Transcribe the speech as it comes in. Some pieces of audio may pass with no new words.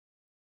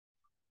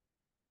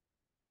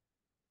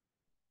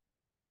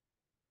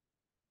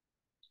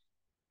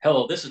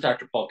Hello, this is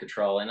Dr. Paul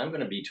Cottrell, and I'm going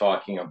to be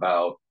talking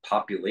about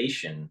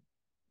population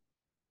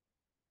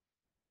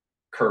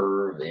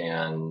curve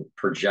and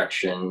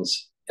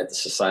projections at the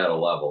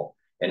societal level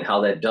and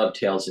how that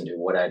dovetails into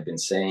what I've been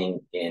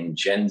saying in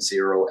Gen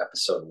Zero,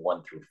 episode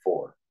 1 through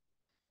 4.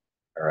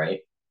 All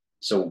right.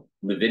 So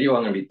the video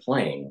I'm going to be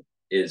playing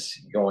is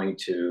going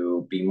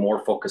to be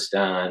more focused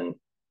on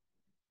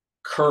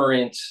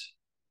current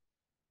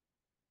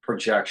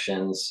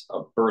projections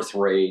of birth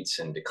rates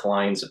and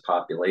declines of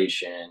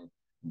population,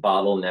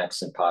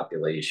 bottlenecks in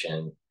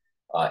population,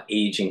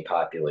 aging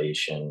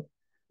population,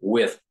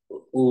 with a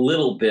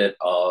little bit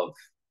of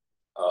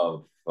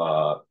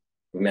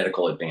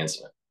medical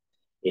advancement.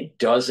 It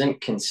doesn't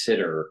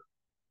consider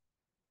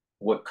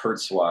what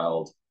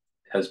Kurzweil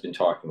has been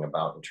talking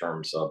about in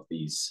terms of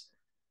these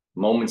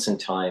moments in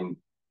time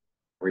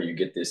where you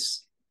get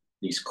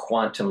these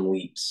quantum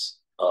leaps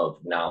of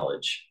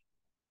knowledge,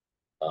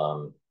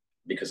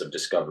 because of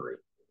discovery,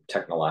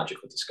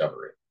 technological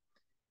discovery.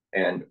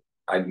 And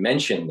I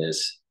mentioned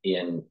this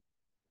in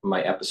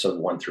my episode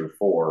 1 through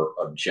 4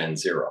 of Gen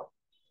Zero.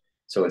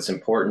 So it's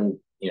important,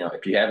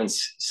 if you haven't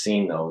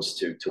seen those,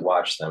 to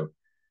watch them.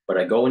 But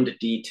I go into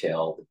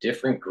detail the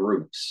different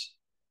groups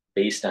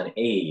based on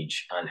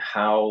age, on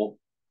how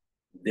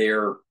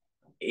their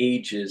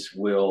ages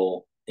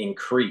will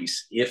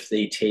increase if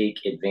they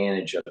take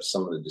advantage of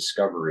some of the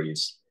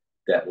discoveries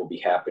that will be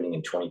happening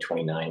in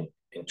 2029,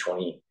 in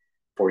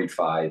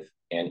 2045,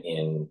 and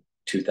in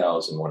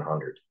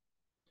 2100.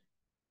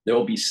 There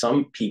will be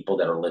some people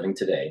that are living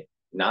today,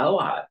 not a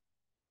lot,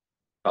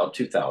 about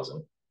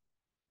 2000,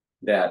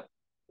 that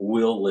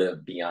will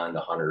live beyond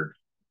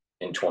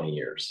 120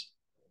 years.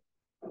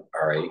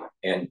 All right.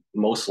 And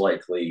most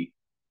likely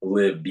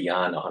live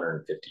beyond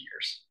 150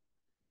 years.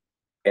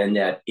 And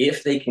that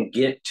if they can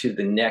get to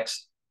the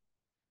next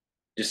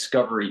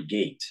discovery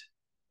gate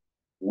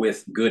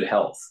with good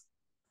health,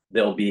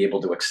 they'll be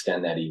able to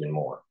extend that even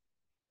more.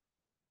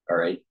 All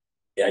right.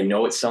 I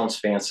know it sounds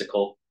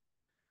fanciful.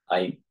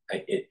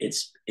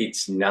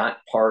 It's not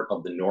part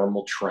of the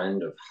normal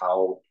trend of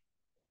how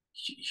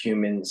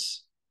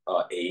humans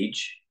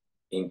age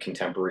in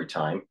contemporary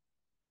time,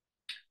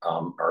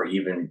 or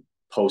even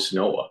post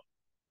Noah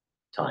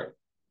time.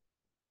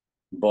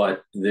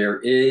 But there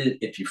is,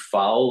 if you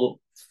follow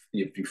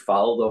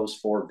those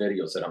 4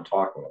 videos that I'm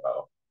talking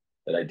about,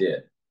 that I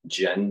did,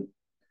 Gen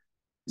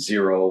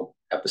Zero,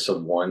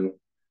 episode 1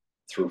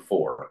 through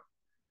 4,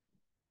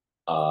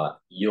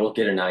 you'll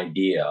get an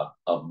idea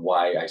of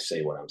why I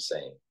say what I'm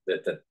saying.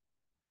 That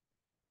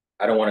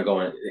I don't want to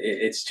go in.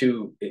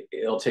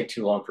 It'll take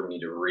too long for me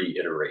to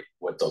reiterate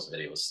what those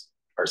videos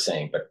are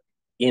saying. But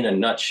in a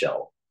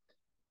nutshell,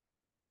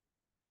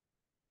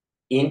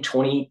 in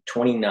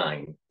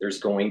 2029, there's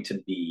going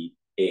to be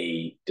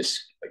a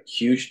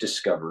huge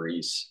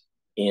discoveries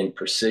in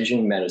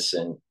precision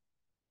medicine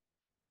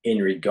in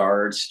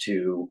regards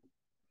to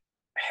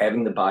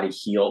having the body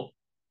heal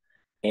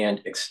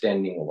and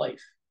extending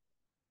life.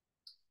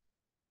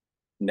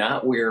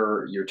 Not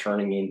where you're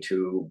turning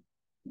into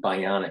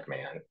bionic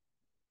man.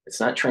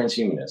 It's not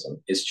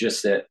transhumanism. It's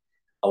just that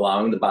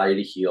allowing the body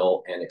to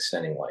heal and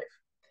extending life.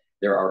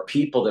 There are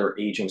people that are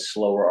aging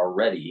slower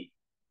already.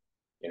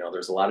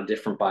 There's a lot of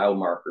different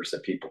biomarkers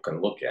that people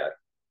can look at.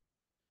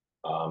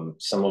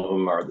 Some of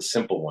them are the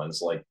simple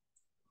ones, like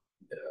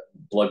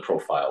blood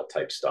profile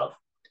type stuff,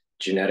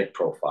 genetic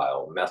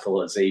profile,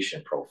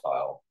 methylation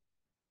profile,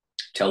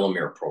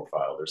 telomere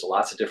profile. There's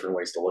lots of different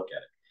ways to look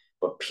at it.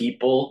 But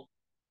people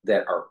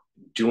that are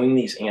doing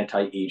these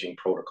anti-aging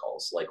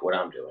protocols, like what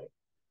I'm doing,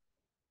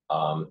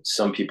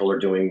 some people are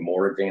doing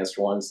more advanced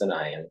ones than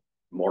I am,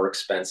 more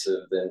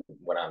expensive than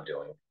what I'm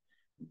doing.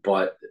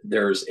 But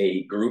there's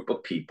a group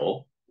of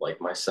people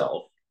like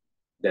myself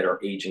that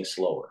are aging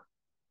slower.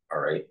 All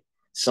right.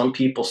 Some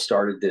people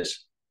started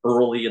this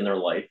early in their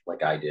life,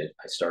 like I did.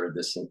 I started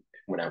this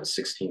when I was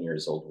 16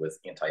 years old with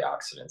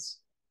antioxidants,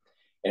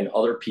 and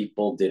other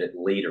people did it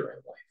later in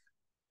life.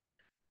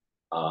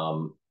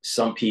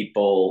 Some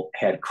people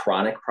had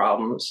chronic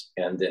problems,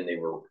 and then they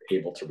were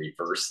able to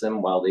reverse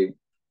them while they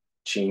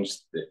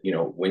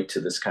went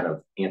to this kind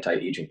of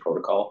anti-aging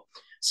protocol.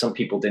 Some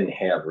people didn't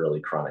have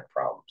really chronic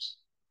problems.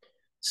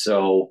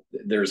 So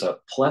there's a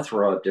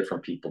plethora of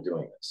different people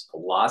doing this.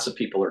 Lots of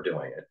people are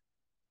doing it,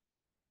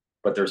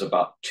 but there's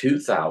about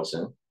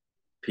 2,000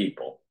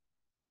 people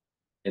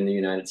in the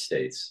United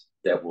States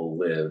that will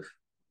live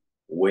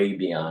way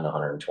beyond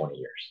 120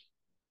 years.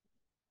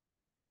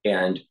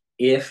 And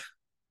if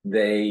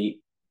they,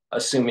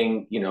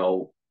 assuming,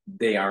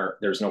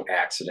 there's no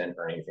accident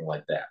or anything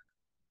like that,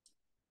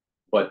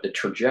 but the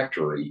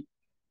trajectory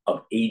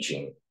of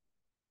aging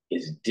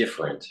is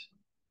different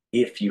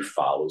if you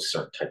follow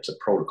certain types of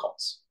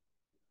protocols.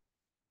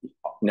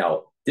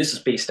 Now, this is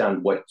based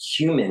on what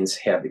humans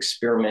have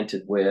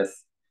experimented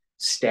with,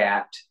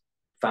 stacked,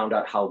 found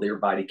out how their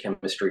body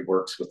chemistry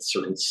works with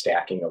certain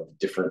stacking of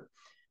different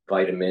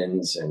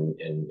vitamins and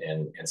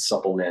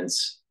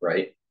supplements,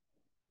 right?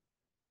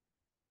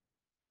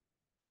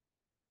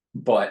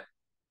 But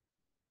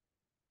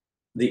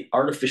the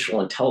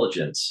artificial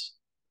intelligence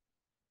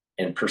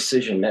And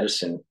precision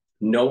medicine,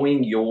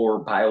 knowing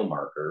your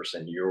biomarkers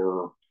and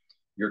your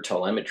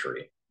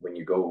telemetry when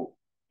you go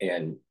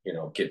and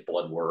get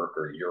blood work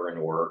or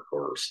urine work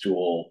or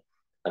stool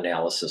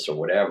analysis or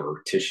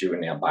whatever, tissue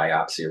and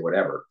biopsy or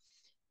whatever,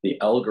 the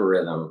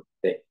algorithm,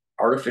 the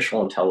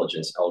artificial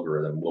intelligence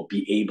algorithm will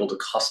be able to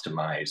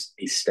customize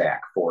a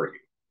stack for you.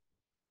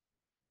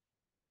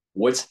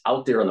 What's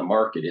out there in the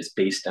market is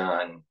based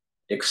on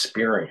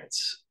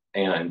experience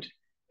and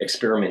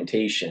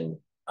experimentation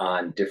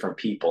on different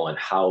people and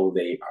how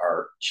they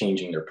are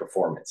changing their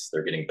performance.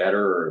 They're getting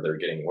better or they're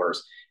getting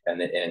worse, and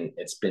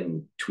it's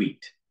been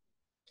tweaked.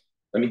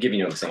 Let me give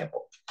you an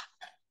example.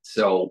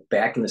 So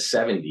back in the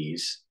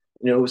 70s,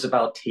 it was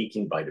about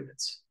taking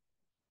vitamins,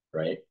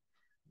 right?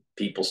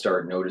 People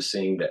started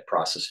noticing that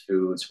processed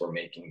foods were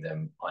making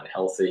them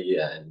unhealthy,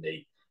 and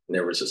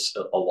there was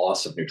a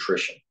loss of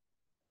nutrition.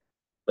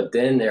 But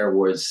then there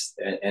was,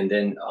 and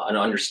then an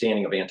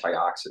understanding of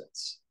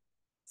antioxidants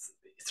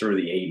through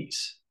the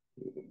 80s.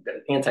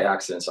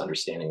 Antioxidants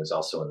understanding was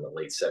also in the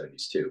late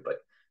 70s too,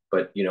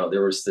 but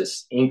there was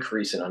this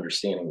increase in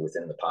understanding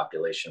within the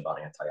population about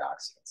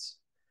antioxidants.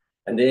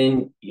 And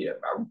then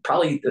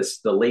probably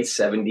the late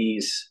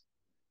 70s,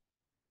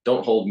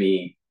 don't hold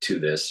me to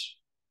this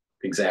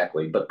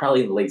exactly, but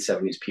probably in the late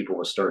 70s, people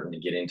were starting to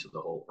get into the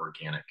whole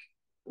organic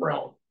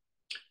realm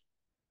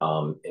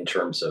in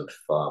terms of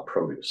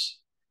produce.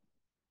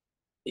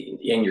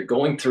 And you're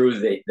going through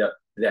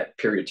that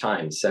period of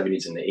time, the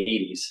 70s and the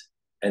 80s,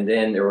 and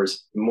then there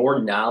was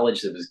more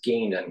knowledge that was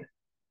gained on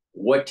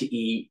what to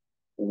eat,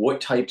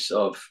 what types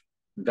of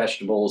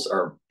vegetables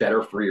are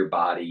better for your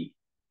body,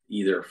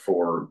 either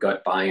for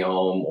gut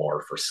biome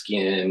or for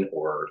skin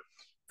or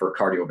for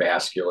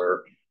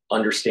cardiovascular,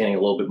 understanding a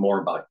little bit more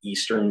about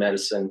Eastern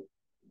medicine.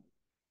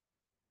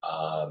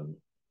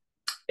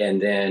 And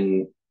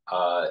then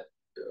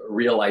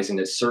realizing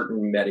that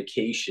certain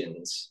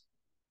medications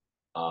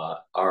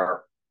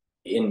are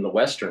in the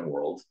Western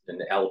world, in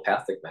the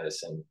allopathic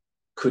medicine,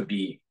 could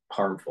be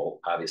harmful,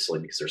 obviously,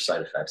 because there's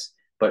side effects,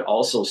 but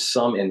also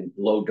some in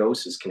low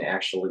doses can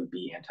actually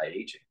be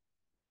anti-aging.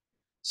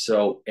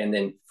 So, and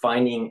then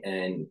finding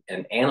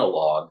an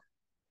analog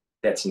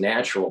that's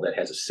natural, that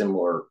has a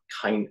similar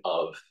kind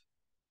of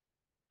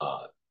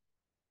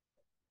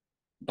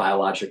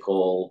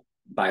biological,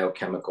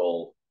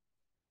 biochemical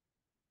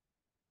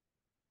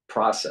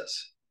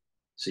process.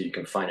 So you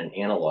can find an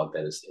analog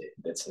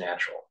that's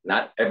natural.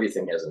 Not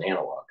everything has an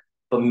analog,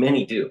 but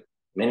many do.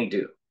 Many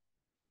do.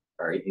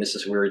 All right. And this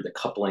is where the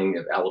coupling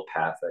of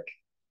allopathic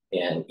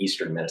and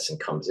Eastern medicine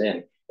comes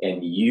in,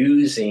 and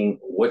using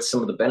what some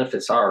of the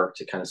benefits are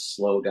to kind of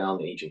slow down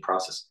the aging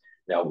process.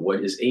 Now,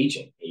 what is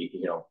aging?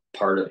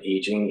 Part of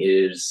aging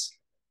is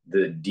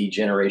the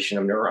degeneration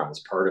of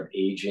neurons. Part of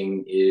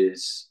aging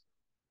is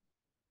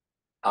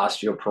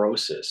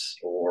osteoporosis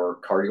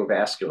or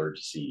cardiovascular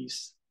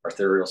disease,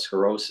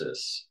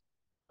 arteriosclerosis,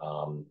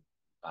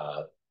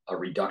 a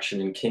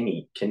reduction in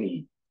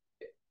kidney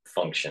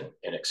function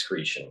and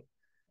excretion,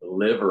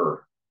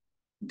 liver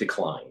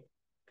decline,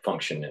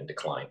 function and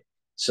decline.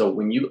 So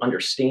when you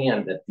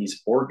understand that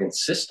these organ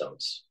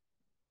systems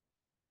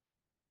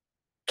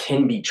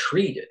can be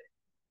treated,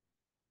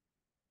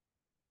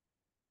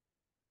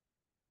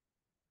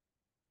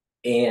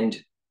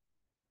 and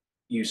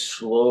you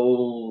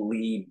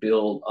slowly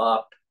build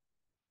up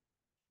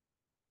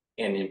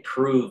and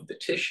improve the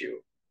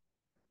tissue,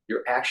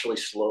 you're actually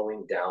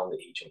slowing down the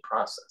aging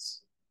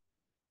process.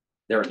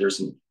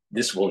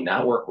 This will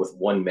not work with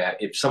one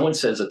if someone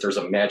says that there's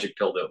a magic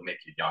pill that will make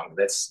you young,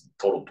 that's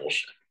total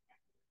bullshit.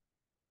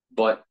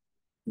 But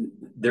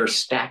they're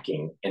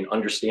stacking and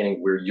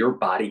understanding where your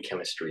body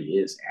chemistry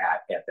is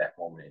at that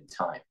moment in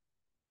time.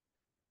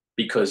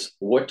 Because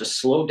what to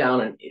slow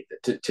down and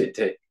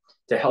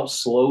to help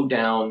slow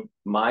down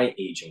my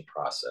aging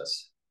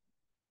process,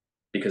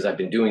 because I've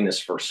been doing this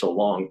for so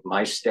long,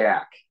 my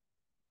stack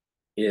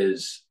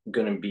is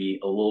going to be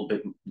a little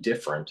bit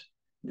different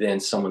than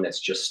someone that's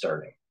just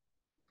starting,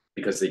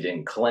 because they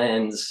didn't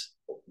cleanse,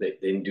 they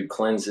didn't do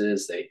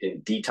cleanses, they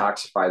didn't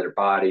detoxify their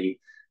body.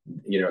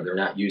 They're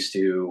not used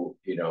to,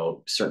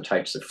 certain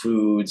types of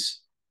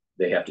foods.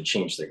 They have to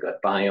change their gut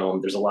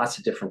biome. There's lots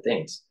of different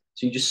things.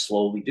 So you just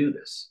slowly do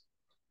this.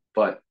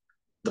 But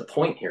the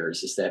point here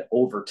is that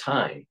over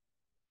time,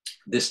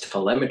 this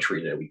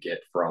telemetry that we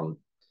get from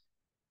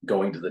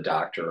going to the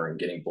doctor and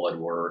getting blood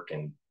work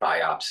and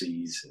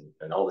biopsies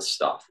and all this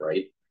stuff,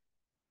 right,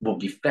 will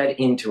be fed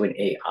into an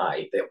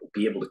AI that will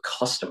be able to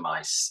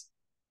customize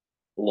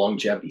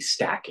longevity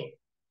stacking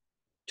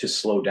to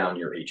slow down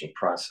your aging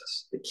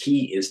process. The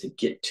key is to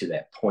get to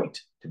that point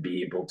to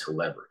be able to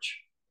leverage.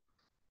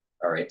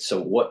 All right.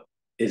 So what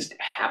is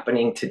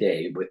happening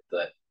today with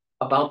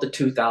about the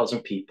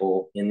 2,000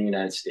 people in the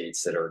United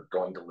States that are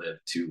going to live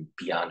to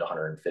beyond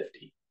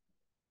 150?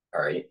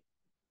 All right.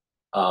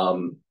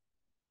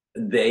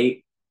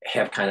 They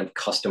have kind of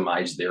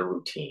customized their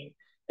routine,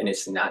 and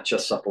it's not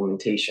just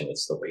supplementation.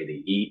 It's the way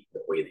they eat,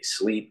 the way they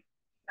sleep,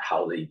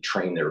 how they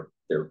train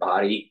their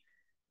body.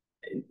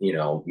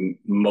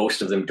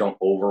 Most of them don't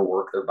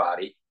overwork their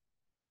body.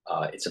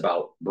 It's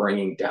about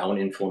bringing down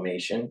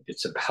inflammation.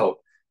 It's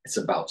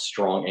about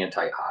strong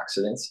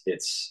antioxidants.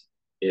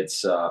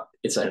 It's a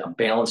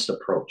balanced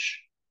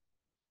approach.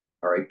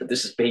 All right, but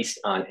this is based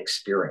on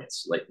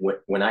experience. Like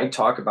when I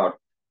talk about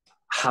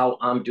how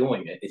I'm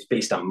doing it, it's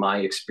based on my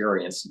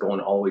experience going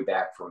all the way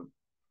back from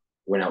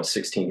when I was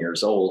 16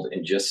 years old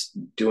and just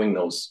doing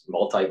those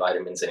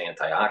multivitamins and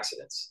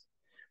antioxidants.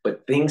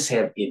 But things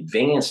have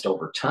advanced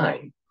over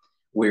time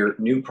where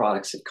new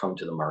products have come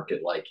to the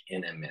market like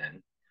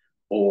NMN,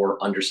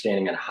 or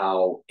understanding on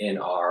how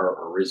NR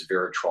or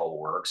resveratrol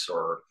works,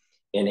 or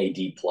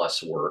NAD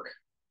plus work,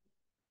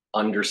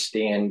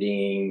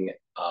 understanding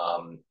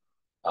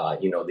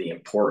the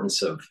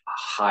importance of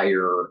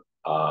higher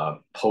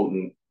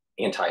potent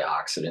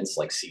antioxidants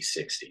like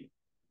C60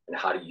 and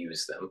how to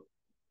use them,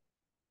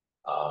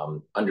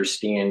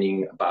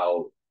 understanding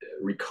about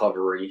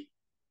recovery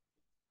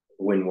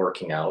when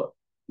working out,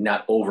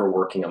 not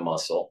overworking a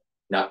muscle,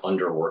 not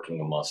underworking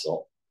a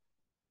muscle,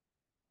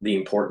 the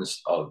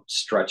importance of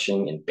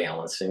stretching and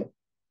balancing,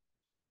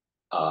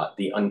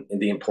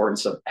 the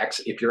importance of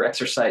if you're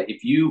exercise,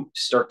 if you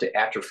start to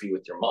atrophy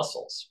with your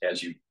muscles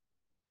as you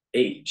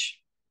age,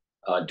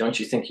 don't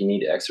you think you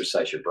need to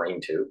exercise your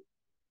brain too?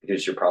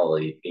 Because you're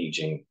probably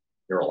aging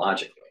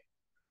neurologically.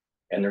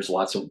 And there's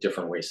lots of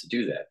different ways to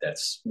do that.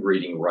 That's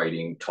reading,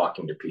 writing,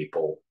 talking to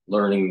people,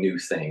 learning new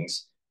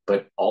things,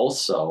 but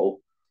also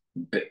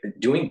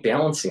doing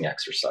balancing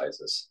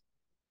exercises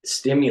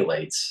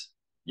stimulates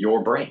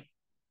your brain.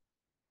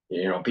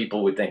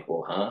 People would think,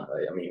 well,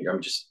 I mean,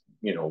 I'm just,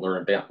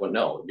 learning about. Well,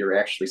 no, you're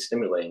actually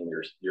stimulating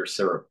your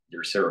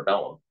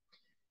cerebellum,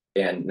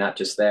 and not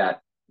just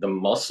that, the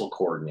muscle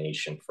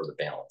coordination for the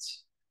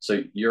balance.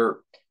 So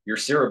your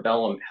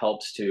cerebellum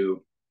helps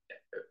you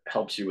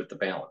with the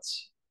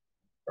balance,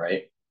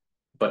 right?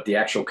 But the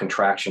actual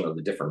contraction of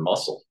the different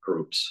muscle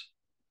groups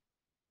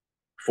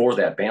for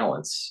that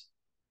balance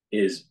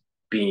is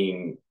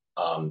being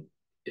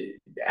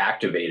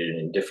activated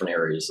in different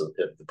areas of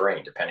the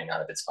brain, depending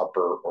on if it's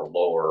upper or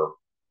lower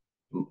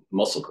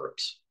muscle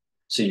groups.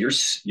 So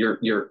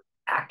you're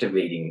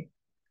activating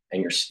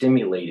and you're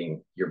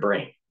stimulating your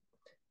brain.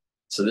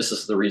 So this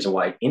is the reason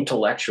why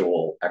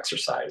intellectual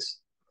exercise,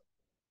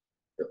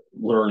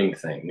 learning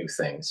new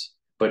things,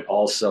 but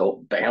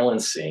also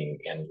balancing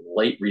and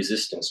light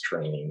resistance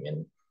training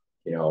and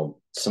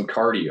some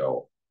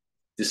cardio,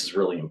 this is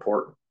really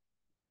important.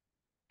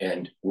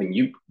 And when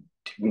you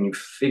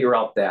figure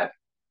out that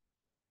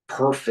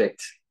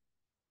perfect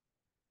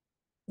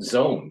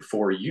zone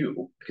for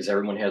you, because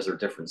everyone has their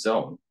different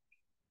zone,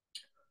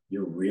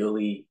 you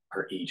really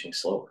are aging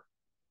slower.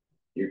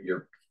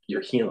 You're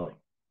healing.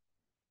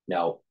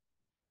 Now,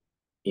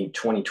 in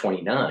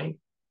 2029,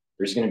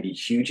 there's going to be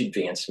huge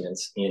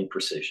advancements in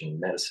precision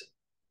medicine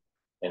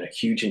and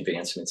huge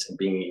advancements in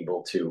being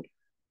able to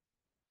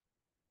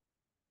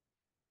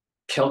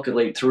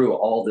calculate through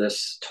all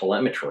this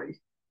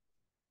telemetry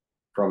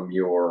from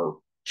your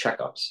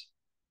checkups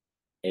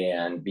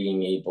and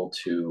being able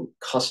to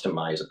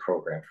customize a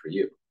program for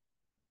you.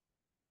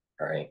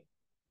 All right.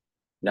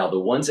 Now, the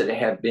ones that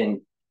have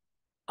been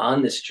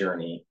on this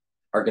journey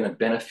are going to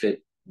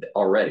benefit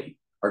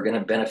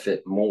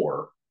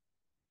more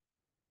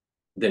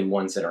than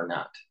ones that are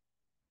not,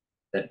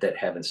 that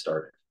haven't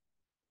started.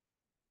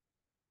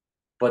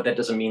 But that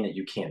doesn't mean that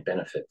you can't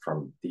benefit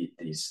from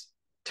these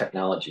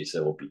technologies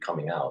that will be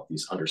coming out,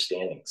 these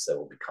understandings that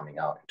will be coming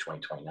out in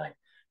 2029.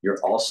 You're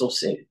also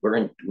seeing, we're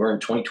in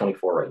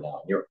 2024 right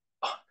now. You're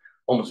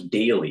almost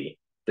daily,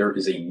 there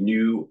is a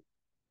new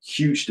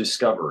huge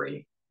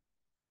discovery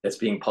that's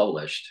being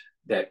published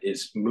that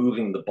is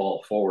moving the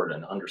ball forward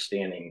and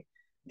understanding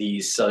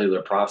these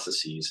cellular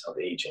processes of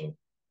aging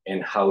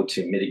and how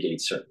to mitigate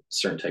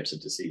certain types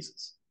of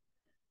diseases.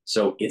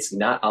 So it's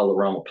not out of the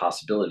realm of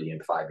possibility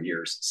in 5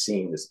 years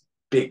seeing this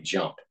big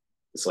jump.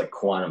 It's like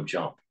quantum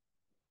jump,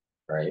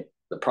 right?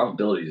 The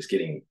probability is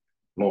getting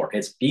more.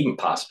 It's even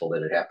possible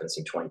that it happens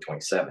in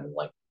 2027,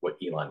 like what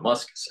Elon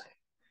Musk is saying.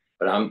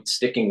 But I'm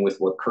sticking with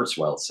what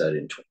Cottrell said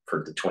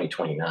for the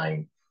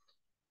 2029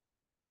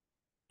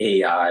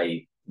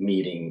 AI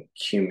meeting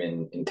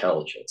human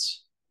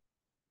intelligence.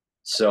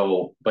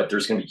 So, but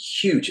there's going to be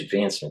huge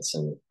advancements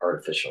in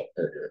artificial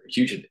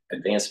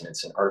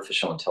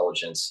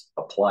intelligence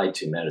applied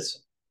to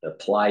medicine,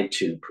 applied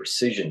to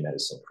precision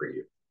medicine for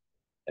you,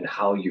 and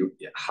how you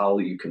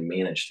can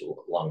manage the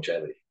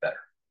longevity better.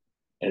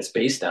 And it's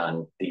based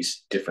on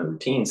these different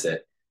routines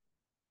that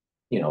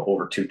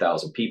over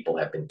 2,000 people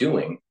have been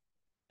doing,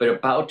 but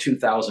about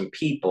 2,000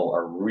 people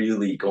are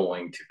really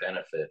going to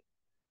benefit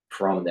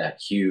from that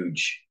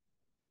huge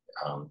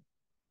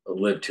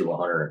live to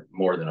 100,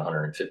 more than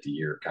 150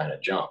 year kind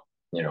of jump.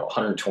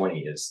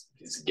 120 is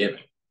a given.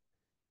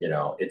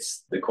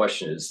 It's the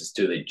question is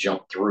do they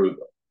jump through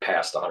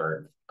past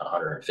 100,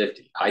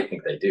 150? I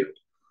think they do.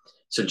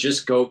 So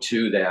just go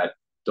to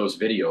those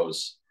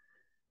videos,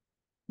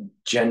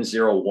 Gen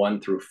 0,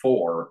 1 through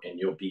 4, and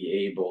you'll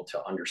be able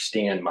to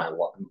understand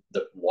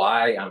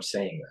why I'm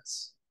saying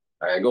this.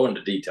 All right, I go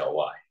into detail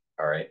why.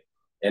 All right.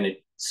 And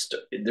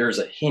there's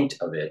a hint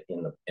of it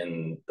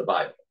in the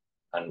Bible,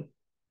 and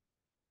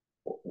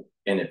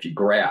if you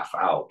graph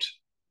out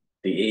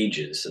the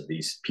ages of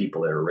these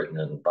people that are written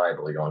in the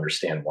Bible, you'll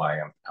understand why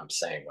I'm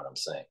saying what I'm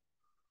saying.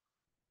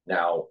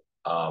 Now,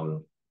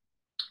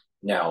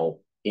 now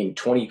in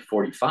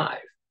 2045,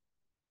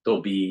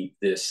 there'll be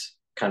this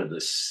kind of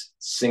this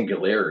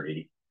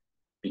singularity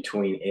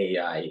between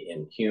AI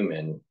and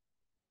human,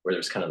 where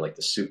there's kind of like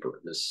this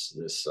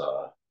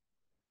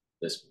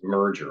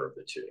merger of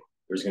the two.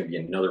 There's going to be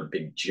another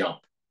big jump.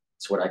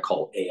 It's what I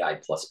call AI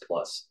plus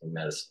plus in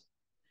medicine.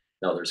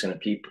 Now, there's going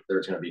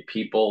to be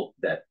people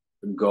that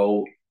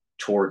go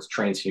towards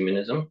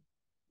transhumanism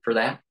for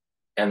that,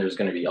 and there's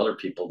going to be other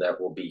people that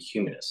will be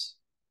humanists.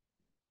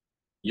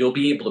 You'll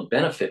be able to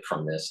benefit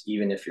from this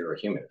even if you're a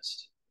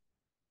humanist.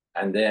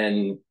 And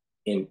then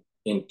in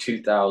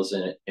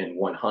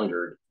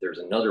 2100, there's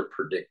another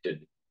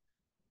predicted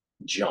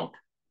jump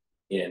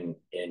in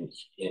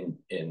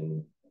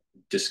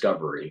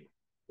discovery,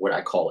 what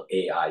I call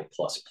AI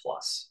plus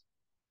plus,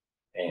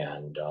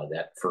 and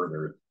that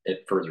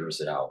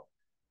furthers it out.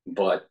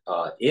 But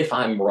if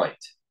I'm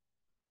right,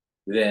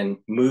 then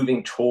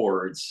moving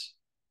towards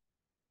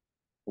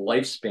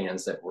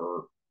lifespans that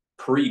were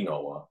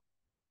pre-Noah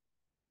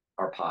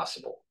are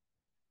possible.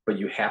 But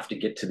you have to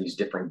get to these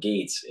different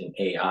gates in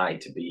AI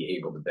to be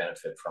able to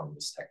benefit from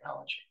this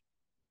technology.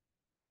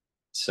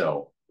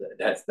 So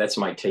that's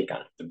my take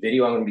on it. The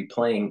video I'm going to be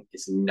playing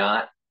is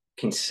not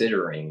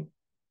considering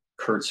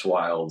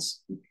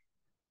Kurzweil's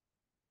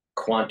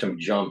quantum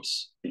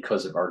jumps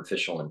because of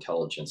artificial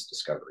intelligence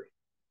discovery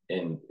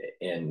in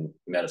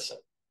medicine.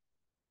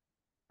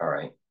 All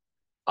right.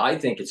 I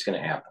think it's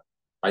going to happen.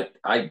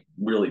 I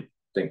really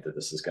think that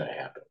this is going to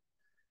happen.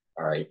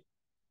 All right.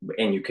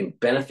 And you can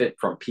benefit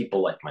from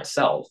people like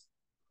myself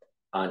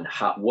on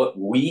what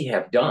we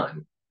have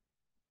done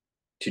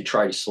to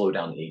try to slow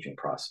down the aging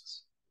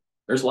process.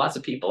 There's lots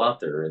of people out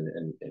there,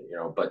 and you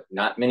know, but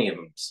not many of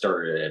them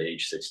started at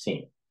age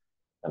 16.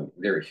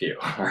 Very few,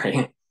 all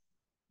right,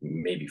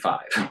 maybe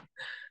 5.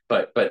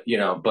 but you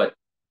know, but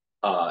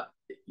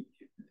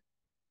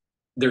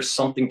there's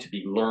something to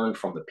be learned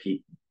from the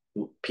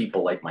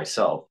people like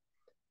myself,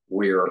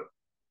 where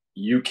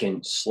you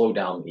can slow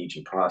down the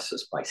aging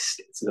process by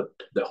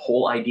the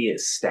whole idea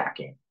is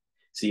stacking.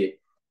 See,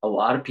 a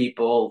lot of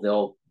people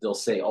they'll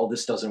say, "Oh,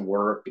 this doesn't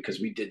work because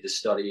we did the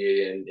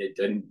study and it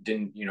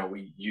didn't you know,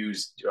 we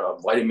used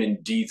vitamin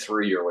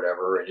D3 or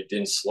whatever and it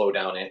didn't slow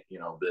down it, you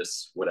know,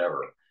 this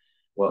whatever."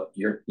 Well,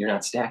 you're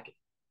not stacking.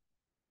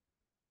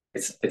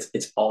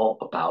 It's all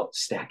about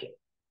stacking.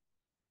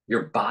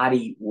 Your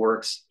body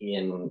works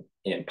in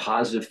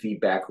positive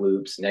feedback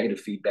loops,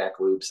 negative feedback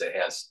loops. It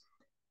has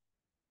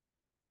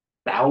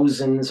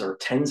thousands or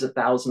tens of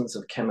thousands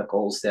of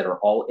chemicals that are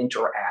all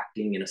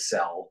interacting in a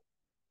cell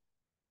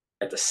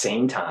at the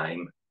same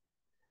time.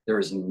 There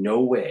is no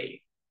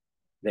way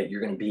that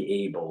you're going to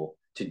be able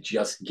to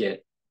just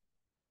get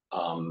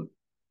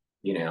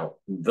you know,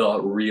 the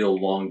real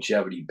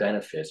longevity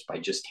benefits by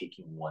just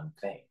taking one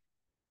thing.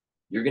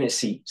 You're going to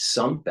see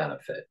some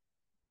benefit,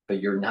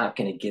 but you're not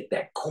going to get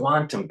that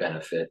quantum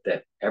benefit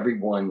that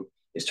everyone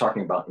is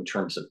talking about in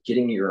terms of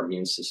getting your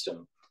immune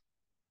system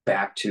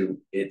back to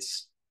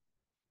its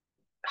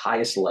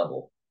highest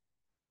level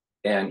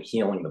and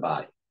healing the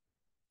body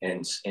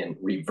and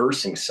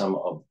reversing some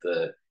of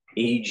the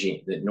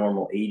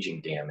normal aging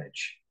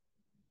damage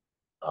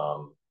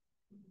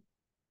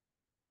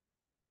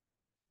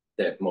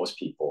that most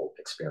people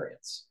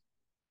experience.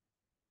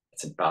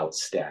 It's about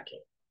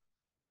stacking.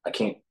 I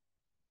can't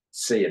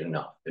say it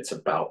enough. It's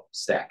about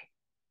stacking.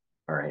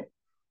 All right.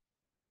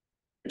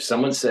 If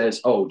someone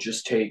says, "Oh,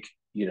 just take,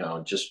 you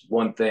know, just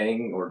one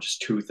thing or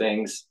just two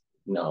things,"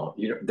 no,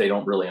 they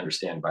don't really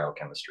understand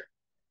biochemistry.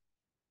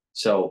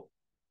 So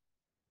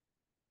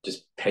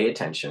just pay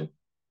attention.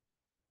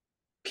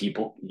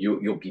 People,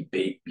 you'll be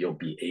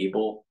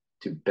able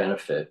to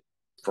benefit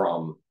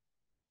from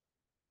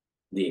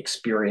the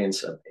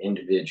experience of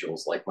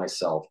individuals like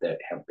myself that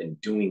have been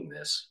doing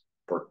this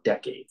for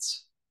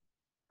decades.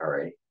 All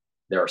right.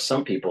 There are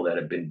some people that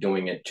have been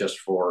doing it just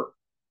for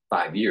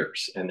 5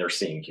 years and they're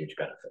seeing huge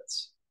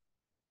benefits.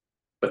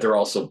 But they're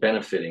also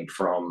benefiting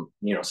from,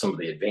 you know, some of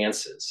the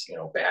advances, you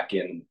know, back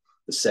in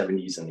the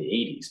 70s and the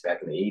 80s.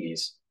 Back in the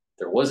 80s,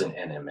 there wasn't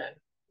NMN.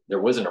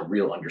 There wasn't a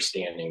real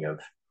understanding of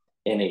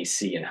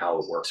NAC and how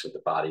it works with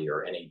the body,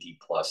 or NAD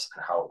plus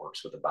and how it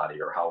works with the body,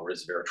 or how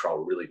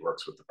resveratrol really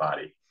works with the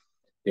body.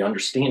 The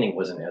understanding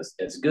wasn't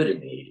as good in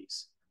the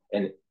 80s.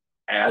 And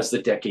as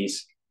the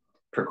decades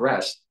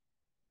progressed,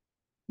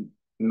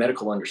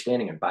 medical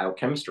understanding and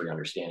biochemistry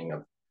understanding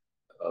of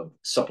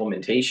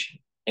supplementation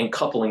and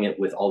coupling it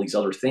with all these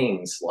other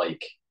things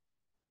like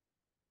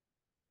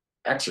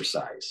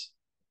exercise,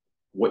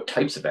 what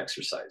types of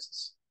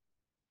exercises,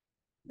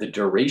 the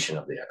duration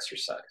of the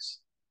exercise,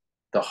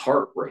 the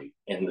heart rate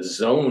and the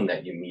zone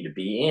that you need to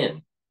be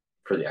in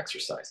for the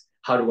exercise,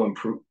 how to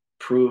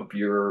improve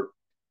your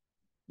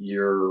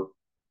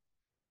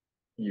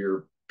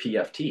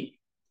Ph.D,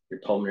 your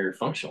pulmonary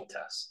functional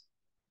test.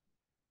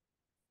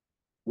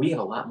 we have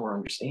a lot more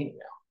understanding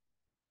now.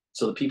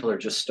 So the people that are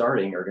just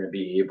starting are going to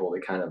be able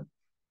to kind of,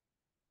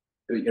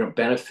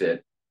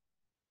 benefit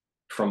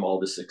from all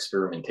this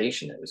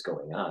experimentation that was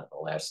going on in the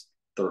last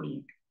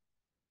 30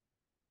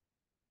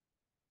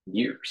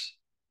 years.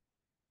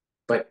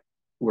 But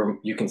where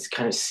you can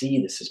kind of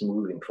see this is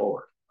moving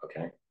forward.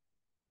 Okay.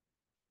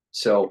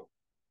 So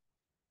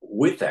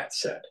with that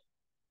said,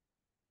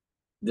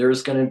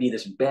 there's going to be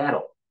this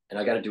battle, and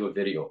I got to do a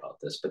video about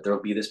this, but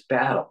there'll be this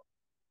battle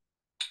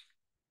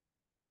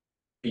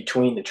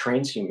between the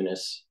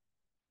transhumanists,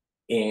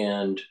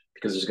 and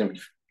because there's going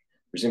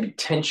to be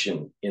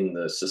tension in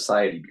the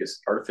society because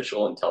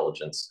artificial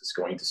intelligence is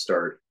going to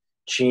start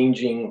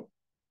changing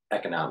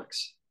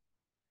economics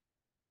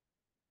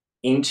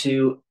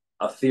into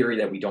a theory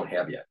that we don't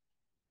have yet.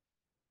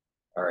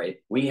 All right.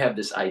 We have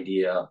this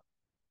idea,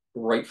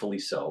 rightfully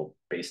so,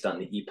 based on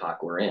the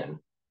epoch we're in,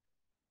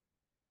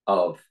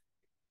 of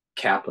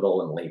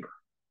capital and labor.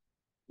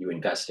 You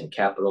invest in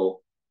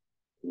capital,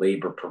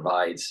 labor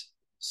provides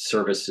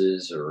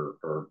services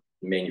or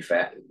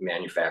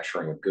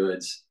manufacturing of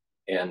goods,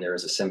 and there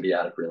is a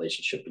symbiotic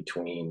relationship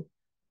between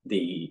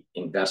the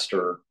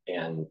investor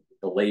and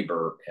the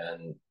labor,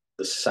 and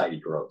the society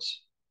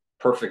grows.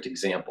 Perfect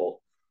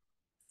example,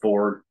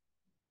 Ford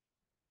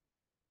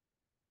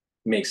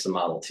makes the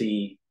Model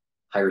T,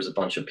 hires a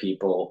bunch of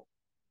people,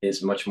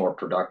 is much more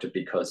productive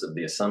because of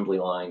the assembly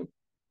line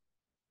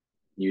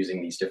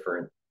using these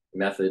different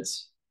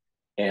methods,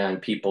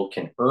 and people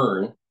can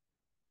earn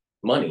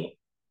money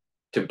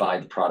to buy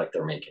the product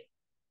they're making.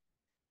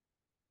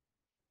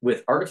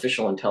 With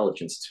artificial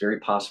intelligence, it's very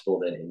possible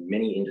that in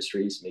many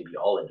industries, maybe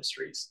all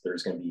industries,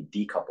 there's going to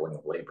be decoupling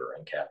of labor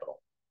and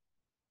capital.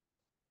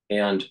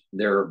 And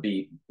there will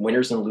be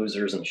winners and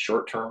losers in the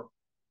short term,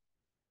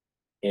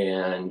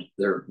 and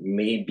there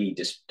may be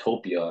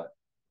dystopia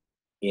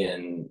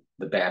in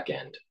the back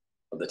end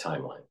of the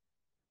timeline.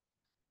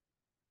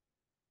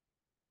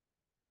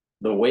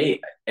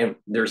 And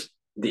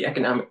the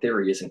economic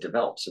theory isn't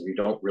developed, so we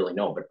don't really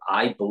know, but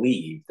I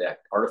believe that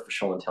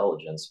artificial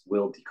intelligence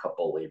will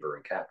decouple labor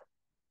and capital.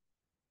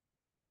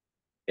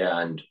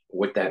 And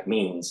what that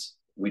means,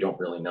 we don't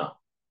really know.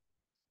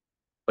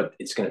 But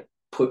it's going to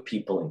put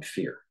people in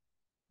fear.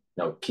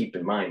 Now, keep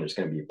in mind, there's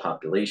going to be a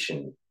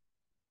population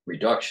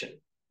reduction,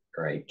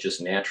 right?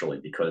 Just naturally,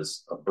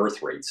 because of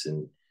birth rates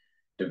in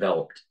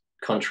developed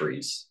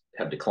countries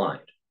have declined.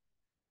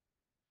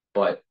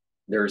 But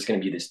there's going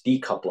to be this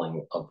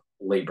decoupling of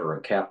labor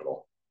and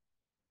capital.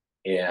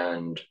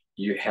 And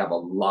you have a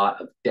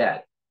lot of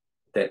debt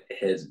that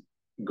has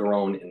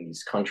grown in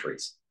these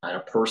countries on a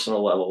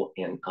personal level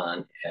and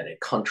at a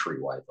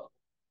countrywide level.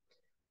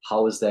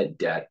 How is that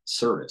debt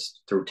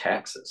serviced? Through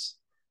taxes,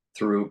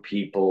 through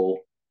people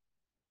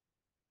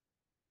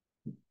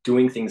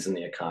doing things in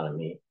the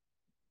economy,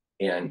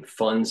 and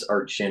funds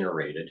are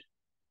generated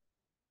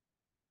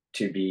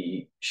to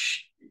be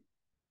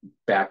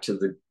back to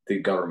the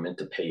government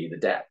to pay the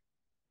debt.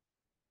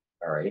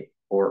 All right.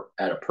 Or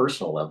at a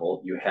personal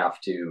level, you have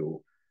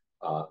to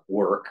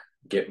work,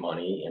 get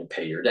money, and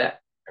pay your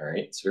debt. All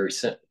right. It's very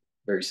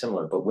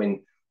similar. But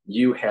when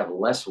you have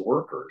less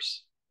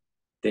workers,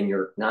 then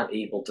you're not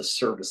able to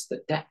service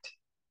the debt.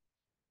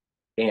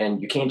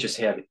 And you can't just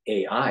have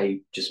AI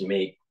just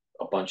make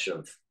a bunch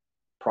of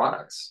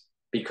products,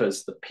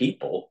 because the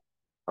people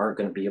aren't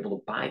going to be able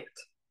to buy it.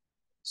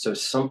 So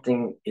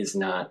something is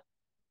not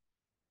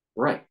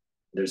right.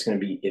 There's going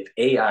to be, if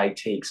AI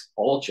takes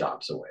all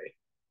jobs away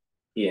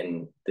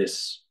in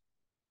this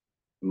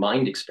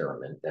mind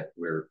experiment that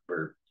we're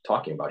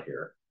talking about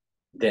here,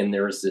 then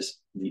there's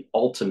the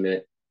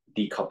ultimate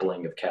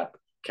decoupling of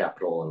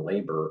capital and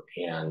labor,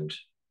 and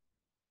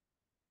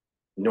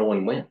no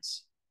one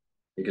wins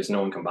because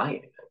no one can buy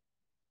anything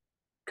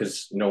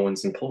because no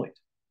one's employed.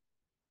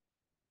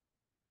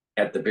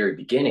 At the very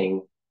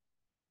beginning,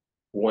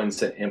 ones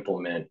that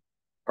implement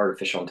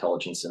artificial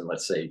intelligence in,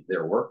 let's say,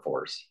 their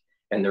workforce,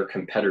 and their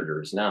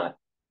competitors not,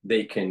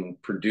 they can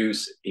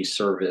produce a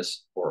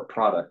service or a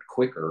product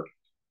quicker,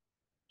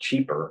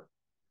 cheaper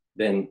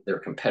than their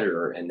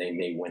competitor, and they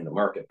may win the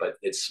market, but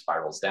it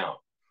spirals down.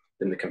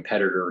 Then the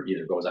competitor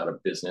either goes out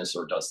of business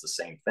or does the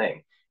same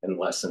thing, and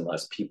less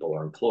people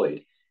are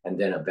employed. And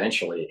then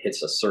eventually it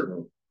hits a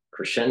certain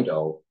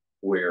crescendo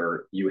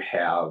where you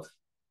have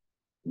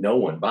no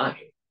one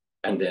buying,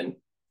 and then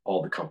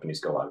all the companies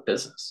go out of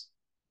business.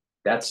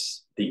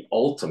 That's the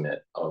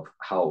ultimate of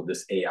how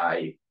this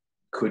AI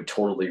could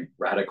totally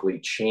radically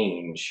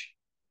change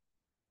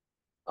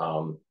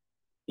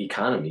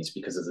economies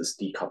because of this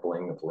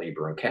decoupling of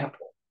labor and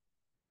capital.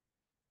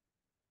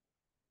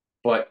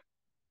 But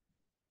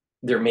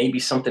there may be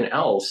something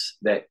else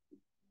that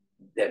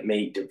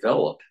may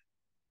develop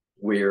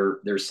where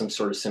there's some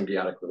sort of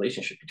symbiotic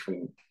relationship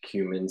between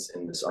humans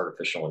and this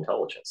artificial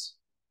intelligence,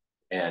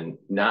 and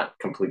not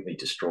completely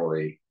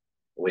destroy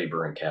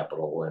labor and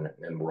capital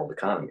and world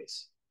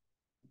economies.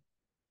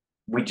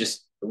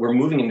 We're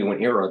moving into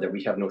an era that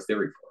we have no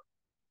theory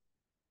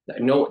for.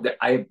 No,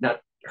 I have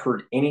not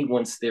heard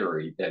anyone's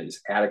theory that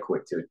is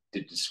adequate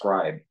to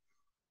describe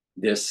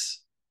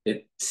this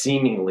it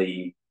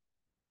seemingly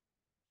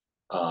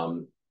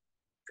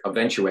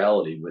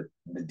eventuality with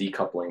the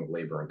decoupling of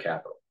labor and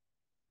capital.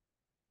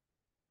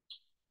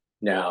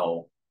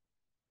 Now,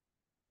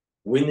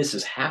 when this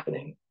is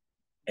happening,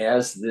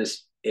 as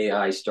this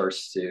AI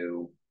starts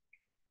to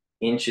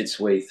inch its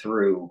way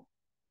through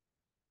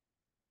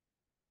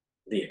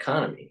the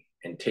economy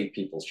and take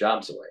people's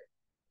jobs away,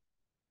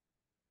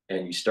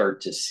 and you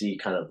start to see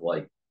kind of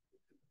like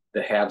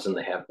the haves and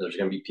the have, there's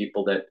going to be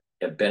people that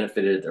have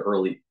benefited at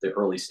the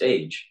early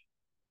stage,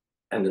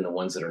 and then the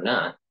ones that are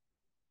not.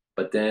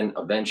 But then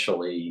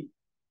eventually,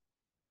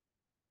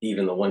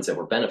 even the ones that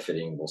were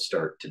benefiting will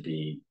start to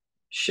be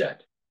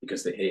shed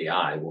because the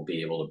AI will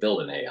be able to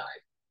build an AI.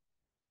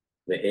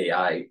 The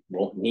AI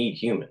won't need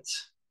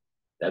humans.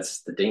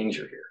 That's the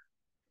danger here.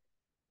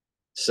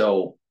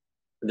 So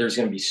there's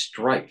going to be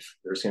strife,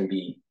 there's going to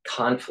be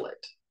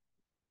conflict,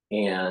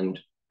 and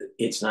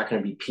it's not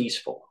going to be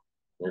peaceful.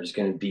 There's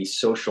going to be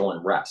social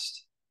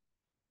unrest.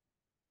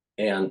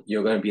 And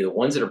you're going to be the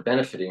ones that are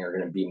benefiting are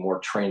going to be more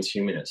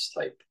transhumanist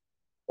type,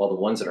 while the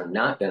ones that are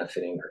not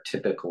benefiting are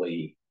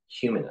typically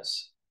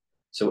humanists.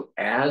 So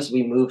as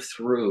we move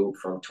through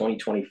from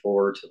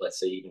 2024 to let's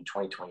say even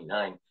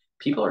 2029,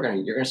 you're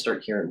going to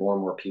start hearing more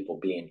and more people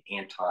being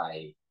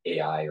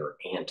anti-AI or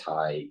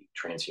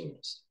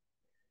anti-transhumanist.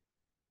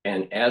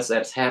 And as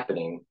that's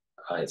happening,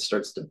 it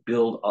starts to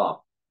build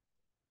up.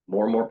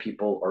 More and more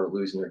people are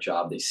losing their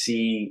job. They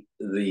see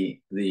the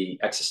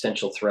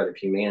existential threat of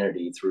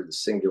humanity through the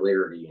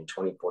singularity in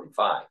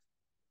 2045.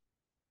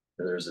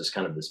 And there's this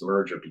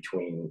merger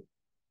between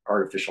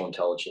artificial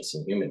intelligence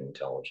and human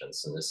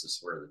intelligence, and this is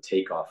where the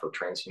takeoff for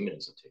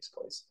transhumanism takes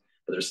place.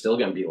 But there's still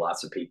going to be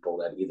lots of people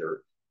that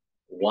either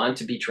want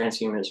to be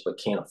transhumanists but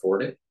can't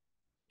afford it,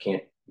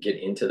 can't get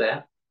into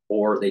that,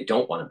 or they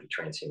don't want to be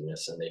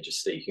transhumanists and they just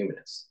stay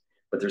humanists.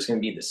 But there's going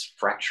to be this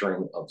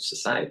fracturing of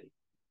society.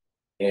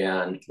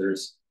 And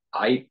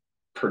I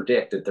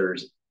predict that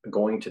there's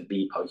going to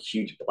be a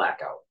huge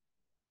blackout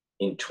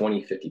in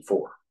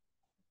 2054.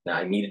 Now,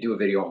 I need to do a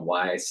video on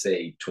why I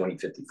say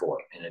 2054.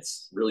 And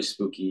it's really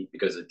spooky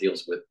because it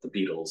deals with the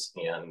Beatles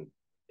and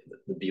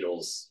the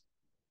Beatles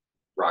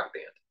rock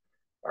band.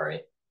 All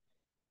right.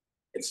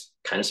 It's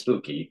kind of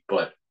spooky,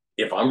 but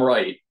if I'm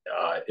right,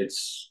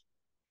 it's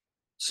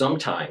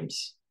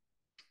sometimes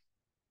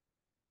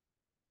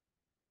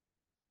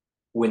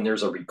when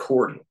there's a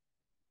recording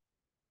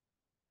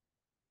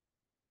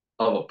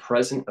of a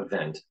present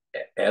event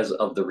as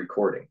of the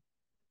recording,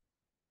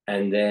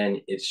 and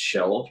then it's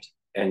shelved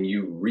and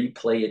you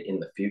replay it in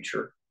the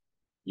future,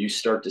 you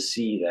start to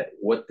see that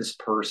what this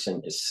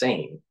person is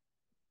saying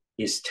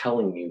is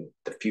telling you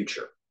the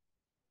future.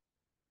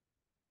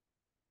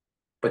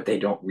 But they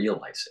don't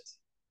realize it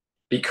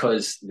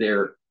because they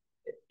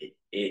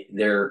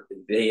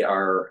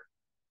are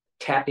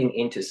tapping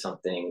into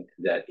something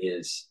that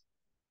is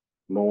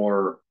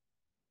more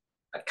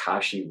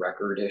Akashi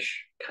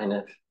record-ish kind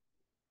of,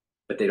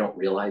 but they don't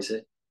realize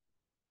it.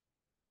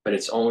 But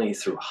it's only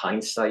through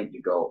hindsight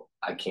you go,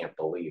 I can't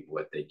believe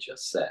what they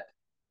just said.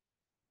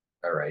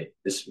 All right,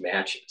 this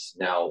matches.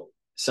 Now,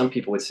 some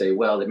people would say,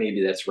 well, that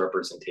maybe that's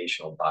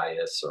representational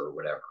bias or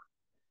whatever.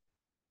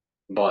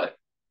 But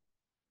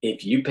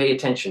if you pay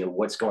attention to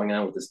what's going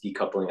on with this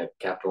decoupling of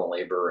capital and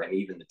labor and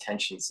even the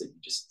tensions that you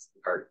just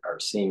are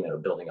seeing that are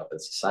building up in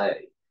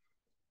society,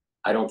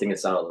 I don't think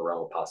it's out of the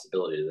realm of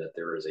possibility that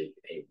there is a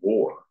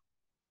war.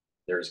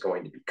 There's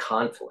going to be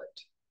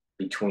conflict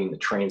between the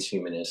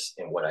transhumanists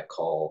and what I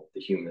call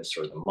the humanists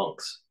or the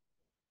monks.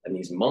 And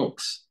these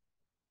monks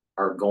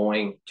are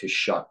going to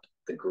shut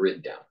the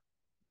grid down.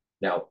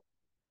 Now,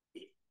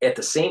 at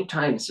the same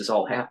time this is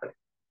all happening,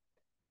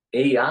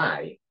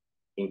 AI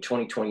in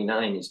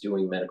 2029 is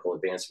doing medical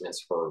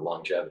advancements for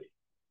longevity.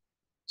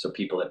 So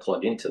people that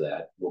plug into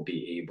that will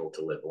be able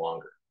to live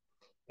longer.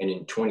 And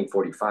in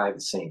 2045,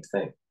 the same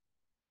thing.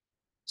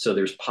 So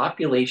there's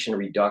population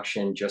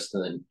reduction, just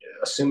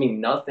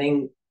assuming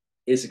nothing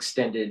is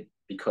extended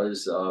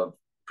because of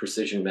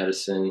precision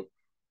medicine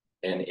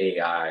and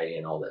AI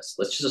and all this.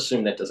 Let's just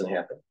assume that doesn't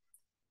happen.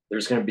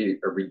 There's going to be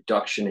a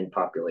reduction in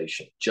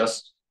population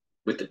just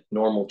with the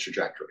normal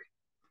trajectory.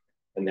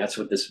 And that's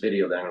what this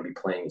video that I'm going to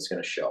be playing is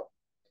going to show.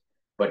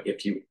 But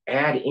if you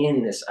add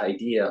in this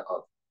idea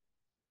of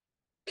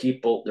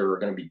people, there are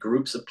going to be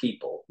groups of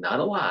people, not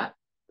a lot,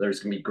 there's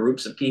going to be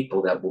groups of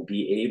people that will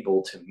be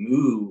able to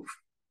move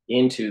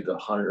into the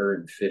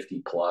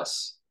 150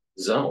 plus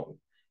zone.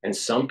 And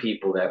some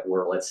people that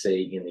were, let's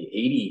say, in the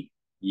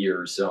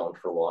 80-year zone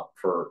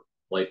for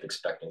life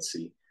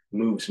expectancy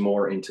moves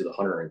more into the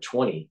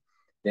 120.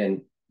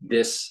 Then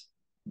this,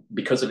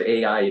 because of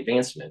AI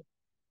advancement,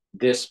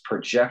 this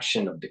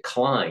projection of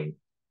decline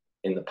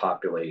in the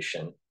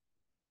population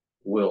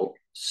will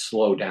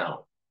slow down.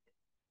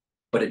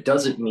 But it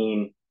doesn't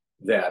mean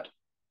that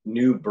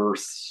new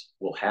births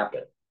will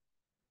happen.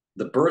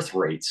 The birth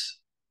rates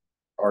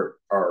are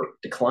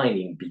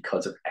declining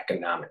because of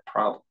economic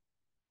problems.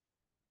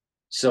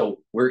 So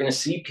we're going to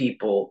see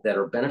people that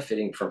are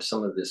benefiting from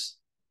some of this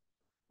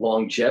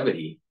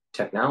longevity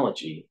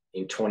technology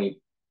in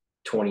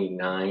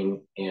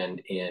 2029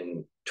 and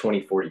in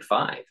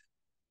 2045,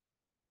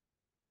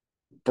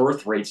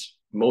 birth rates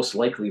most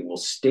likely will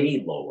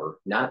stay lower,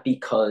 not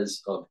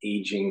because of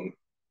aging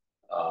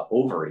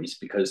ovaries,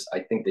 because I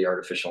think the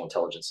artificial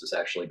intelligence is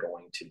actually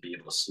going to be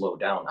able to slow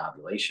down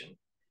ovulation,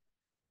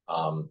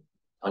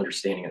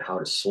 understanding how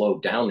to slow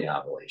down the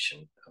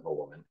ovulation of a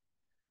woman,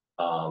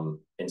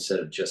 instead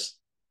of just,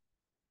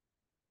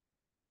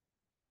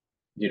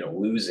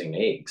 losing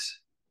eggs.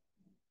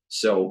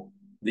 So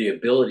the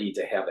ability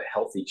to have a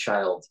healthy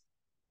child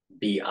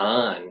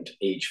beyond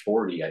age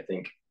 40, I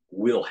think,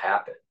 will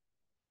happen.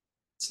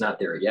 It's not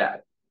there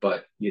yet,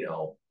 but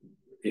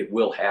it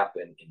will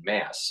happen in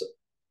mass.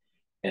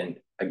 And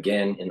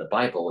again, in the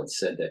Bible, it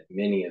said that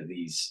many of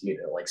these,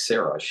 like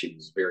Sarah, she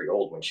was very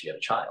old when she had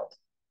a child.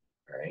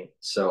 Right.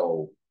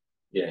 So,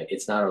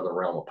 it's not out of the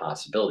realm of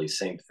possibility.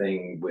 Same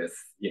thing with,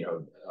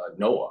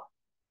 Noah,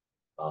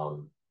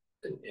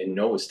 in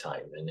Noah's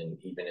time, and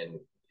even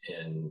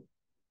in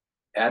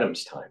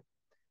Adam's time.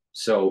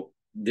 So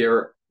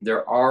there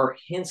are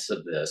hints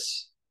of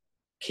this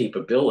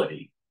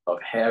capability of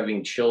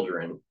having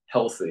children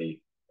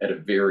healthy at a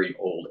very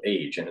old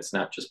age. And it's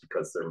not just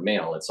because they're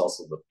male, it's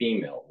also the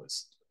female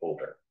was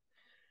older.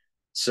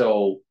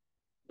 So,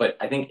 but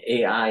I think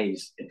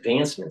AI's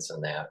advancements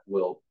in that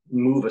will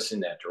move us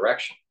in that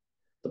direction.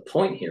 The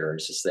point here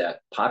is that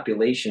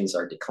populations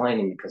are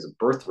declining because of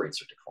birth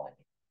rates are declining.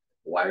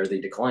 Why are they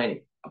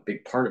declining? A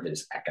big part of it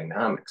is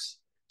economics.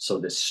 So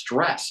the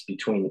stress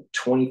between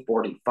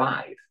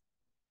 2045,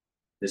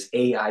 this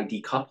AI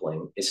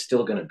decoupling is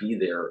still going to be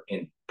there,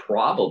 and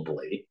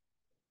probably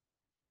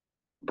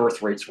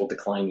birth rates will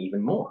decline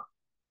even more.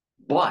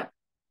 But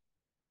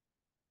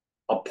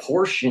a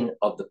portion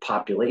of the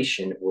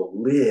population will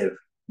live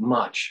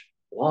much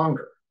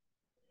longer.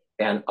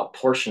 And a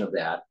portion of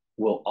that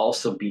will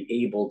also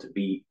be able to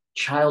be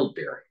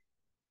childbearing.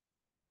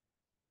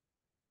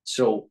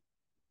 So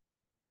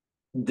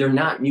they're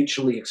not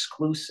mutually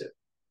exclusive,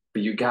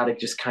 but you got to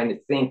just kind of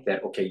think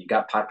that, okay, you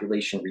got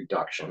population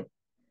reduction,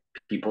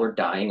 people are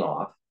dying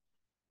off,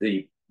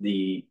 the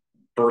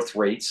birth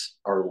rates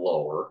are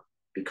lower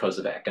because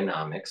of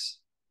economics,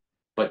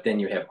 but then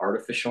you have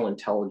artificial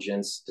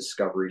intelligence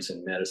discoveries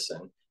in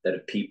medicine that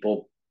if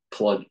people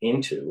plug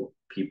into,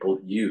 people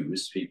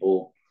use,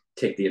 people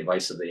take the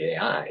advice of the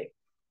AI,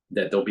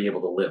 that they'll be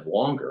able to live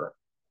longer.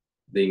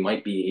 They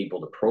might be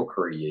able to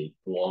procreate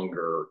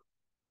longer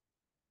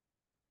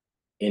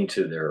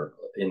into their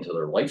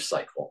life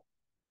cycle.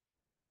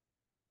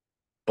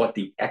 But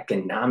the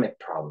economic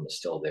problem is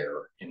still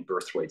there, and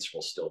birth rates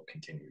will still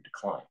continue to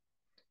decline.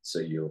 So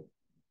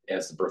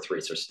as the birth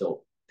rates are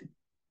still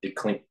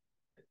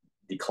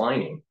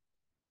declining,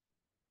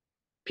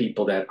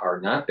 people that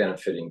are not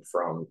benefiting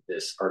from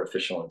this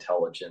artificial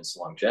intelligence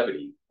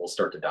longevity will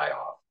start to die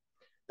off.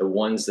 The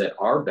ones that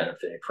are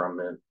benefiting from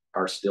it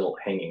are still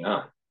hanging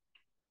on.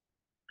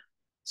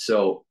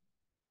 So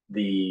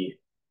the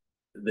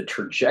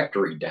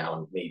trajectory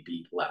down may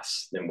be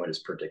less than what is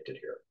predicted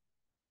here,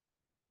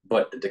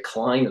 but the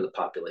decline of the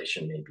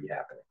population may be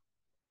happening.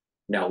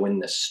 Now, when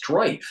the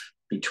strife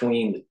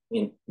between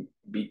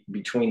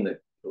the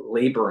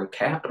labor and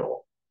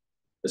capital,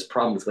 this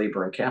problem with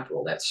labor and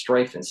capital, that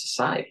strife in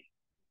society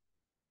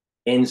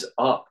ends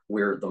up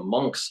where the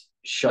monks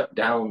shut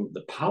down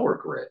the power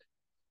grid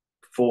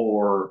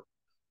for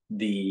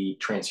the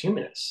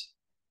transhumanists,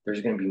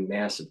 there's going to be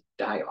massive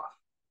die-off.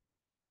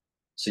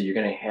 So you're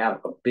going to have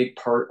a big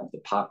part of the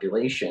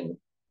population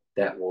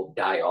that will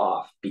die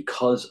off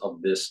because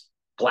of this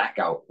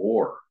blackout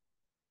war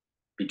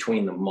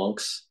between the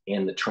monks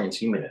and the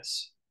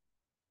transhumanists.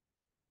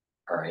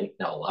 All right.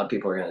 Now, a lot of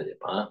people are going to,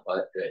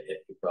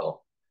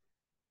 well,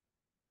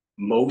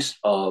 most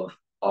of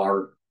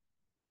our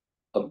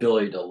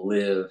ability to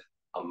live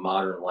a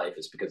modern life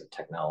is because of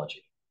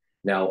technology.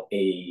 Now,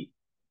 a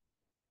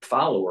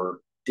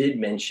follower did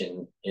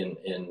mention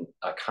in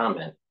a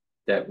comment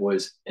that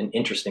was an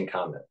interesting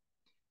comment.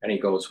 And he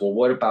goes, well,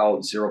 what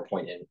about 0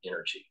 point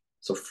energy?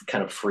 So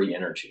kind of free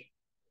energy,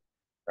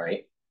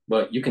 right?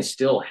 But you can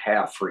still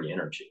have free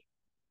energy,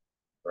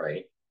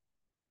 right?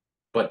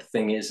 But the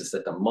thing is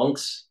that the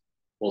monks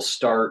will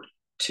start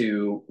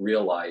to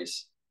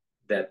realize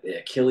that the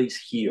Achilles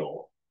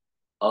heel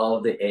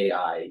of the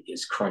AI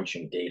is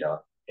crunching data,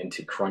 and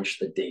to crunch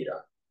the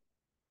data,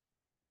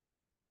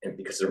 and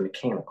because they're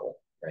mechanical,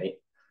 right?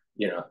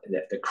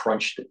 That to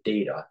crunch the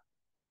data,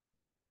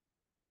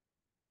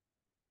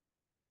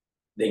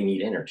 they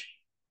need energy.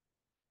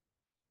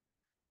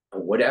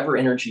 And whatever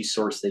energy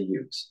source they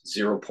use,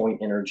 0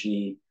 point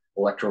energy,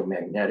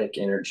 electromagnetic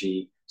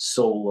energy,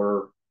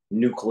 solar,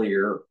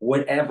 nuclear,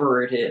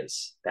 whatever it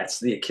is, that's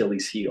the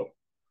Achilles heel.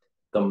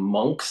 The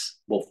monks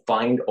will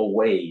find a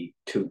way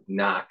to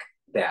knock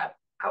that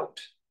out.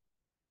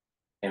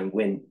 And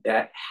when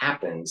that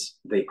happens,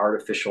 the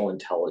artificial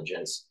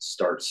intelligence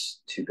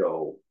starts to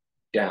go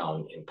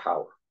down in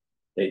power.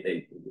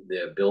 The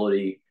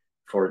ability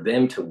for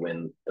them to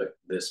win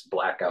this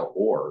blackout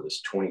war,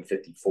 this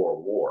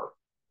 2054 war,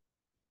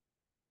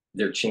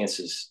 their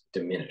chances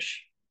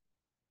diminish.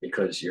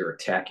 because you're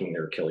attacking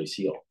their Achilles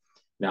heel.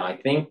 Now, I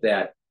think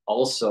that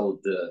also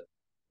the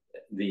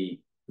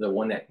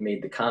one that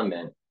made the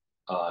comment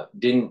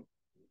didn't,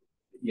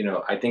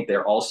 I think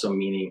they're also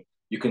meaning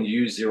you can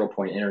use 0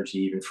 point energy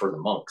even for the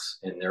monks,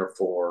 and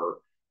therefore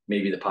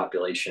maybe the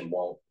population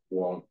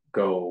won't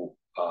go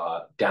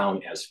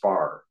down as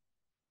far,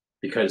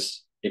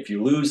 because if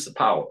you lose the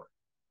power,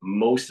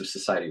 most of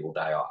society will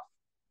die off,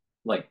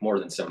 like more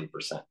than 70%,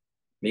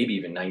 maybe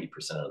even 90%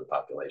 of the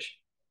population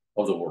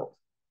of the world.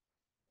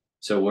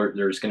 So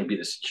there's going to be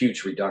this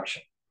huge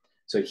reduction.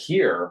 So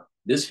here,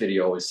 this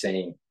video is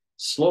saying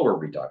slower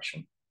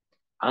reduction.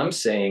 I'm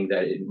saying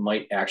that it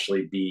might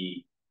actually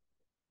be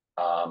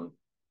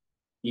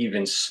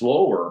even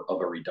slower of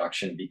a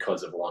reduction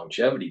because of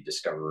longevity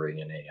discovery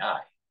in AI,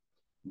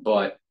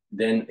 but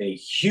then a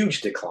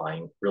huge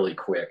decline really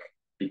quick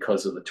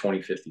because of the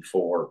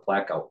 2054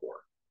 blackout war.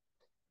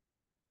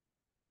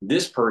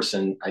 This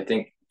person, I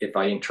think, if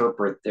I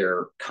interpret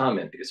their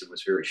comment, because it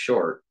was very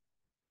short,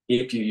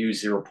 if you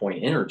use 0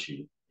 point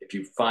energy, if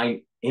you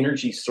find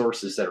energy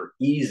sources that are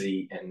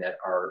easy and that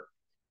are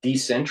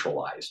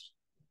decentralized,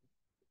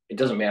 it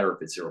doesn't matter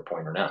if it's 0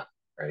 point or not,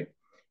 right?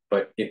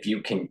 But if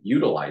you can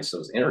utilize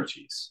those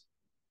energies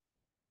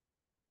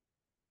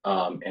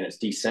and it's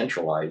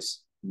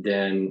decentralized,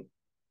 then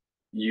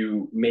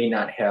you may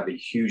not have a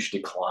huge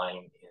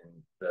decline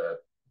in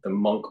the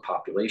monk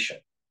population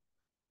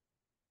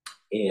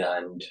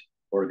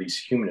or these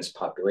humanist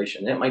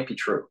population. That might be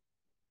true,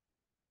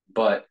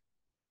 but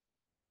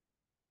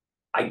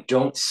I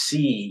don't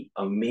see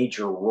a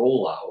major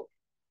rollout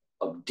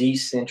of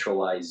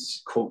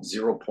decentralized, quote,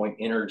 0 point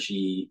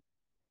energy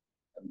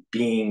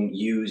being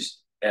used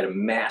at a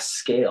mass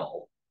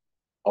scale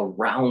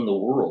around the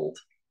world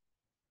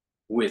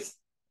with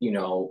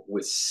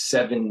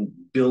 7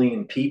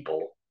 billion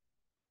people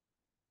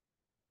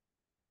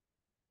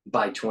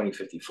by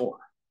 2054.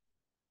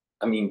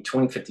 I mean,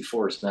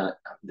 2054 is not,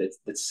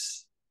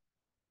 that's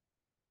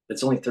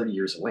only 30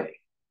 years away.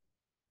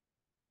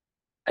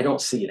 I don't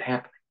see it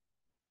happening.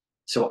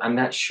 So I'm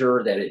not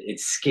sure that it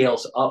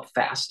scales up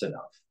fast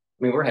enough.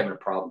 I mean, we're having a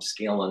problem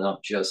scaling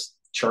up just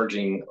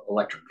charging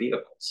electric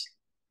vehicles.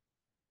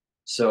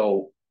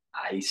 So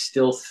I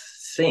still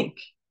think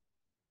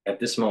at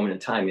this moment in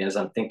time, as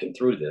I'm thinking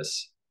through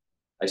this,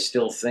 I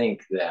still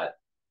think that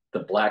the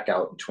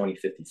blackout in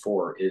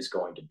 2054 is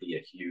going to be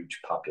a huge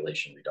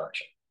population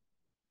reduction.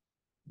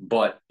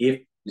 But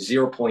if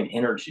 0 point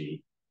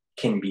energy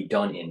can be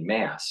done in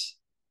mass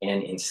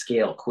and in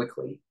scale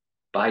quickly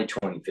by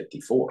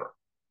 2054,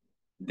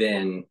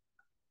 then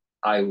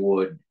I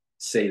would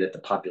say that the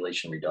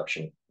population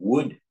reduction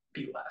would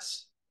be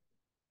less.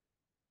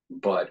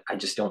 But I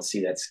just don't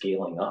see that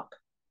scaling up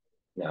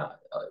now,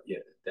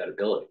 that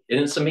ability. And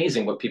it's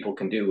amazing what people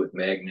can do with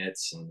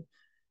magnets and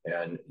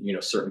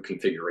certain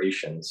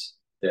configurations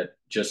that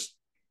just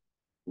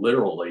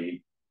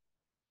literally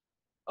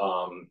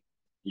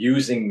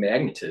using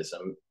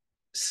magnetism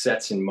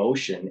sets in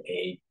motion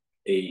a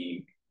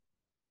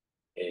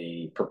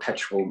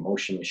perpetual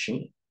motion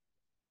machine,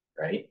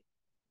 right?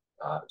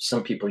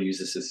 Some people use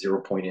this as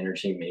 0 point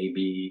energy.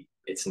 Maybe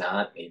it's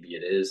not, maybe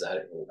it is.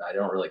 I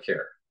don't really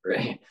care,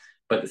 right?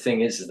 But the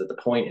thing is that the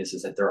point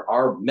is that there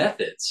are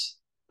methods,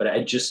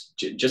 but just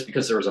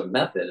because there's a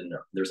method and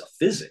there's a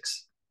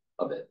physics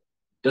of it,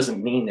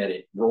 doesn't mean that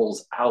it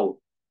rolls out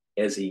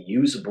as a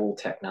usable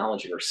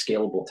technology or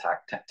scalable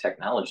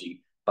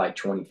technology by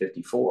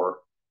 2054,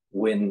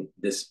 when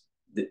this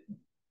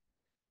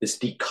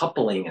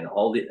decoupling and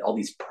all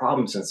these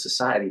problems in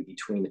society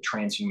between the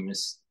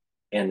transhumanists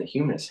and the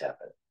humanists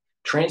happen.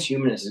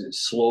 Transhumanism is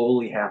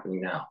slowly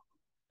happening now,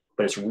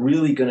 but it's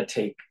really going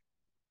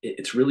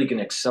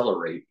to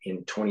accelerate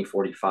in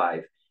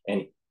 2045,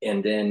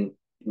 and then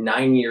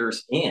 9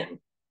 years in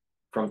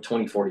from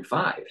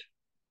 2045,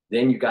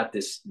 then you got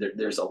this.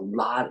 There's a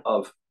lot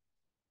of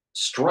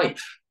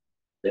strife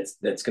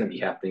that's going to be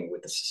happening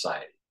with the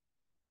society,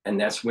 and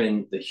that's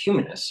when the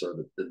humanists or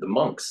the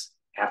monks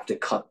have to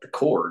cut the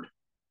cord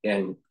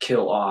and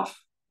kill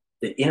off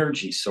the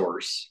energy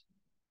source,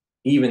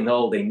 even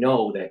though they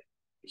know that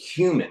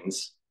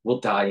humans will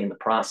die in the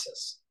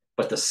process.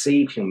 But to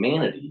save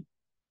humanity,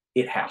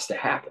 it has to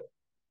happen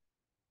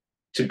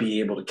to be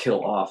able to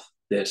kill off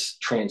this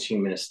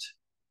transhumanist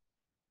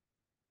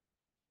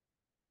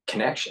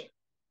connection,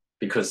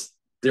 because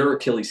their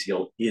Achilles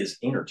heel is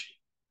energy.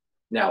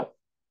 Now,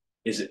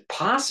 is it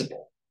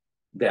possible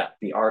that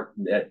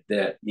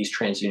that these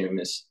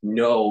transhumanists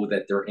know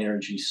that their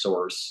energy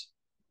source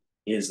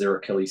is their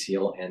Achilles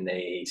heel and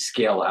they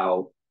scale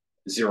out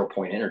 0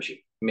 point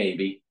energy?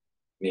 Maybe.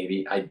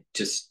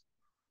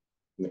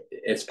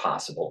 It's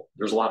possible.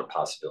 There's a lot of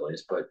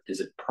possibilities, but is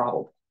it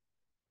probable?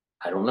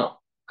 I don't know.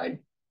 I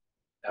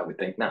would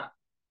think not.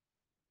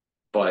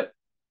 But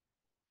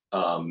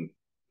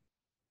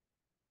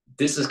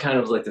this is kind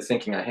of like the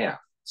thinking I have.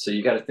 So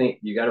you got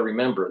to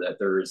remember that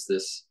there is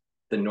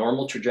the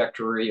normal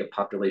trajectory of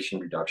population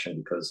reduction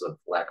because of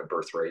lack of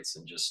birth rates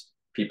and just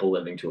people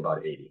living to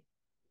about 80,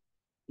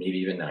 maybe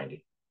even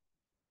 90.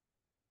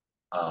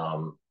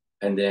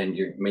 And then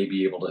you may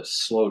be able to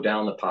slow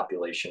down the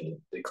population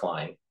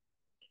decline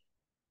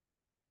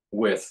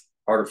with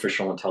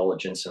artificial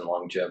intelligence and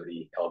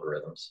longevity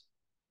algorithms.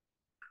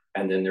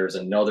 And then there's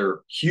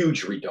another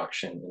huge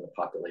reduction in the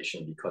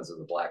population because of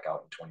the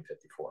blackout in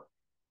 2054.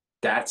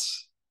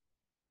 That's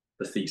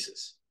the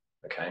thesis.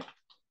 Okay.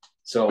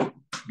 So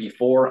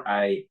before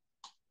I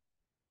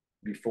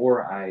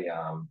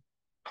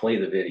play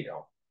the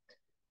video,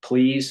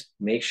 please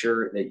make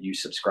sure that you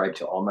subscribe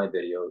to all my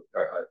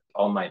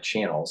all my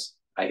channels.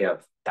 I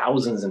have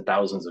thousands and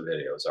thousands of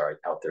videos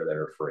out there that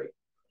are free.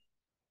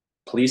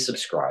 Please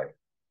subscribe.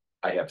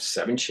 I have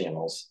 7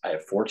 channels. I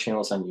have 4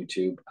 channels on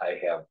YouTube. I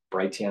have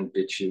Brighteon,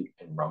 Bitchute,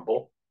 and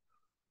Rumble.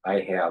 I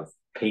have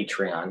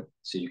Patreon,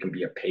 so you can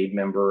be a paid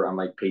member on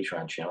my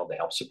Patreon channel to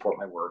help support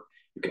my work.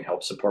 You can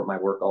help support my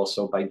work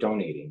also by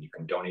donating. You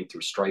can donate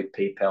through Stripe,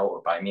 PayPal,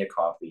 or buy me a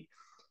coffee.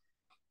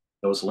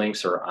 Those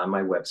links are on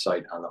my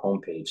website on the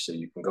homepage, so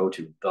you can go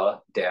to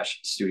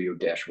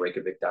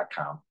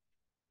the-studio-reykjavik.com,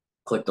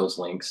 click those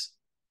links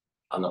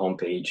on the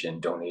homepage,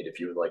 and donate if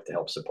you would like to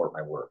help support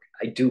my work.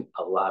 I do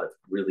a lot of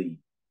really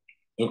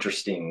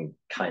interesting,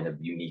 kind of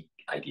unique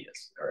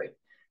ideas, all right?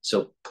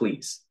 So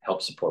please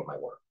help support my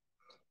work.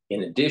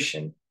 In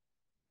addition,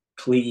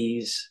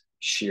 please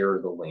share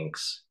the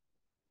links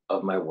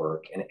of my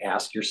work and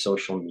ask your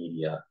social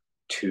media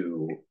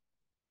to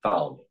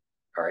follow me,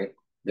 all right?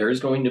 There are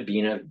going to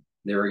be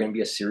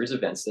a series of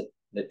events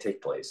that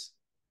take place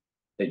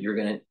that you're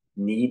going to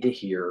need to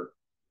hear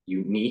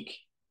unique,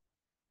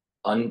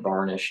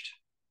 unvarnished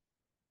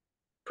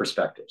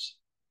perspectives,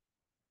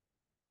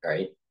 all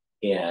right?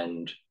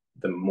 And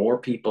the more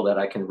people that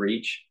I can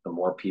reach, the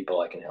more people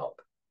I can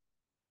help.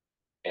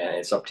 And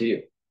it's up to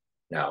you.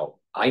 Now,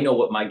 I know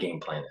what my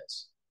game plan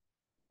is,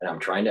 and I'm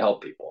trying to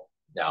help people.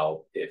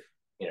 Now, if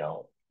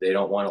they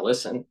don't want to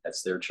listen,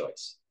 that's their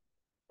choice.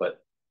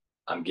 But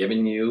I'm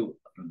giving you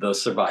the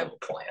survival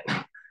plan.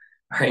 All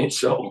right.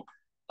 So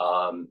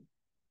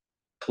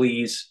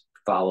please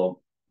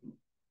follow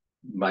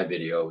my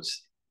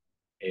videos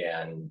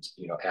and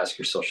ask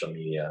your social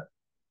media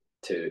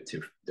to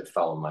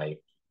follow my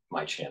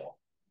channel.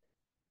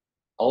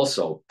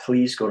 Also,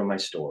 please go to my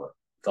store,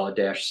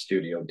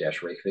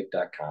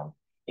 the-studio-reykjavik.com,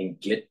 and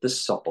get the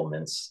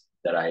supplements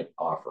that I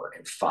offer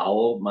and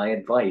follow my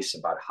advice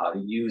about how to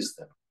use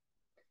them.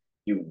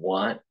 You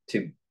want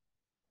to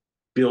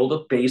build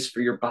a base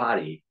for your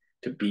body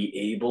to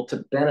be able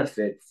to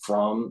benefit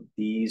from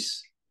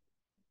these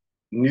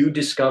new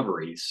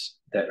discoveries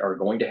that are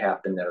going to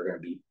happen, that are going to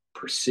be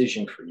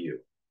precision for you.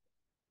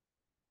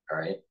 All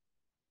right.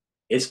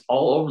 It's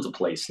all over the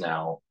place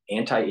now,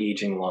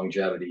 anti-aging,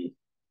 longevity,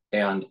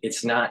 and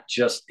it's not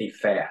just a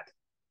fad.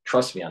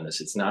 Trust me on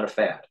this. It's not a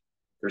fad.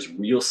 There's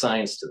real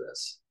science to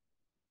this.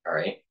 All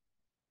right.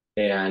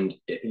 And,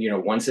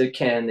 once they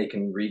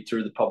can read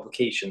through the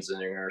publications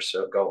and they're going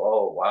to go,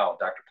 oh, wow,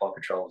 Dr. Paul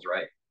Cottrell was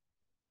right.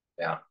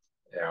 Yeah.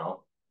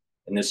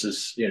 And this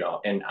is,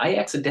 and I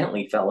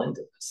accidentally fell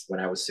into this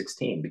when I was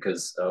 16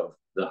 because of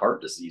the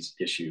heart disease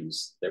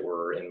issues that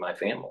were in my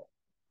family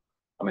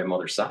on my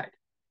mother's side.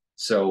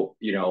 So,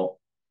 I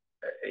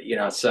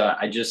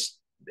just,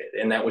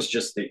 and that was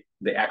just the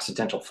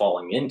accidental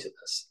falling into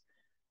this.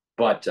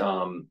 But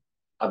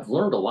I've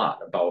learned a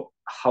lot about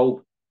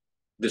how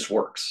this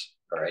works.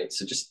 All right.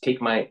 So just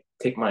take my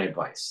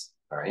advice.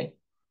 All right.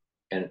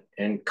 And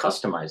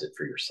customize it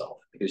for yourself,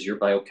 because your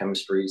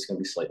biochemistry is going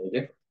to be slightly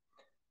different.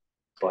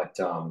 But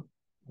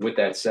with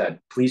that said,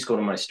 please go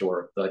to my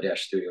store,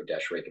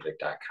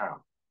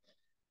 the-studio-reykjavik.com.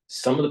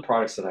 Some of the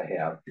products that I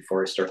have,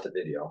 before I start the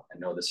video, I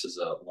know this is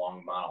a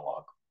long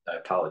monologue. I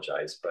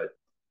apologize, but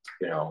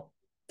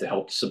to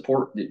help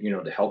support,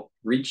 to help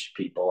reach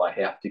people, I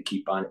have to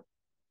keep on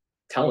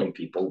telling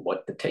people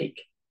what to take.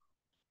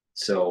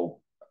 So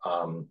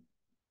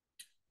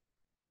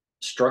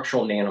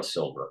structural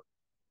nanosilver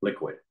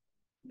liquid,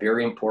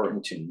 very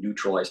important to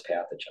neutralize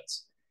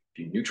pathogens. If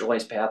you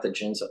neutralize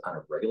pathogens on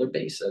a regular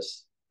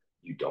basis,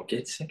 you don't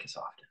get sick as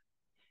often.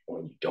 And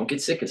when you don't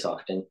get sick as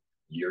often,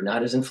 you're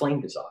not as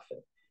inflamed as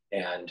often.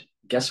 And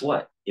guess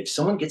what? If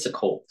someone gets a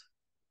cold,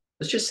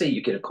 let's just say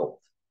you get a cold,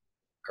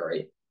 all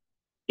right?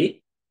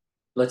 It,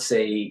 let's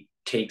say,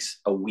 takes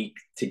a week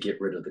to get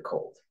rid of the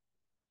cold.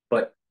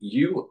 But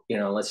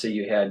let's say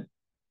you had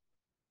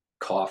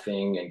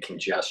coughing and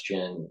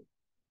congestion,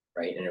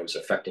 right? And it was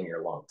affecting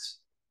your lungs.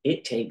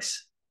 It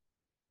takes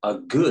a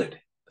good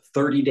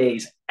 30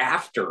 days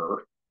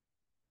after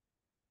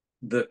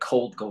the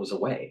cold goes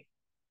away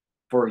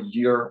for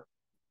your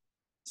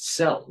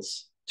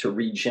cells to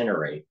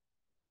regenerate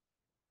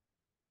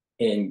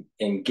and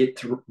get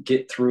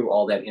through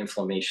all that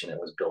inflammation that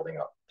was building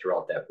up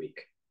throughout that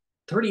week.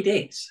 30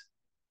 days.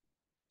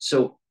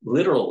 So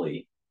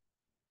literally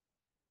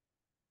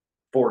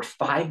for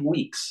 5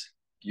 weeks,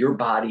 your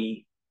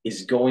body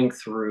is going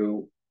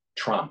through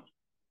trauma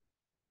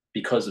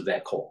because of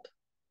that cold.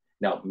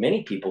 Now,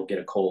 many people get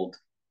a cold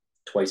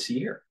twice a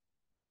year.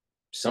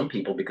 Some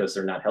people, because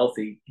they're not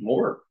healthy,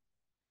 more.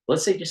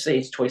 Let's say, just say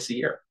it's twice a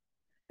year.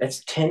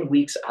 That's 10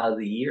 weeks out of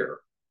the year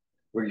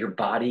where your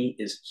body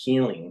is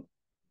healing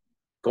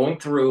going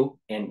through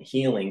and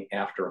healing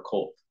after a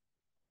cold.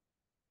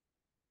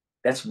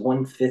 That's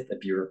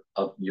 1/5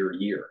 of your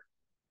year.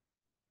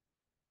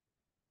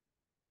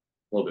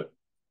 A little bit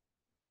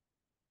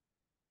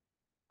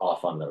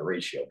off on the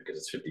ratio because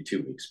it's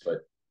 52 weeks,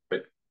 but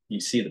you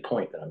see the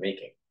point that I'm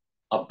making.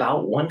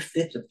 About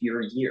 1/5 of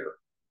your year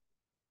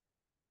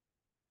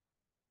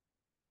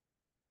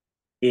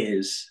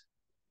is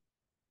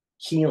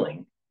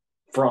healing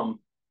from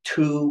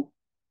 2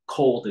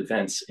 cold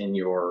events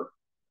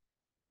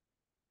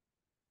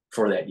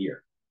for that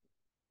year.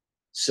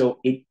 So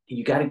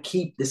you got to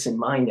keep this in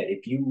mind that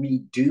if you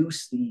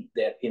reduce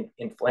that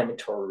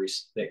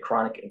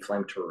chronic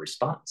inflammatory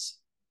response,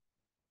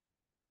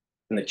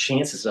 and the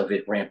chances of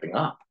it ramping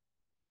up,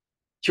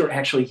 you're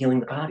actually healing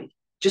the body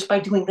just by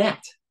doing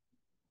that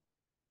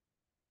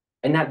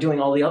and not doing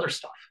all the other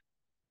stuff.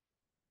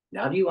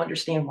 Now, do you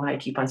understand why I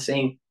keep on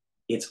saying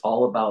it's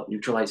all about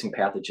neutralizing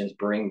pathogens,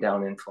 bringing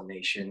down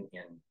inflammation,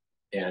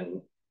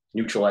 and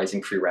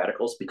neutralizing free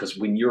radicals? Because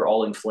when you're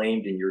all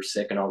inflamed and you're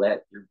sick and all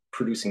that, you're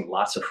producing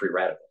lots of free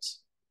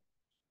radicals.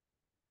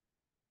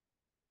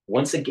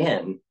 Once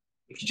again,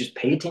 if you just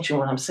pay attention to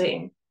what I'm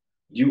saying,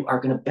 you are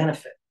going to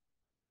benefit.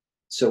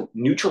 So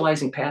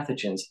neutralizing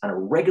pathogens on a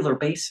regular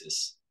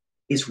basis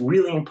is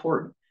really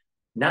important,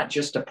 not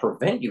just to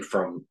prevent you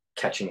from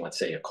catching, let's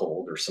say, a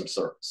cold or some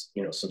sort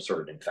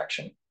of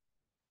infection,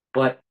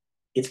 but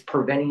it's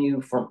preventing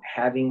you from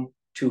having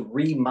to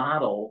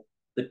remodel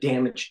the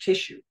damaged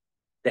tissue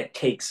that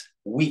takes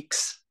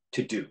weeks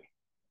to do.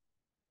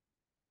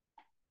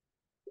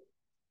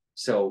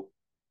 So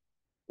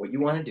what you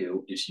want to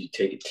do is you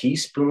take a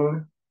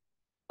teaspoon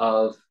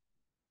of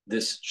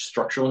this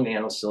structural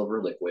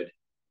nanosilver liquid,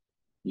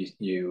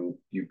 you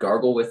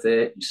gargle with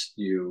it,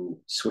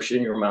 you swish it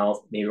in your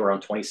mouth, maybe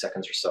around 20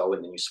 seconds or so,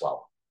 and then you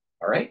swallow.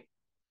 All right?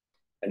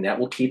 And that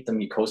will keep the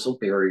mucosal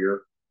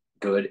barrier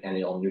good, and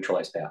it'll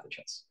neutralize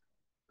pathogens.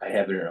 I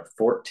have it in a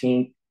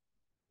 14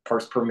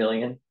 parts per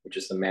million, which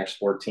is the max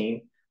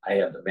 14. I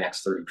have the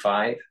max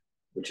 35,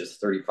 which is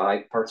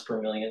 35 parts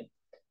per million.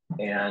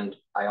 And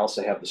I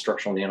also have the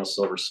structural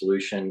nanosilver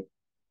solution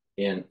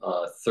in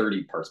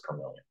 30 parts per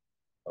million.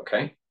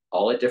 Okay?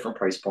 All at different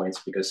price points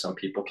because some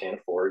people can't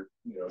afford,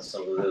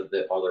 some of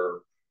the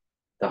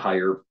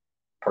higher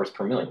parts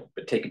per million.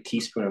 But take a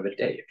teaspoon of it a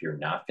day. If you're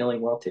not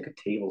feeling well, take a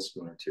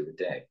tablespoon or 2 a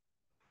day.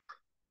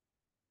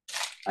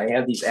 I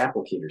have these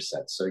applicator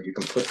sets, so you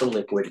can put the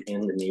liquid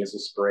in the nasal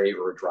spray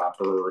or a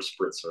dropper or a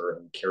spritzer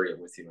and carry it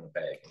with you in a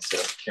bag instead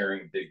of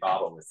carrying a big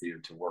bottle with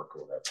you to work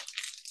or whatever.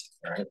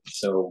 All right,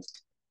 so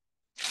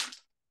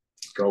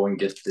go and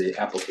get the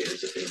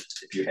applicators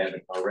if you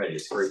haven't already.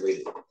 It's a great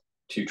way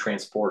to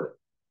transport it.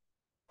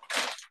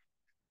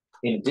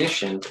 In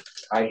addition,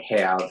 I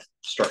have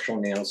structural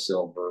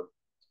nanosilver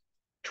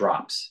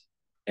drops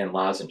and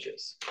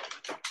lozenges.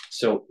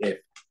 So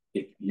if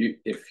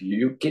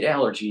you get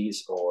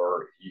allergies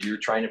or you're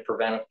trying to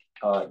prevent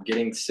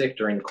getting sick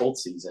during the cold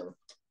season,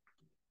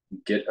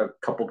 get a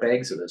couple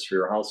bags of this for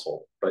your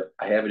household. But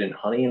I have it in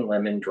honey and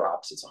lemon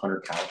drops. It's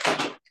 100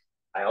 count.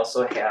 I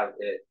also have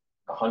it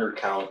 100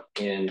 count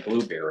in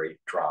blueberry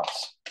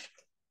drops.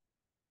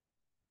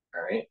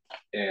 All right,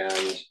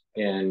 and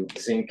in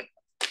zinc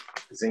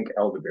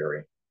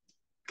elderberry.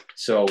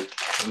 So,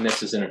 and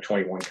this is in a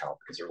 21 count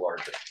because they're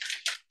larger.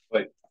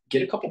 But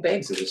get a couple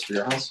bags of this for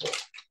your household,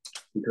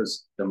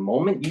 because the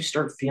moment you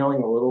start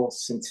feeling a little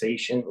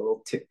sensation, a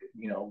little tick,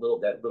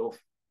 that little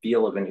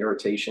feel of an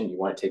irritation, you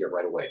want to take it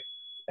right away.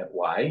 And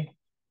why?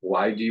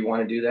 Why do you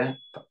want to do that?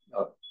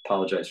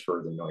 Apologize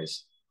for the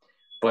noise,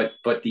 but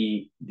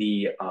the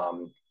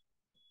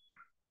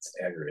it's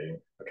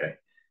aggravating. Okay,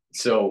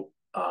 so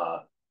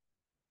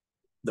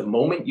the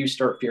moment you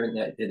start feeling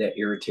that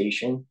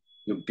irritation,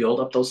 you build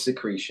up those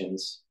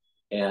secretions,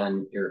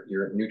 and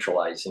you're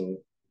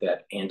neutralizing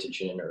that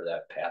antigen or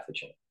that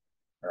pathogen.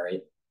 All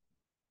right.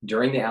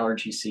 During the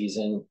allergy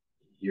season,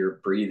 you're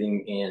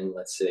breathing in,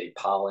 let's say,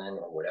 pollen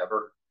or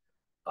whatever,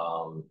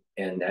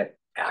 and that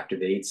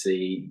activates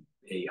a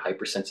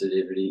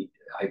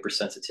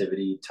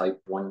hypersensitivity type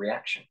 1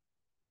 reaction.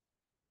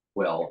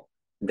 Well,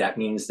 that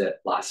means that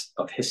lots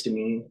of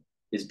histamine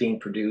is being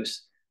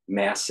produced,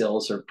 mast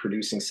cells are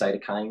producing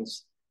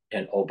cytokines,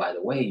 and oh, by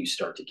the way, you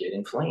start to get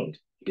inflamed.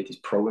 You get these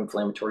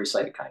pro-inflammatory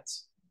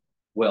cytokines.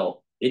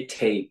 Well,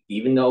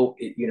 even though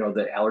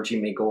the allergy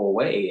may go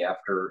away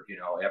after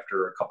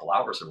a couple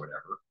hours or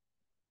whatever,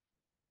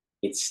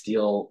 it's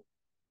still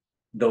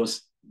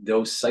those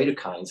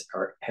cytokines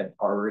have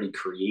already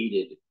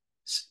created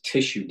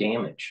tissue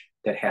damage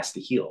that has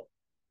to heal.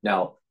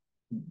 Now,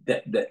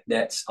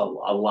 that's a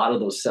lot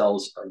of those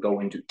cells are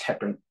going to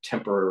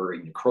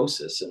temporary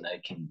necrosis, and they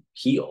can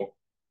heal.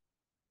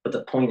 But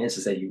the point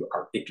is that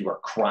if you are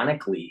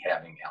chronically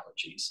having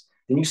allergies,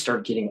 then you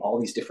start getting all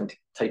these different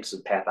types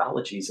of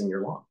pathologies in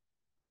your lung.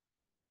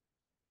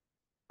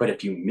 But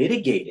if you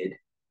mitigated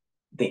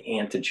the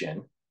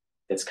antigen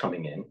that's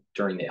coming in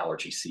during the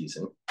allergy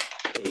season,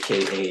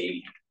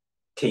 aka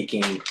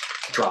taking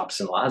drops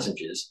and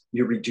lozenges,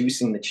 you're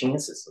reducing the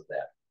chances of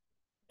that.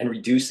 and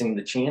reducing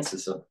the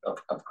chances of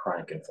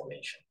chronic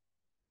inflammation.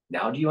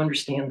 Now, do you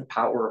understand the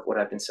power of what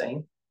I've been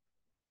saying?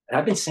 And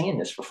I've been saying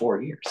this for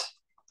 4 years.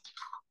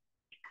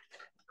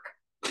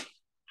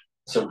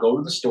 So go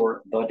to the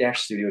store,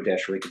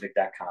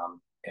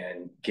 the-studio-reykjavik.com,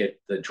 and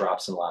get the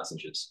drops and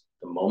lozenges.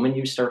 The moment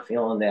you start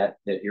feeling that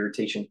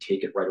irritation,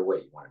 take it right away.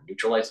 You want to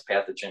neutralize the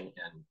pathogen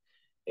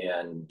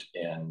and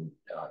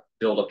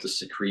build up the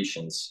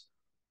secretions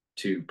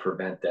to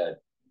prevent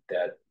that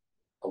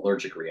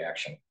allergic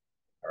reaction.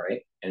 All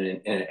right, and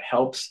it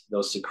helps.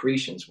 Those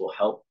secretions will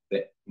help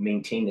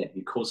maintain that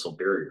mucosal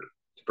barrier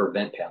to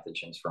prevent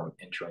pathogens from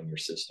entering your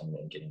system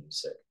and getting you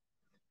sick.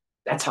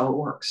 That's how it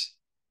works.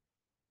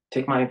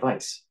 Take my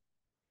advice.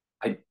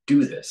 I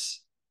do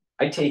this.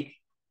 I take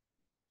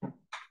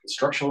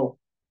structural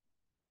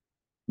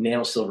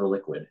nanosilver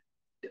liquid,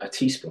 a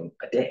teaspoon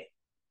a day.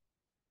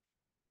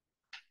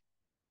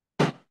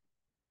 All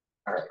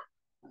right,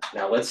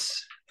 now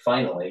let's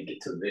finally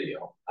get to the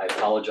video. I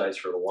apologize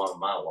for the long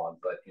monologue,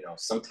 but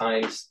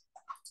sometimes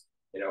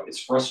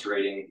it's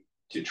frustrating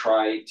to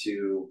try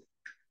to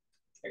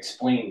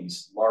explain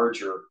these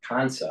larger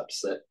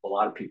concepts that a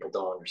lot of people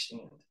don't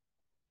understand.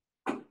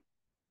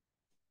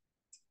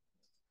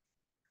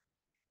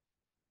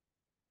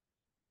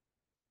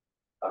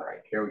 All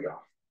right, here we go.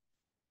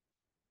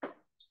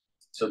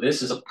 So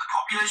this is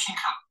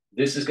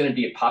going to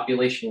be a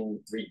population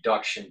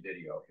reduction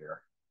video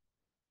here,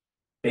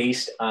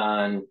 based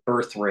on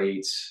birth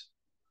rates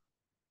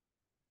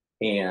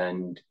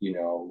and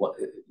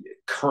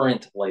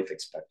current life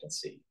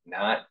expectancy.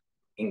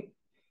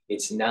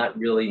 It's not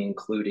really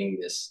including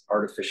this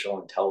artificial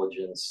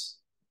intelligence,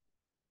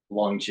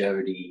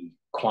 longevity,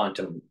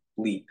 quantum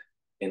leap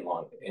in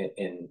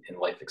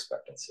life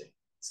expectancy.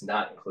 It's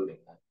not including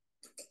that.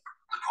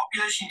 The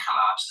population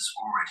collapse is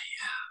already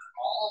here.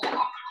 All of the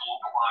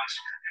globalized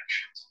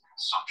connections and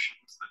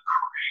consumptions that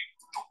create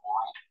the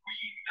world we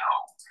know,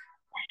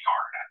 we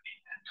are at the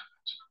end of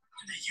it.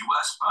 In the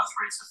US, birth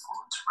rates have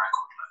fallen to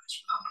record lows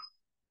with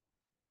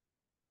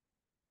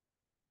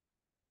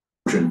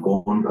under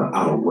born per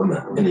adult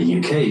women. In the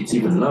UK, it's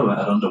even lower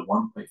at under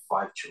 1.5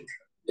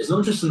 children. It's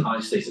not just an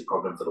isolated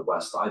problem for the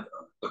West either.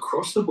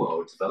 Across the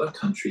world, developed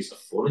countries are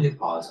falling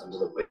apart under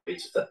the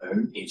weight of their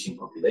own aging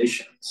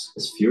populations.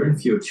 As fewer and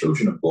fewer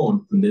children are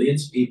born, the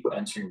millions of people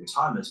entering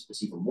retirement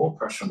puts even more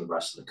pressure on the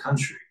rest of the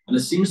country. And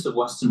it seems the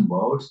Western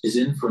world is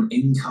in for an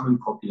incoming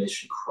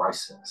population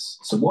crisis.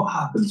 So what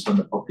happens when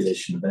the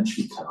population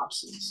eventually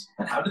collapses?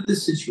 And how did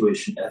this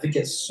situation ever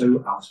get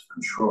so out of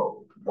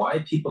control? Why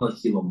are people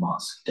like Elon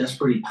Musk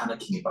desperately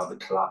panicking about the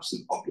collapse of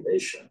the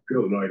population?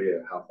 People have no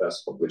idea how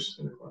fast the population is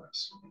going to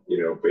collapse.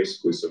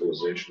 Basically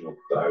civilization will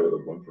die with a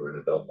whimper and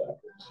a belt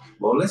backwards.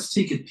 Well, let's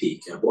take a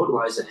peek at what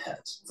lies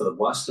ahead for the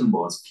Western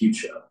world's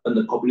future when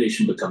the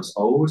population becomes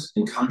old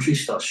and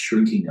countries start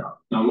shrinking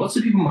up. Now, lots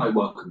of people might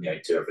welcome the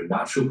idea of a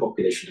natural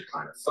population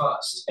decline at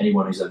first.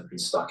 Anyone who's ever been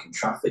stuck in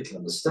traffic can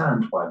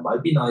understand why it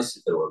might be nice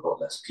if there were a lot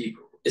less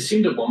people. It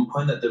seemed at one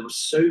point that there were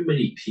so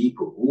many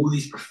people, all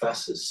these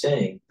professors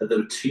saying that there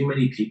were too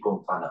many people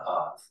on planet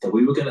Earth, that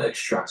we were going to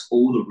extract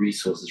all the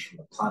resources from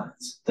the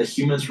planet, that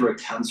humans were a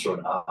cancer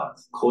on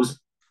Earth, causing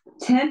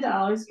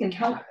 $10 can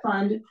help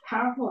fund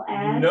powerful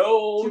ads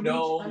No.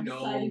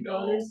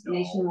 voters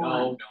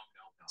nationwide.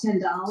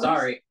 $10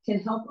 Sorry. can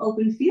help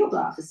open field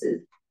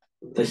offices.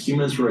 that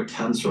humans were a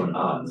cancer on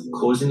Earth,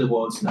 causing the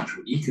world's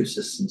natural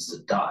ecosystems to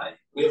die.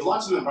 We have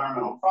lots of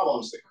environmental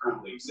problems that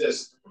currently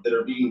exist that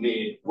are being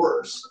made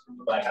worse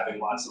by having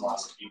lots and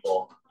lots of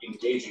people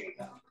engaging in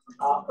them.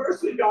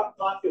 First, we've got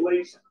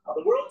population.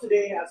 The world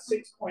today has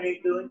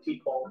 6.8 billion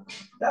people.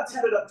 That's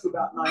headed up to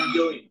about 9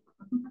 billion.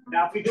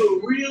 Now, if we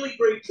do a really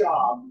great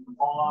job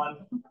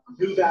on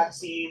new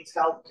vaccines,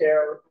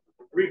 healthcare,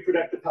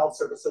 reproductive health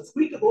services,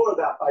 we could lower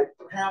that by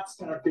perhaps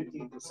 10 or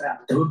 15%.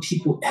 There were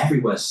people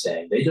everywhere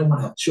saying they don't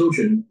want to have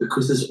children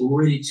because there's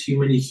already too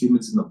many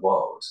humans in the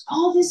world.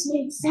 All this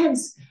made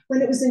sense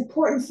when it was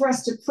important for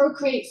us to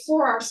procreate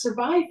for our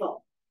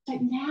survival. But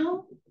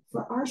now,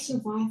 for our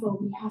survival,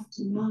 we have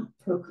to not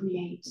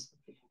procreate.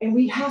 And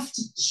we have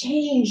to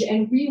change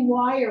and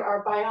rewire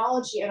our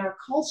biology and our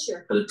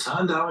culture. But it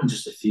turned out in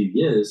just a few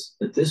years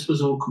that this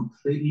was all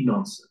completely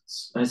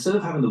nonsense. And instead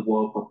of having the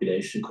world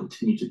population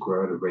continue to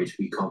grow at a rate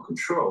we can't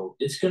control,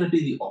 it's going to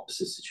be the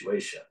opposite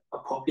situation, a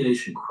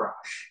population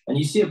crash. And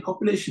you see, a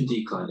population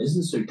decline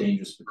isn't so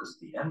dangerous because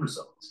of the end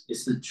result.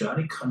 It's the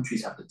journey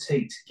countries have to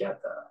take to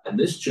get there. And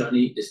this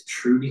journey is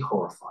truly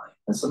horrifying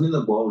and something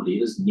that world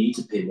leaders need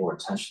to pay more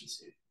attention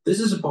to. This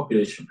is a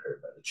population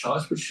pyramid, a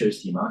chart which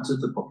shows the amount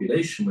of the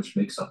population which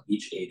makes up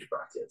each age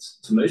bracket.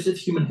 For most of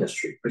human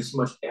history, pretty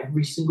much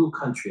every single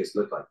country has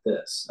looked like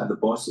this. At the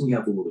bottom, we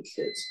have all the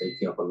kids,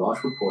 making up a large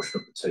proportion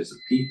of the total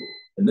people.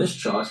 In this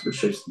chart, which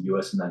shows the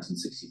US in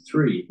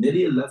 1963,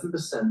 nearly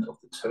 11% of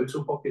the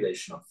total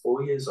population are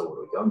 4 years old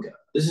or younger.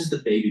 This is the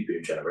baby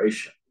boom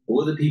generation.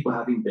 All the people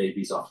having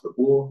babies after the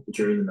war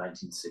during the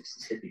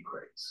 1960s hippie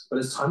craze. But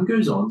as time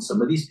goes on,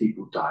 some of these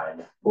people die and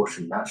the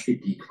proportion naturally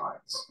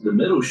declines. The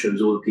middle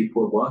shows all the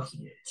people at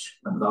working age,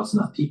 and without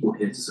enough people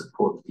here to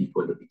support the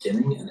people at the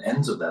beginning and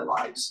ends of their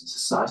lives,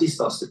 society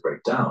starts to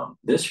break down.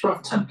 This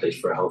rough template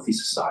for a healthy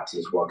society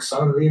has worked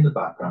silently in the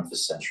background for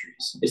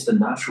centuries. It's the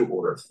natural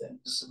order of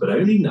things. But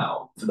only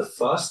now, for the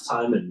first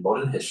time in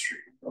modern history,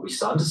 are we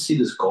starting to see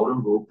this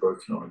golden rule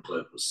broken on a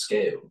global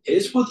scale.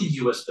 Here's what the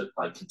US looked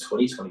like in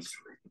 2023.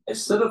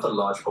 Instead of a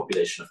large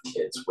population of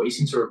kids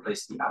waiting to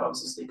replace the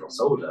adults as they got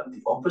older, the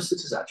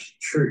opposite is actually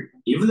true.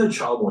 Even though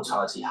child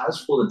mortality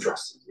has fallen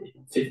drastically,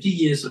 50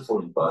 years of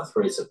falling birth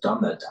rates have done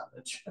their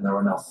damage, and there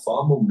are now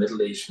far more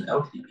middle-aged and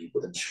elderly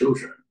people than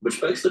children. Which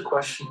begs the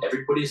question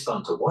everybody is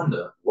starting to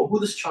wonder, what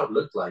will this chart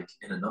look like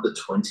in another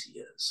 20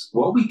 years?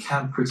 While we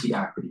can pretty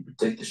accurately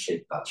predict the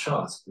shape of that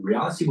chart, the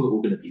reality we're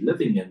all going to be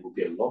living in will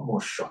be a lot more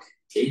shocking.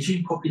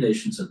 Aging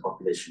populations and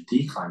population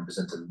decline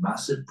present a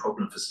massive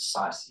problem for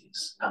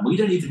societies, and we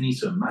don't even need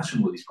to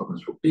imagine what these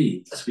problems will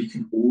be, as we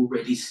can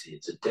already see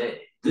it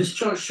today. This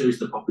chart shows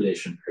the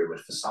population pyramid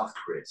for South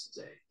Korea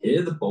today.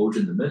 Here, the bulge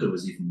in the middle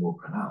is even more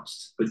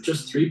pronounced, with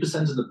just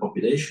 3% of the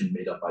population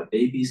made up by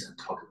babies and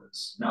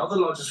toddlers. Now the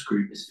largest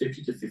group is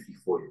 50 to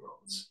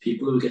 54-year-olds,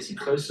 people who are getting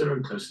closer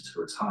and closer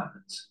to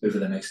retirement. Over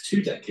the next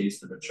 2 decades,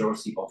 the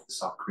majority of the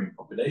South Korean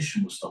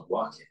population will stop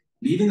working,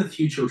 leaving the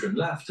few children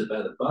left to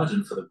bear the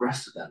burden for the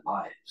rest of their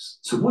lives.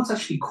 So what's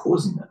actually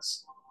causing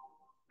this?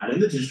 And in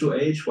the digital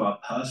age, where our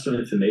personal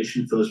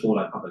information feels more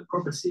like public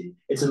property,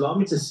 it's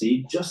alarming to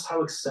see just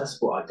how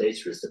accessible our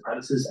data is to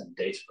predators and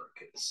data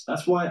brokers.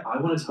 That's why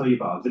I want to tell you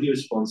about our video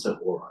sponsor,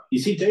 Aura. You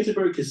see, data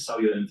brokers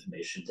sell your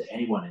information to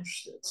anyone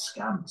interested,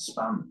 scammers,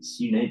 spammers,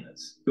 you name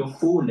it. Your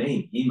full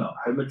name, email,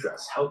 home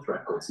address, health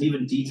records, and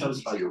even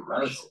details about your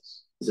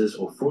relatives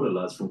or fraud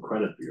alerts from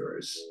credit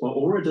bureaus. Well,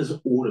 Aura does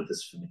all of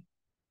this for me.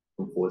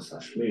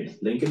 /moon.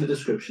 Link in the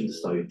description to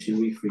start your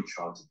 2-week free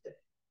trial today.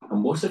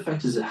 And what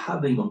effect is it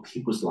having on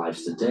people's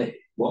lives today?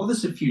 While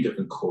there's a few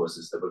different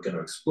causes that we're going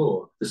to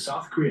explore, the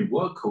South Korean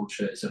work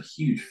culture is a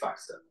huge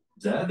factor.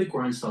 There, the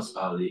grind starts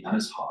early and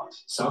it's hard.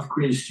 South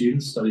Korean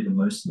students study the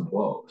most in the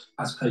world.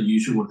 As per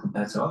usual,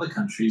 compared to other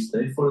countries,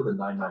 they follow the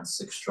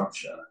 9-9-6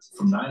 structure,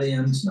 from 9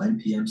 a.m. to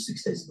 9 p.m.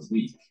 6 days of the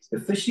week.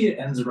 Officially, it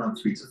ends around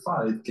 3 to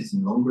 5,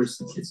 getting longer as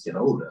the kids get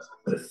older,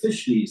 but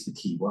officially is the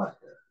key word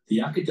here.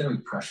 The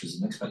academic pressures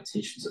and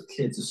expectations of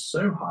kids are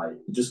so high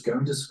that just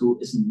going to school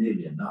isn't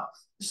nearly enough.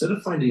 Instead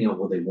of finding out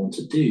what they want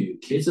to do,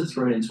 kids are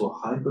thrown into a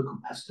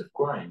hyper-competitive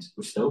grind,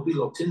 which they'll be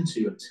locked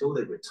into until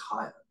they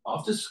retire.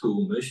 After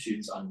school, most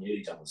students are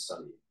nearly done with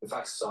studying. In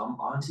fact, some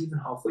aren't even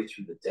halfway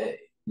through the day.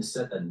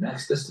 Instead, their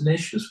next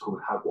destination is called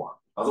Hagwon,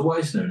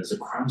 otherwise known as a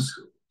cram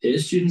school. Here,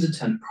 students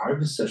attend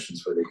private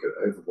sessions where they go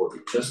over what they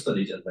just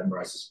studied and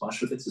memorize as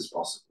much of it as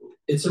possible.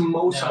 It's a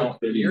multi-billion-dollar...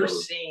 You're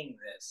seeing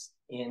this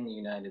in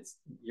the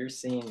you're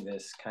seeing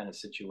this kind of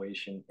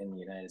situation in the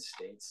United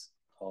States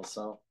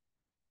also,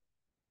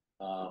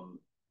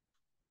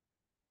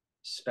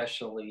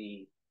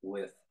 especially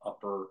with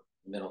upper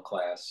middle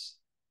class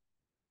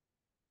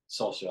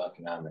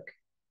socioeconomic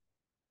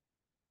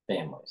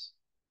families.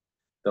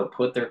 They'll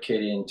put their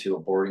kid into a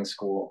boarding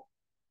school.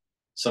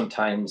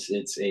 Sometimes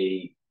it's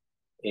a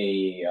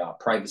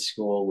private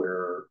school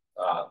where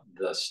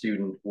the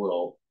student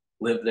will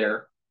live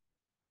there,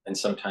 and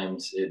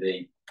sometimes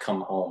they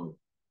come home.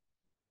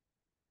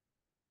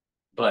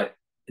 But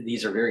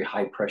these are very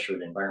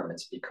high-pressured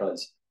environments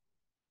because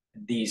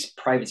these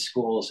private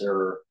schools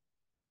are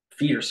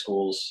feeder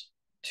schools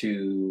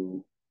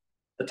to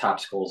the top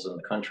schools in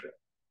the country,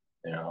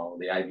 you know,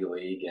 the Ivy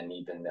League and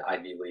even the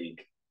Ivy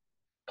League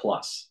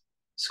plus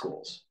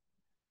schools.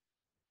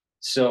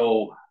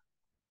 So,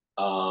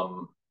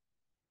 so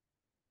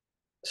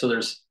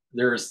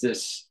there's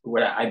this,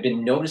 what I've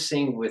been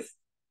noticing with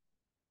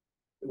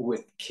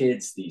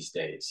kids these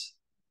days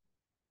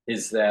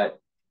is that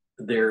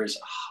there's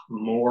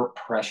more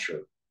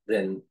pressure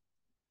than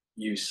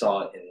you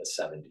saw in the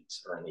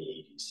 70s or in the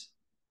 80s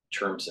in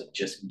terms of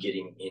just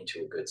getting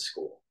into a good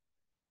school.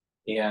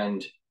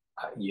 And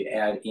you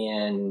add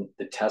in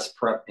the test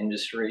prep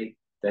industry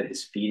that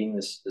is feeding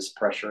this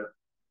pressure,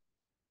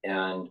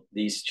 and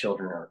these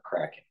children are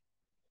cracking.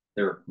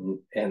 They're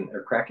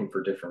cracking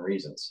for different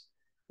reasons.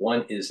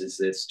 One is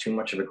it's too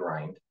much of a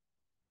grind.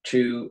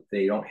 2,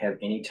 they don't have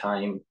any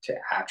time to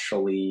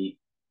actually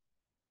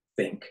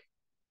think,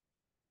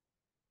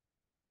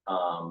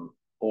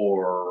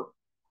 or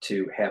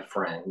to have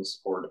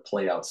friends or to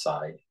play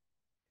outside.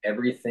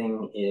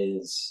 Everything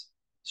is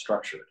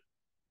structured.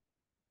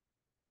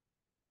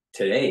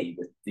 Today,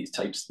 with these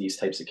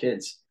types of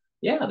kids,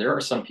 yeah, there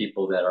are some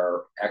people that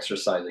are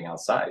exercising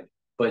outside,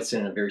 but it's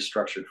in a very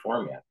structured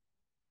format.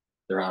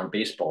 They're on a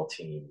baseball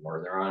team,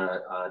 or they're on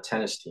a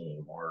tennis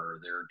team,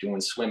 or they're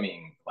doing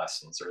swimming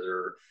lessons, or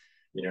they're,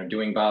 you know,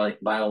 doing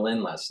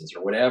violin lessons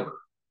or whatever,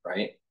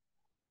 right?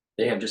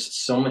 They have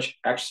just so much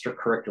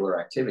extracurricular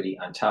activity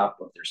on top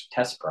of their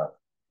test prep.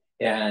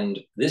 And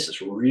this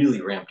is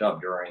really ramped up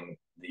during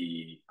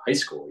the high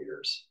school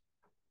years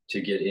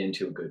to get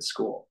into a good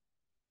school.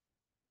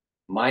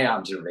 My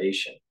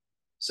observation,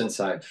 since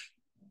I've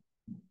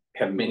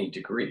have many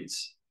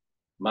degrees,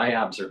 my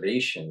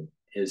observation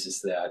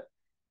is that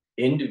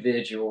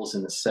individuals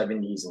in the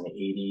 70s and the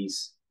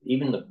 80s,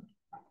 even the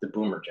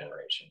boomer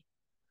generation,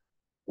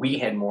 we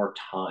had more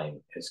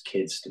time as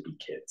kids to be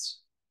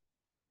kids.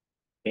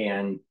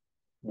 And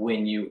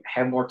when you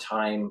have more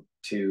time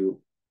to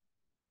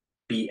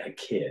be a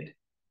kid,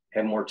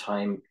 have more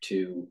time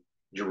to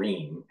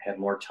dream, have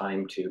more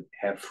time to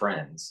have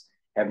friends,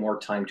 have more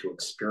time to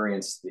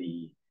experience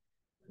the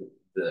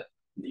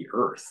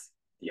earth,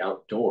 the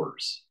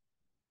outdoors,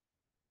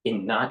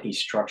 in not a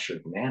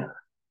structured manner,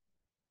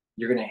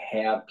 you're going to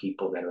have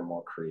people that are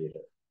more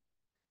creative.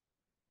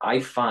 I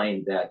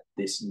find that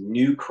this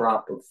new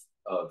crop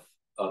of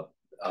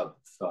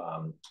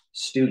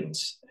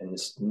students and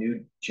this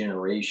new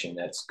generation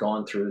that's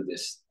gone through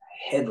this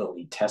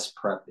heavily test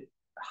prep,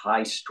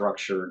 high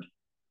structured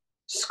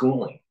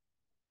schooling,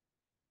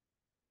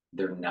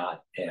 they're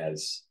not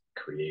as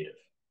creative.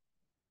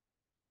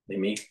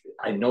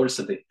 I notice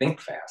that they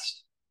think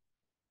fast,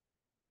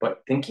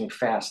 but thinking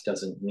fast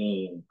doesn't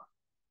mean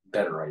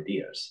better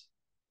ideas.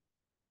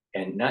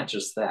 And not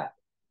just that,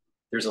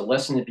 there's a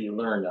lesson to be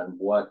learned on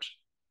what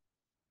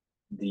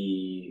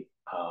the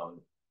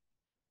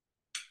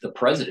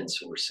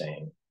presidents were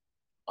saying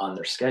on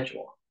their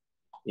schedule.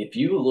 If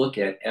you look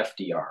at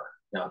FDR,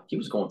 now he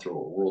was going through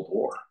a world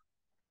war.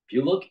 If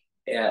you look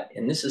at,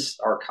 and this is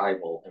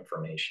archival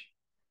information,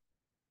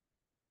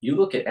 you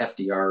look at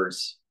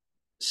FDR's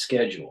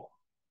schedule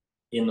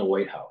in the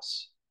White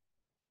House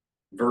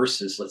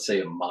versus, let's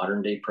say, a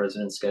modern day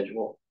president's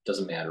schedule,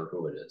 doesn't matter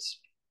who it is.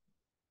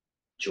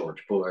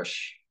 George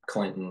Bush,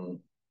 Clinton,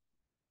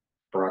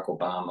 Barack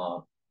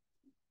Obama,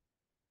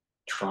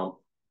 Trump,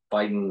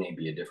 Biden may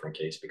be a different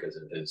case because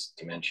of his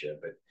dementia,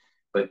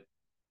 but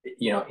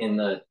you know,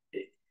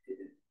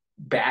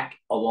 back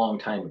a long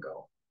time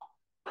ago,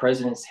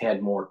 presidents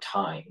had more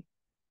time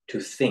to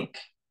think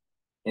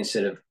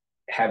instead of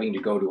having to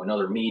go to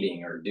another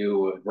meeting or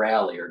do a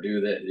rally or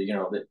do that. You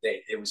know, that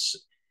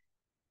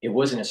it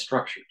wasn't as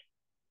structured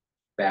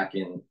back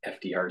in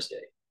FDR's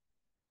day.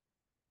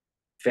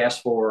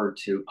 Fast forward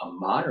to a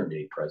modern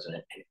day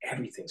president and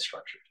everything's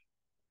structured.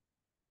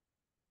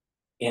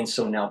 And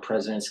so now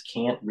presidents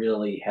can't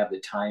really have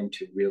the time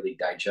to really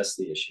digest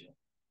the issue.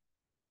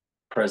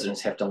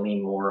 Presidents have to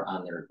lean more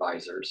on their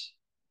advisors.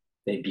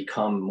 They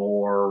become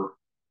more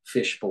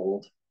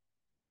fishbowled.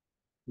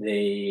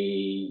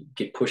 They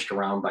get pushed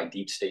around by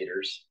deep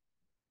staters.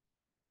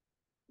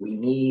 We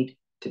need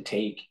to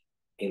take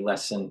a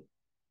lesson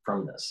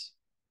from this,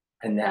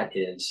 and that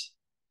is,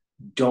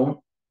 don't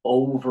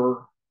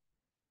over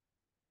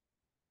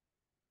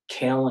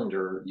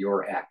calendar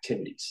your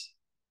activities.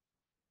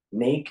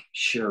 Make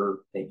sure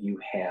that you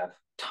have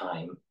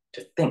time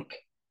to think.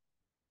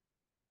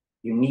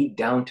 You need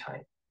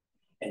downtime.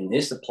 And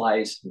this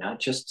applies not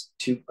just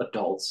to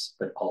adults,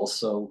 but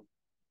also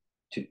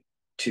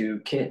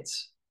to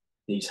kids.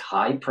 These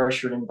high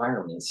pressured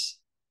environments,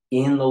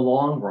 in the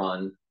long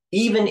run,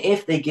 even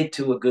if they get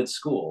to a good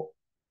school,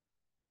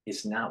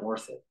 is not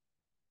worth it.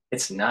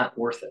 It's not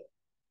worth it.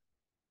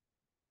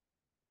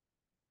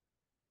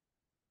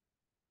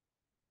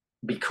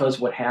 Because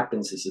what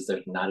happens is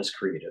they're not as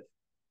creative.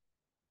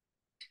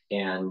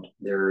 And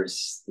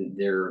there's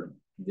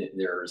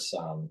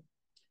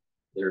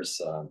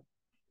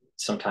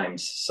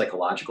sometimes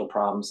psychological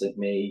problems that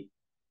may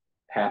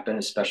happen,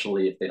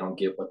 especially if they don't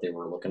get what they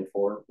were looking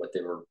for, what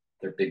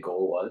their big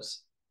goal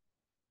was.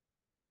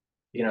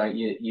 You know,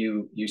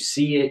 you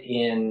see it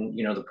in,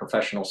 you know, the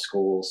professional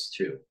schools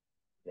too.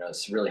 You know,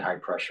 it's really high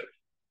pressure,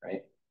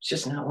 right? It's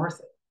just not worth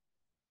it.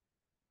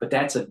 But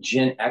that's a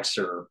Gen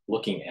Xer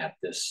looking at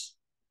this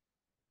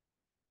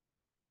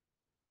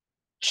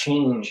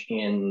change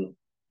in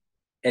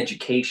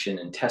education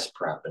and test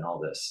prep and all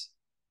this.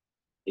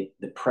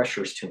 The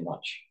pressure is too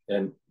much,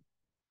 and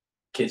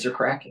kids are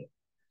cracking.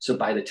 So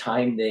by the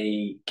time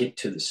they get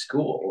to the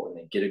school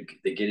and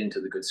they get into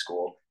the good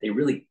school, they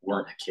really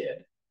weren't a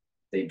kid.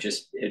 They've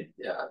just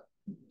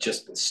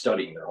been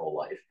studying their whole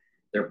life.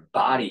 Their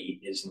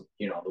body isn't,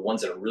 you know, the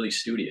ones that are really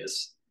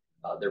studious,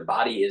 their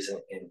body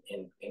isn't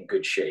in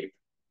good shape,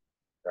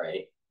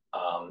 right?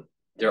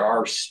 There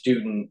are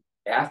student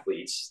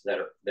athletes that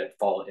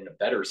fall in a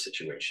better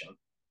situation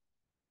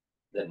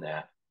than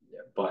that,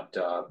 but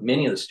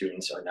many of the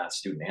students are not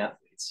student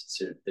athletes,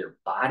 so their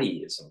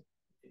body isn't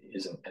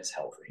as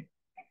healthy.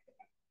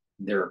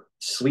 They're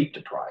sleep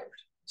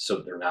deprived, so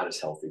they're not as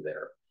healthy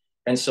there.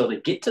 And so they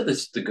get to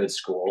the good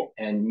school,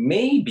 and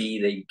maybe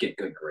they get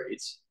good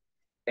grades,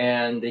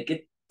 and they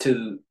get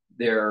to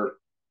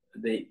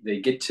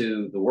they get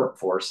to the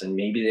workforce, and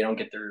maybe they don't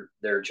get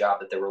their job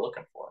that they were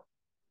looking for.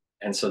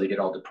 And so they get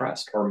all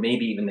depressed. Or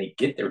maybe even they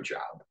get their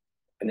job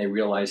and they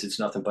realize it's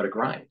nothing but a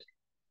grind.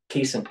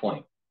 Case in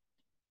point,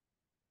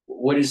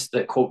 what is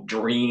the quote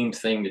dream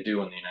thing to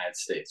do in the United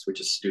States, which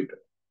is stupid?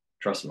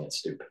 Trust me, it's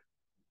stupid.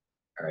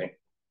 All right.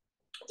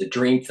 The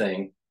dream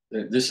thing,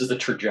 this is the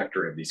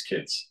trajectory of these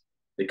kids.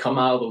 They come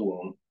out of the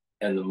womb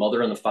and the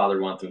mother and the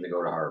father want them to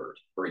go to Harvard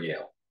or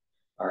Yale.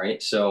 All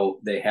right, so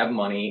they have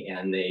money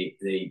and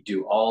they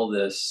do all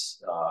this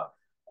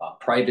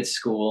private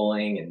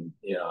schooling and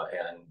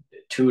and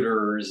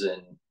tutors,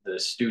 and the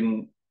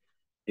student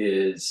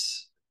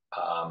is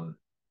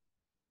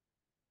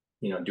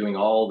doing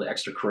all the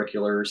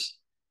extracurriculars.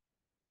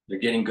 They're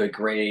getting good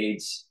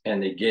grades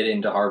and they get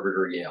into Harvard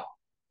or Yale.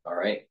 All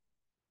right,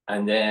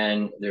 and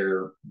then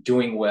they're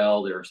doing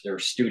well. They're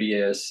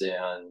studious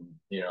and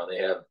they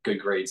have good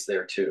grades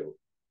there too.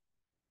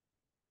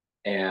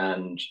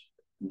 And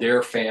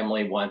their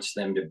family wants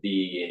them to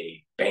be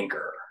a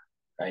banker,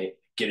 right?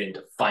 Get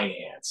into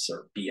finance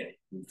or be a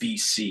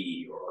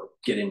VC or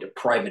get into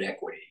private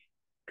equity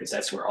because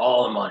that's where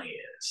all the money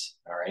is,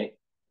 all right?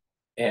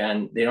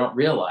 And they don't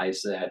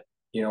realize that,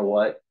 you know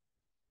what?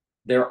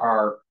 There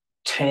are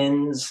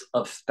tens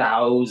of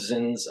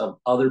thousands of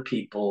other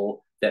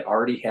people that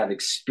already have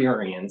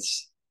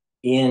experience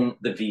in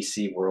the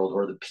VC world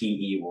or the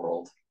PE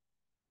world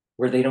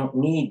where they don't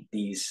need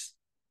these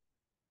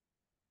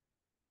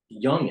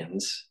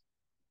youngins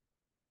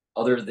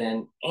other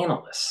than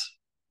analysts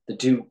that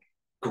do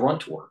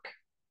grunt work.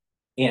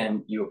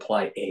 And you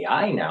apply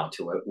AI now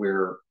to it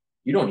where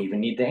you don't even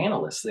need the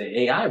analysts.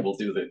 The AI will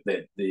do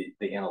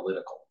the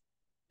analytical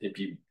if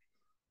you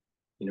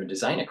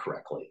design it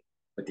correctly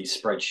with these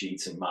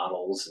spreadsheets and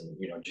models and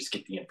just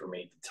get the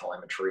information, the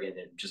telemetry, and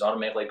it just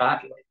automatically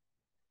populate.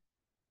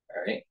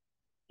 All right.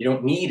 You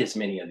don't need as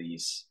many of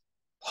these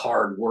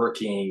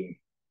hardworking,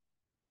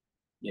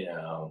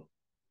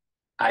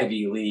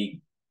 Ivy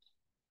League,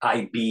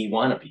 IB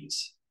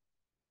wannabes,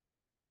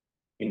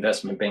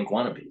 investment bank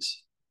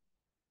wannabes.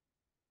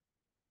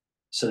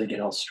 So they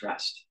get all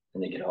stressed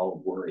and they get all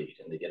worried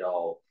and they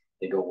go,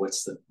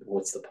 what's the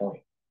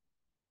point?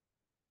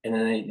 And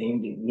then they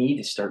need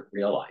to start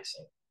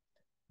realizing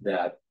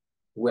that,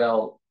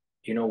 well,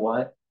 you know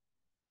what?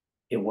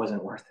 It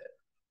wasn't worth it.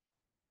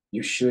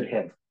 You should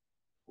have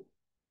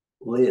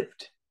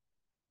lived,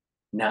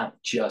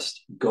 not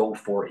just go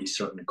for a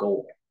certain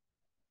goal.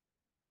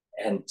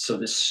 And so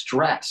this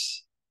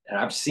stress, and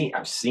I've seen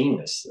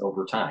this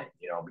over time,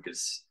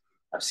 because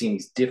I've seen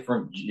these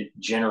different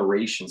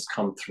generations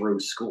come through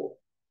school.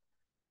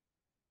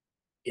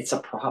 It's a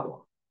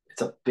problem.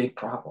 It's a big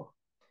problem.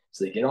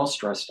 So they get all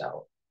stressed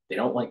out. They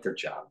don't like their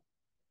job.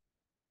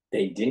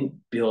 They didn't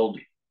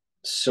build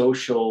a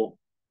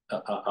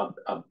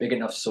big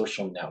enough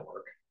social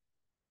network.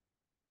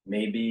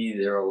 Maybe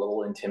they're a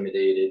little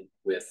intimidated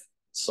with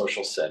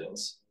social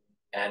settings.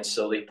 And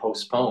so they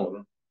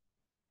postpone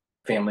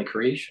family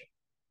creation.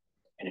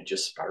 And it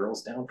just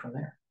spirals down from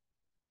there.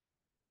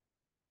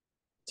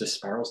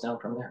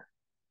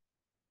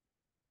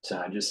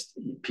 So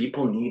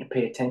people need to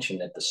pay attention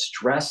that the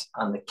stress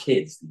on the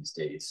kids these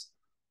days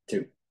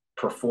to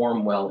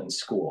perform well in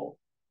school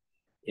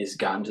is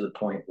gotten to the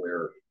point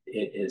where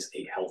it is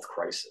a health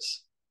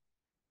crisis.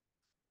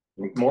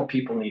 More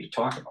people need to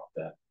talk about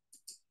that.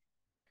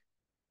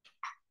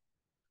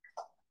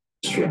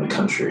 In the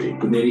country,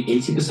 with nearly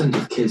 80%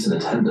 of kids in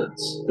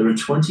attendance, there are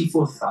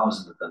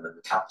 24,000 of them in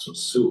the capital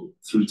Seoul,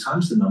 3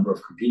 times the number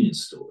of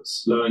convenience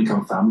stores.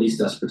 Low-income families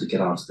desperate to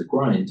get out of the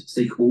grind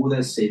stake all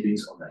their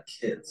savings on their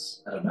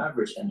kids, and on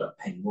average end up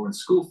paying more in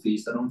school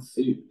fees than on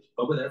food.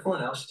 But with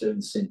everyone else doing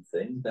the same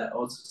thing, their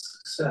odds of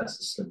success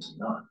are slim to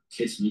none.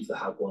 Kids leave the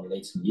house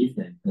late in the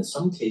evening, and in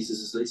some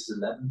cases as late as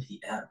 11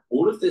 p.m.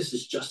 All of this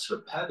is just to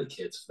prepare the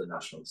kids for the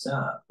national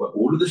exam, where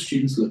all of the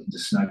students looking to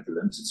snag the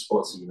limited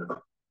spots at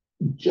university.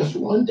 Just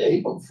one day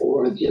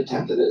before the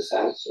attempted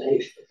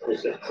assassination of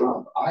President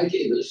Trump, I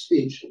gave a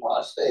speech in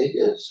Las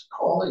Vegas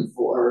calling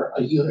for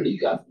a unity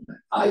government.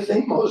 I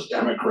think most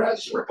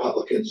Democrats and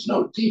Republicans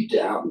know deep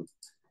down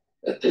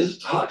that this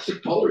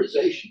toxic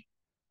polarization.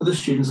 Other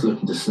students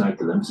looking to snag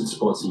the limited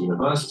spots at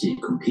university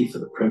compete for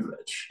the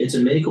privilege. It's a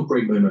make or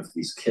break moment for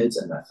these kids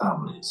and their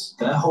families.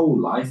 Their whole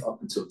life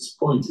up until this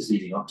point is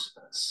leading up to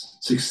this.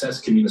 Success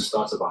can mean the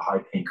start of a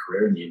high-paying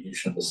career and the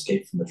illusion of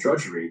escape from the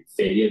drudgery.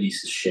 Failure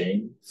leads to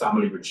shame,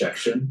 family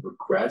rejection,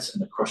 regret,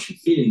 and a crushing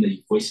feeling that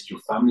you've wasted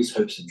your family's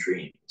hopes and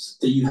dreams,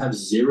 that you have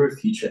zero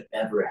future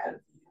ever ahead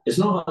of you. It's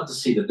not hard to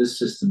see that this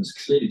system is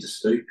clearly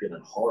dystopian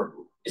and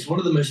horrible. It's one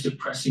of the most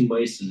depressing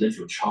ways to live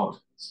your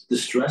childhood. The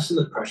stress and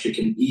the pressure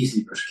can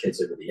easily push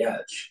kids over the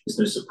edge. It's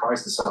no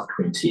surprise that South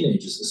Korean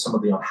teenagers are some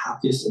of the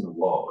unhappiest in the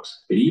world.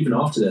 But even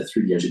after they're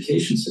through the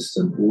education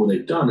system, all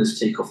they've done is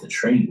take off the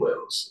training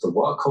wheels. The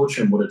work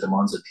culture and what it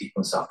demands of people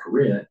in South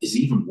Korea is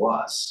even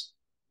worse.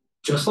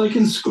 Just like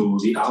in school,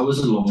 the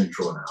hours are long and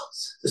drawn out.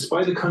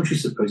 Despite the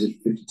country's supposed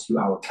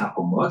 52-hour cap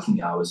on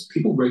working hours,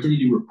 people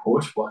regularly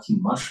report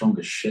working much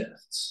longer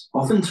shifts,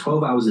 often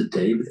 12 hours a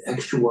day with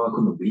extra work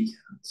on the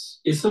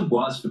weekends. It's the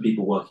worst for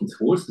people working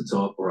towards the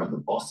top or at the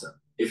bottom.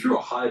 If you're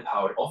a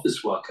high-powered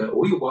office worker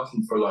or you're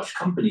working for a large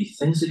company,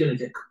 things are going to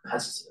get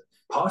competitive.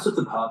 Part of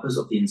the purpose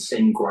of the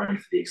insane grind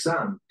for the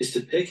exam is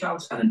to pick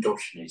out and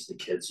indoctrinate the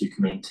kids who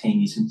can maintain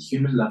these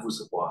inhuman levels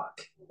of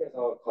work.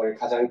 그래서 거의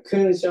가장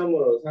큰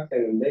시험으로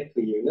생각되는데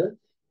그 이유는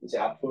이제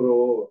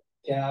앞으로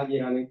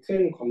대학이라는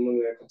큰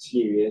관문을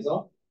거치기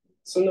위해서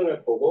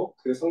수능을 보고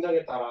그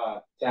성적에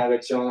따라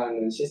대학을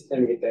지원하는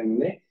시스템이기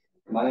때문에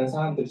많은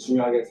사람들이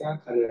중요하게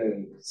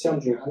생각하는 시험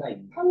중에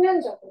하나입니다.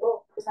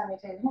 평균적으로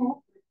고3이 된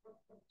후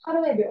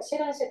하루에 몇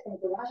시간씩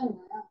공부를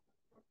하셨나요?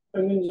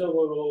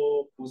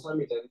 평균적으로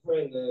고3이 된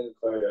후에는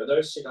거의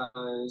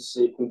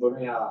 8시간씩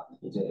공부를 해야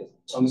이제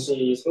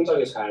정시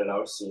성적이 잘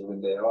나올 수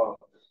있는데요.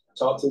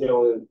 저 같은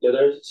경우는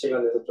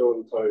 8시간에서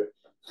조금 덜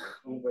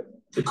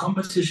The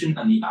competition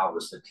and the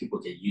hours that people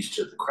get used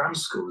to at the cram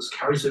schools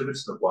carries over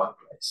to the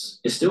workplace.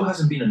 It still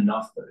hasn't been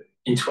enough though.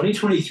 In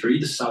 2023,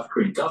 the South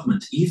Korean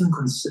government even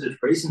considered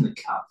raising the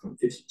cap from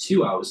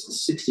 52 hours to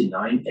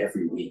 69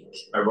 every week.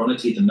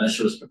 Ironically, the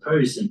measure was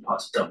proposed in part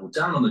to double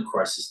down on the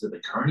crisis that they're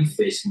currently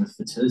facing with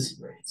fertility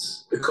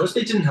rates. Because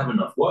they didn't have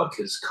enough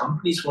workers,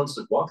 companies wanted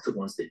to work the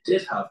ones they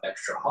did have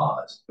extra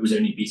hard. It was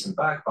only beaten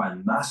back by a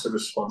massive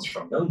response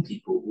from young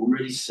people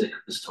already sick of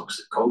this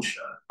toxic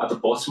culture. At the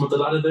bottom of the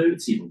ladder though,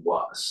 it's even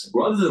worse.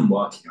 Rather than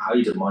working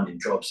highly demanding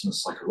jobs on a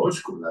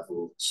psychological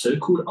level,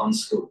 so-called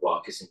unskilled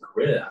workers in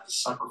Korea have to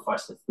sacrifice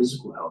their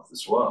physical health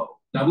as well.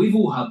 Now, we've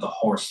all heard the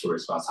horror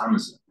stories about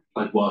Amazon,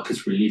 like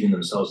workers relieving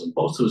themselves in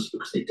bottles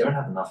because they don't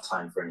have enough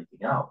time for anything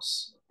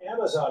else.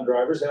 Amazon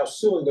drivers now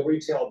suing the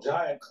retail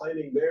giant,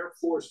 claiming they're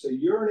forced to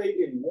urinate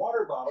in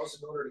water bottles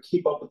in order to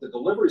keep up with the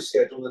delivery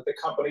schedule that the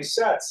company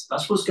sets.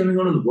 That's what's going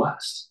on in the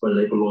West, where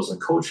labor laws and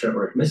culture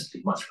are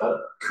admittedly much better.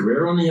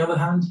 Korea, on the other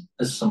hand,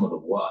 is some of the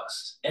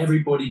worst.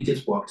 Everybody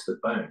gets worked to the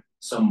bone.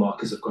 Some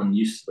workers have gotten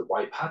used to the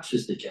white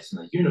patches they get in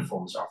their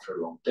uniforms after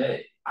a long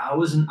day.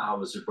 Hours and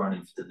hours of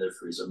running for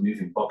deliveries or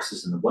moving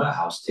boxes in the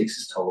warehouse takes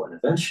its toll, and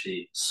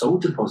eventually,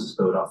 salt deposits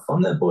build up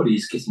from their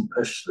bodies, getting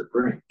pushed to the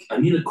brink. I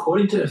mean,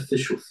 according to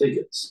official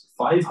figures,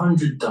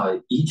 500 die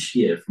each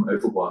year from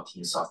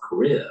overworking in South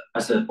Korea,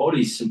 as their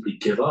bodies simply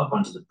give up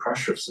under the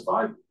pressure of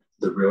survival.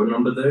 The real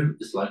number, though,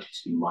 is likely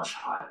to be much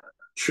higher.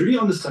 Truly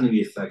understanding the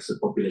effects of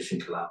population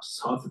collapse is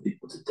hard for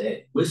people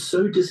today. We're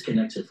so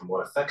disconnected from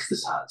what effects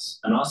this has,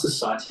 and our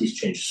society has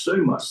changed so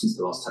much since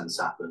the last time this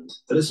happened,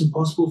 that it's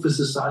impossible for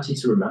society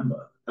to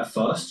remember. At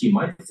first, you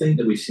might think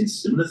that we've seen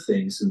similar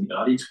things in the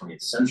early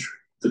 20th century.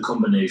 The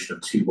combination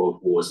of 2 world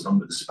wars along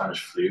with the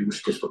Spanish flu,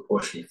 which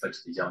disproportionately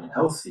affected the young and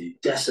healthy,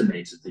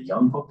 decimated the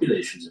young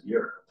populations of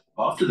Europe.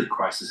 After the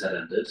crisis had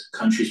ended,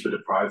 countries were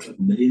deprived of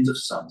millions of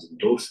sons and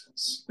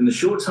daughters. In the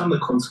short term, the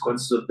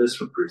consequences of this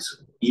were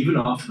brutal. Even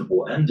after the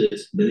war ended,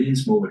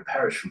 millions more would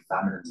perish from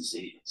famine and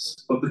disease.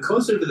 But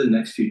because over the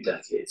next few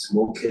decades,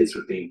 more kids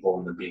were being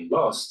born than being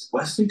lost,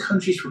 Western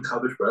countries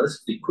recovered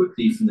relatively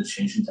quickly from the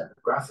change in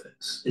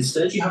demographics.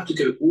 Instead, you have to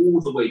go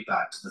all the way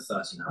back to the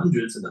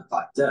 1300s and the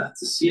Black Death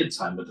to see a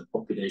time when the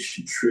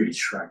population truly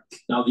shrank.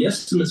 Now, the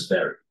estimates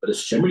vary, but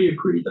it's generally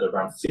agreed that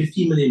around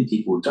 50 million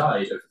people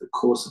died over the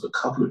course of a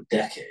couple of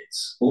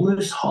decades.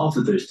 Almost half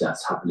of those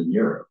deaths happened in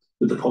Europe,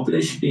 with the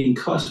population being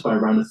cut by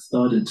around a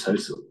third in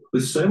total.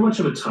 With so much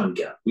of a time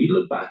gap, we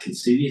look back and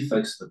see the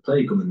effects of the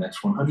plague on the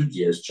next 100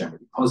 years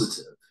generally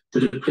positive. The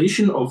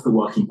depletion of the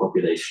working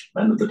population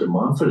meant that the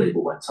demand for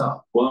labor went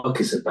up.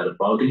 Workers had better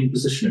bargaining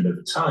position, and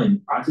over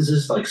time,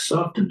 practices like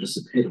serfdom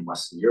disappeared in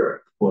Western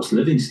Europe, whilst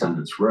living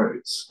standards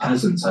rose.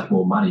 Peasants had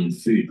more money and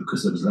food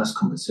because there was less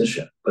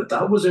competition. But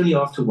that was only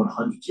after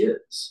 100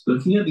 years.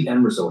 Looking at the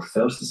end result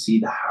fails to see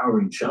the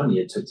harrowing journey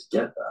it took to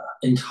get there.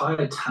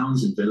 Entire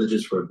towns and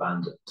villages were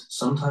abandoned,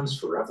 sometimes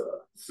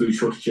forever. Food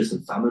shortages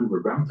and famine were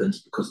rampant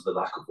because of the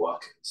lack of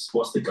workers,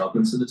 whilst the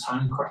governments at the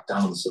time cracked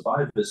down on the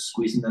survivors,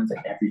 squeezing them for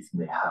everything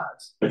they had.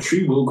 A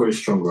tree will grow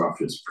stronger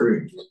after it's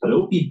pruned, but it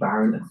will be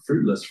barren and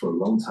fruitless for a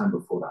long time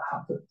before that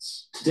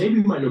happens. Today,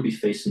 we might not be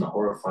facing the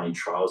horrifying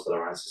trials that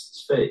our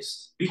ancestors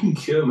faced. We can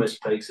cure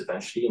most plagues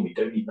eventually, and we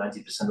don't need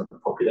 90% of the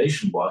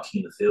population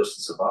working in the fields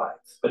to survive.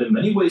 But in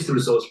many ways, the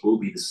results will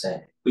be the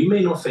same. We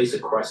may not face a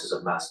crisis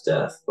of mass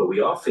death, but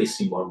we are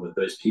facing one where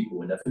those people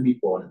will never be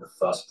born in the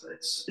first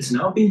place. It's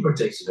now being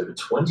predicted over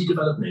 20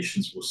 developed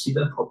nations will see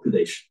their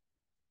population.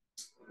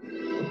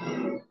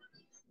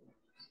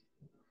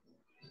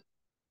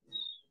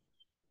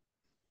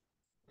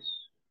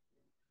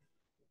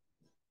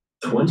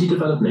 20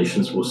 developed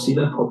nations will see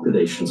their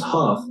populations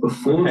halve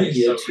before the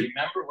year. So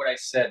remember what I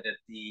said, that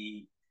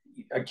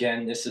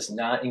again, this is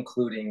not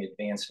including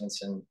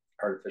advancements in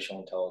artificial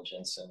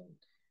intelligence and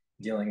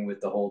dealing with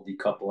the whole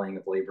decoupling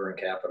of labor and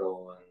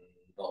capital and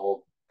the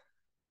whole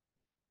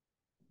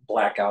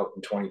blackout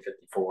in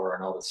 2054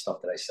 and all the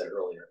stuff that I said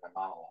earlier in my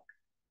monologue.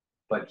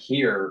 But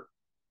here,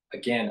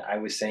 again, I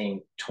was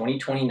saying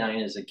 2029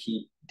 is a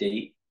key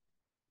date.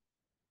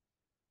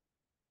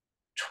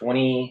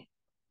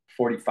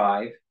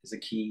 2045 is a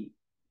key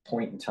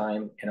point in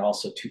time, and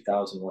also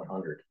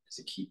 2100 is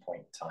a key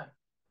point in time.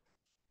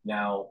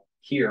 Now,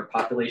 here,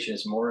 population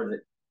is more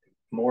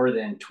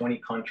than 20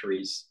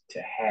 countries to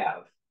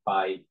have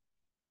by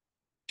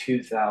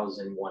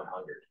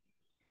 2100.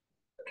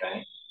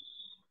 Okay?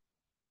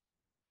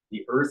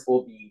 The Earth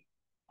will be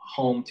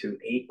home to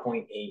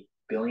 8.8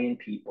 billion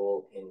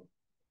people in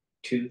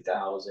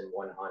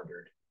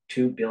 2100,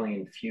 2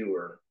 billion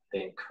fewer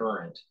than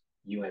current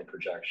UN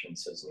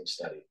projections, says new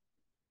study.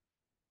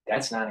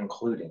 That's not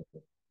including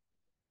the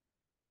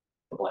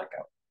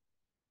blackout.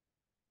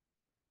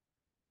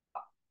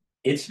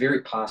 it's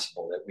very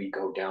possible that we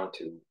go down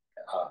to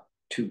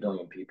 2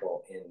 billion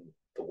people in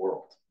the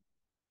world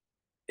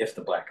if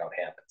the blackout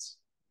happens,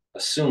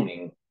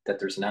 assuming that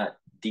there's not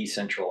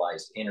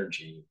decentralized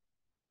energy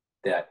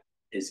that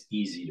is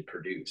easy to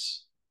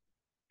produce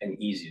and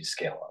easy to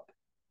scale up.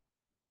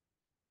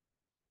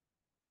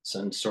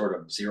 Some sort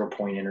of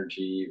 0-point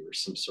energy or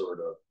some sort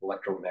of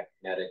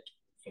electromagnetic,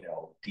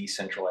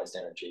 decentralized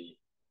energy.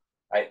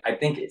 I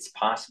think it's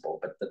possible,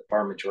 but the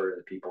far majority of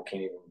the people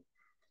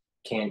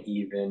can't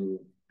even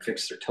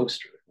fix their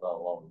toaster, let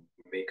alone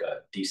make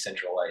a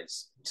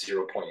decentralized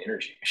 0-point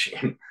energy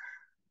machine.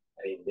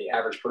 I mean, the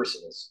average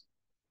person is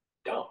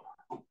dumb.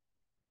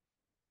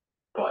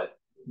 But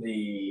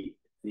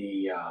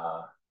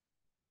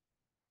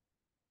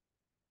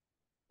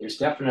there's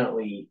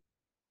definitely,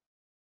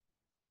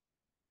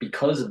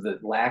 because of the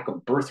lack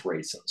of birth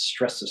rates and the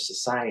stress of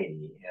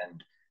society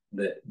and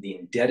the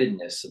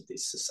indebtedness of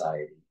this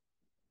society,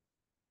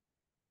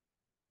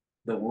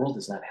 the world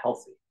is not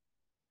healthy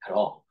at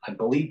all. I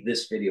believe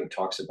this video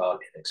talks about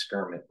an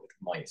experiment with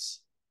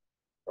mice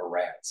or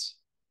rats.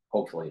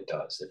 Hopefully it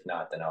does. If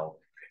not, then I'll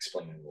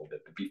explain it a little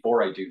bit. But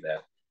before I do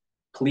that,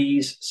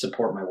 please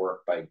support my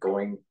work by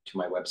going to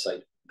my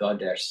website,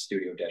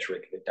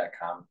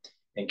 the-studio-reykjavik.com,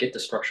 and get the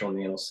structural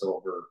nano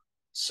silver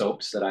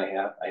soaps that I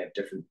have. I have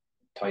different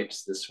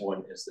types. This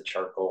one is the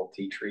charcoal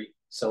tea tree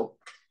soap.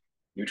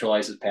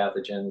 Neutralizes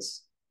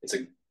pathogens. It's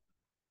a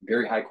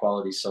very high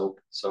quality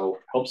soap. So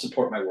help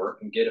support my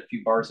work and get a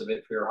few bars of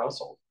it for your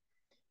household.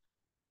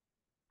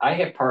 I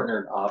have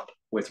partnered up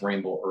with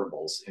Rainbow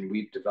Herbals, and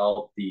we've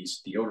developed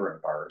these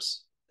deodorant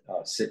bars,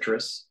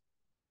 citrus,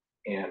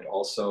 and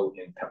also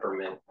in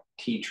peppermint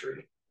tea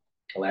tree,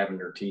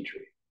 lavender tea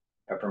tree,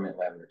 peppermint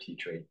lavender tea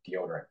tree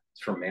deodorant.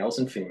 It's for males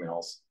and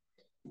females,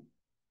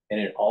 and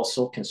it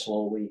also can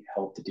slowly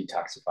help to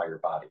detoxify your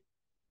body.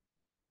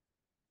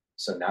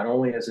 So not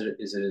only is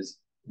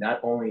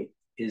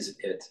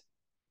it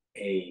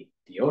a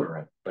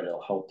deodorant, but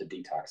it'll help to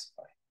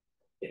detoxify.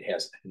 It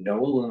has no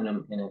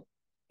aluminum in it,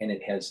 and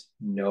it has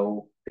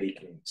no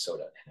baking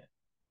soda in it.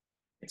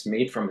 It's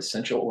made from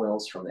essential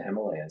oils from the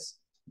Himalayas,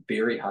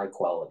 very high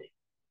quality.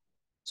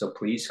 So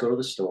please go to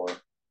the store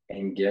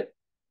and get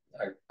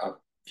a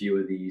few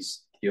of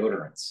these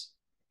deodorants.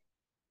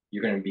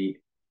 You're going to be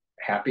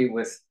happy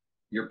with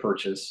your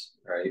purchase,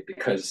 right?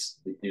 Because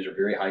these are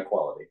very high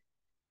quality.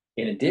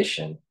 In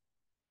addition,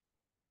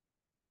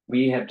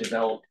 we have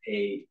developed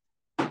a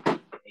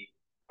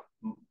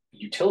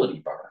utility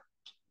bar,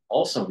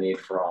 also made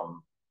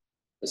from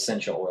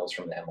essential oils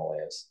from the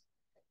Himalayas.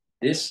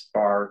 This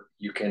bar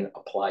you can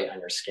apply on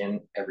your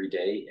skin every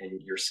day, and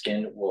your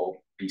skin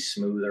will be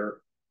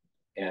smoother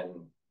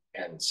and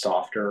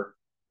softer,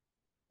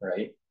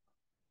 right?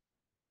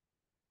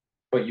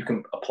 But you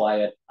can apply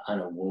it on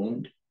a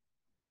wound.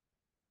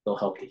 It'll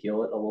help to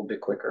heal it a little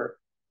bit quicker,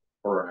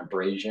 or an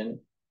abrasion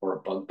or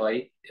a bug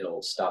bite.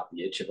 It'll stop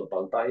the itch of a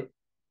bug bite.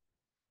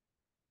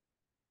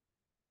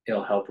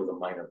 It'll help with a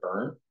minor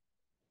burn.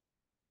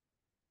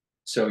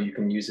 So you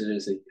can use it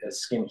as a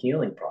skin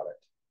healing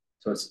product.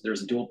 So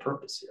there's a dual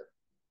purpose here.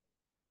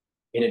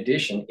 In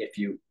addition, if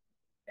you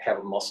have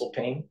a muscle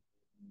pain,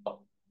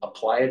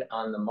 apply it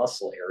on the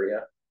muscle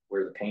area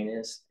where the pain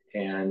is,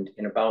 and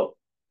in about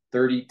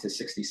 30 to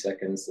 60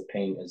 seconds, the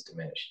pain is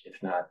diminished,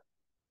 if not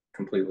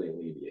completely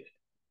alleviated.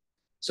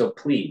 So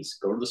please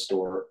go to the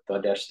store,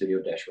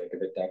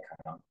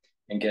 the-studio-reykjavik.com,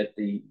 and get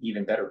the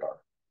Even Better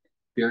bar.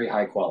 Very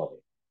high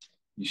quality.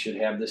 You should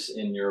have this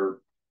in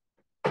your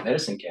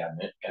medicine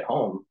cabinet at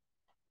home,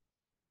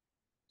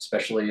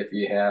 especially if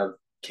you have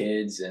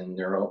kids and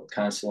they're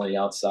constantly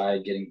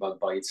outside getting bug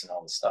bites and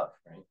all this stuff,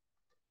 right?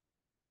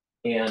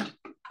 And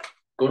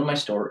go to my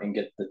store and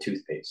get the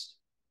toothpaste.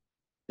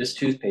 This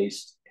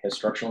toothpaste has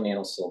structural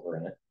nano silver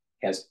in it,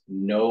 has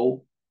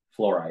no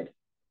fluoride.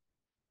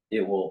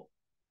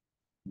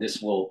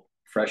 This will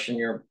freshen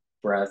your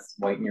breath,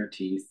 whiten your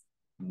teeth,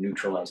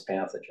 neutralize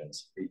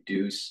pathogens,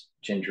 reduce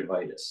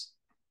gingivitis,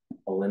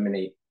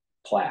 eliminate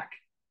plaque.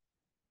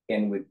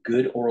 And with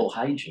good oral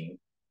hygiene,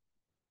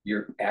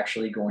 you're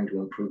actually going to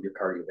improve your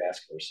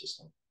cardiovascular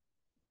system.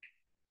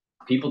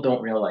 People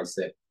don't realize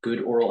that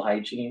good oral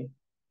hygiene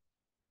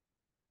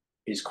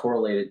is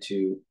correlated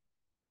to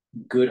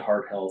good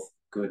heart health,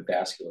 good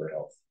vascular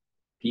health.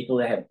 People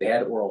that have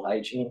bad oral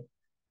hygiene,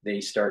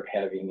 they start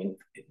having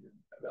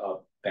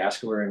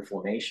vascular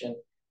inflammation,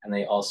 and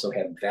they also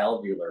have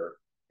valvular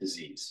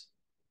disease.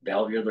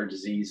 Valvular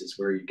disease is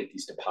where you get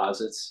these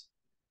deposits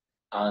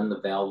on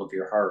the valve of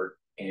your heart,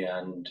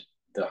 and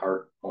the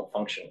heart won't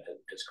function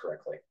as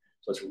correctly.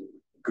 So it's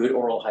good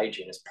oral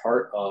hygiene is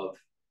part of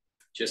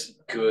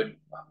just good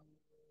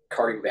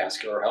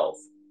cardiovascular health.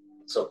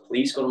 So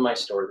please go to my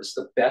store. This is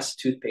the best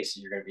toothpaste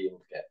that you're going to be able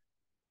to get.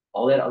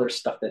 All that other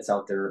stuff that's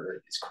out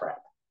there is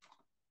crap.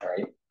 All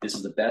right. This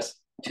is the best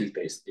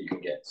toothpaste that you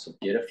can get. So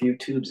get a few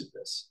tubes of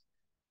this.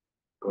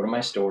 Go to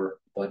my store,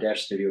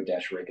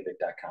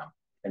 the-studio-reykjavik.com.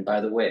 And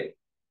by the way,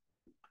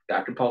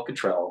 Dr. Paul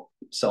Cottrell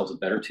sells a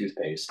better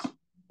toothpaste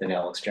than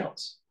Alex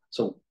Jones.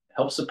 So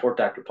help support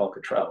Dr. Paul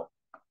Cottrell.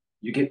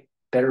 You get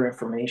better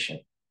information.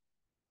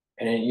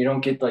 And you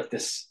don't get like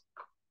this.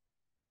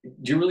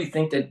 Do you really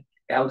think that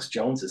Alex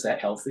Jones is that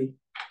healthy?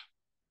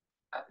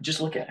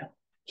 Just look at him.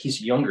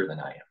 He's younger than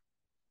I am.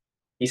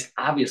 He's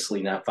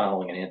obviously not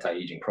following an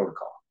anti-aging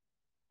protocol.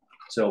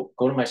 So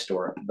go to my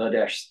store,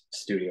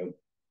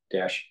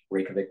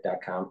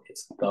 the-studio-reykjavik.com.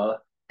 It's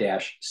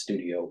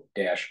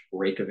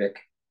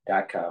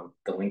the-studio-reykjavik.com.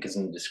 The link is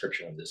in the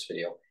description of this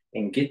video.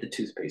 And get the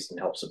toothpaste and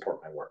help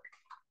support my work.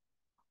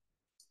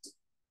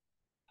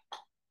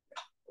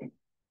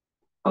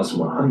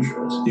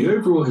 2100, the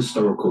overall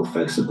historical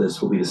effects of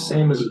this will be the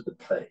same as with the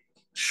plague.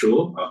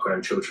 Sure, our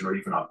grandchildren or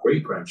even our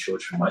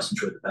great-grandchildren might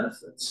enjoy the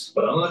benefits,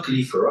 but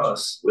unluckily for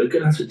us, we're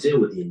going to have to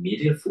deal with the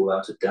immediate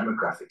fallout of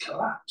demographic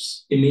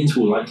collapse. It means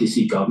we'll likely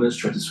see governments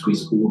try to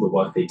squeeze all the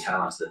work they can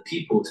out of their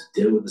people to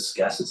deal with the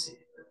scarcity.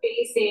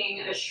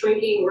 Facing a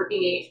shrinking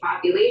working age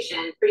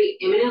population pretty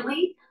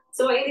imminently,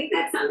 so I think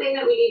that's something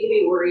that we need to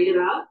be worried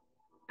about.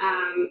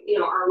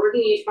 Our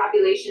working age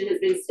population has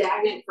been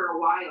stagnant for a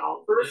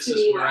while. This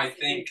is where I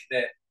think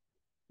that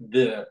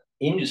the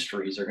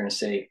industries are going to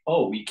say,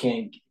 oh, we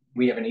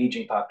have an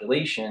aging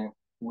population.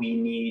 We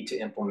need to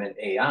implement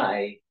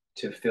AI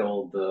to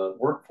fill the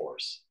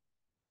workforce.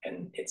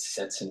 And it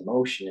sets in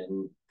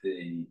motion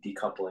the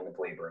decoupling of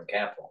labor and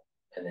capital.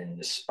 And then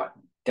this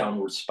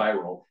downward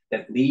spiral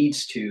that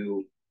leads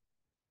to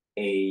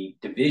a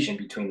division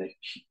between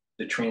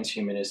the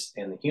transhumanists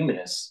and the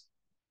humanists,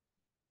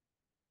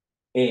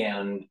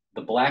 and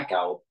the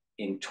blackout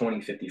in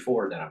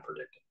 2054 that I'm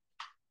predicting.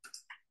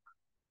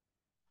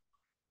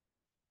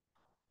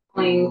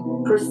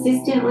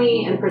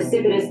 Persistently and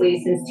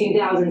precipitously since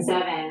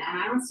 2007, and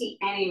I don't see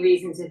any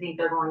reason to think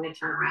they're going to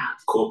turn around.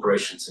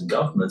 Corporations and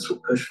governments will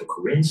push for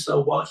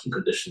Korean-style working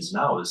conditions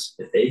and hours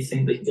if they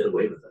think they can get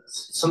away with it.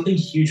 It's something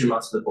huge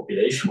amounts of the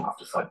population will have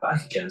to fight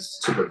back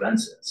against to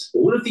prevent it.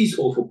 All of these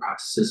awful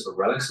practices are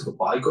relics of a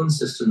bygone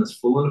system that's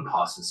fallen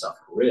apart in South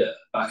Korea.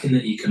 Back in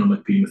the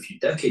economic boom a few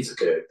decades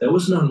ago, there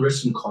was an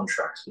unwritten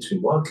contract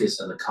between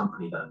workers and the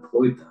company that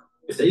employed them.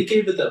 If they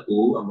gave it their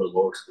all and were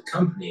loyal to the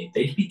company,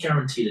 they'd be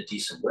guaranteed a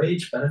decent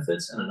wage,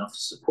 benefits, and enough to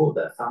support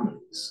their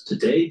families.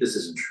 Today, this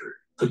isn't true.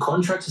 The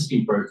contract has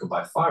been broken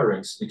by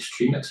firings and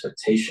extreme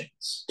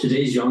expectations.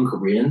 Today's young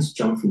Koreans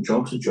jump from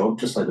job to job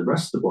just like the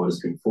rest of the world has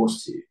been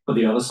forced to. But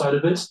the other side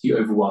of it, the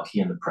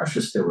overworking and the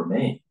pressure still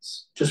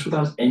remains, just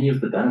without any of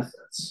the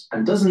benefits.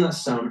 And doesn't that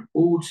sound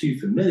all too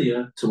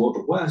familiar to what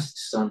the West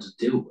is starting to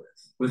deal with?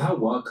 With how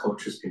work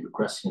culture has been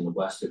progressing in the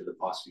West over the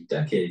past few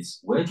decades,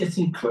 we're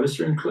getting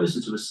closer and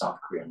closer to a South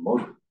Korean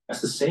model.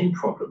 As the same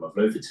problem of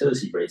low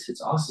fertility rates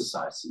hits our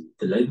society,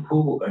 the labor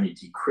pool will only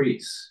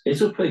decrease. It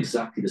will put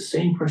exactly the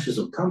same pressures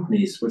on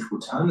companies, which will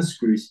turn the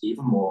screws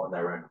even more on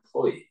their own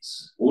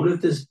employees. All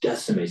of this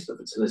decimates the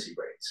fertility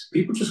rates.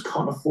 People just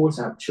can't afford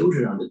to have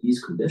children under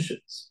these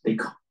conditions. They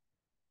can't.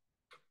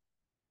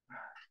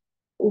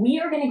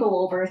 We are going to go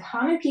over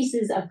common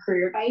pieces of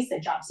career advice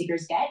that job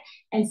seekers get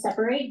and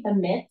separate the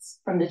myths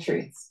from the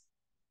truths.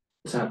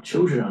 To have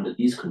children under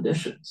these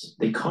conditions,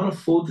 they can't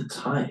afford the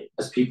time,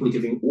 as people are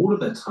giving all of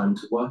their time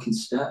to work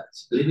instead,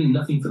 leaving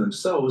nothing for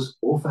themselves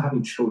or for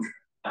having children.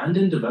 And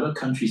in developed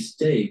countries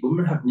today,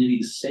 women have nearly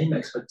the same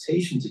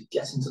expectation to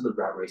get into the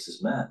rat race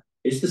as men.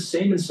 It's the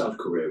same in South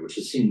Korea, which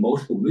has seen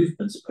multiple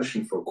movements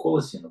pushing for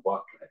equality in the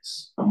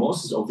workplace. And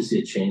whilst there's obviously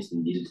a change that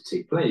needed to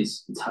take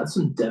place, it's had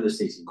some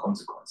devastating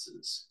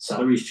consequences.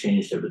 Salaries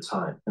changed over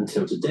time,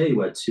 until today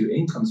where 2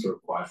 incomes are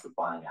required for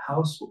buying a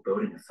house or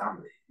building a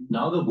family.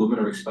 Now that women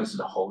are expected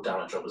to hold down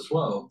a job as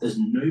well, there's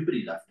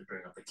nobody left to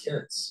bring up the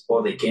kids.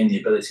 While they gain the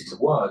ability to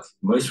work,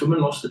 most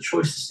women lost the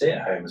choice to stay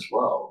at home as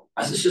well,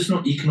 as it's just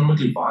not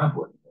economically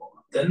viable anymore.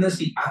 Then there's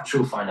the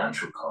actual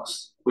financial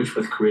cost, which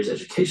with Korea's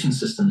education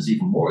system is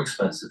even more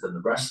expensive than the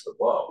rest of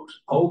the world.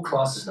 Whole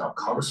classes now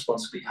can't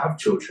responsibly have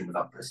children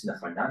without putting their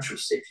financial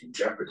safety in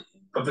jeopardy.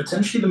 But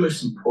potentially the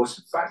most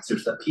important factor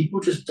is that people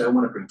just don't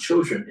want to bring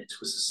children into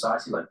a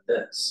society like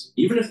this.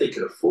 Even if they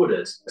could afford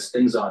it, as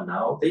things are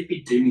now, they'd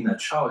be dooming their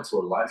child to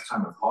a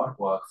lifetime of hard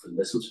work for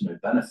little to no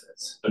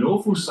benefit. An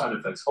awful side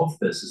effect of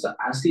this is that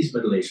as these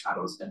middle-aged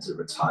adults enter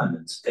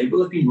retirement, they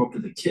will have been robbed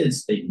of the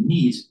kids they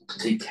need to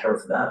take care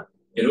of them.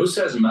 It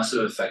also has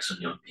massive effects on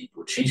young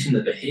people, changing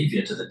their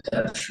behavior to the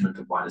detriment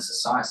of wider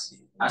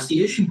society. As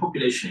the Asian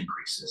population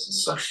increases, it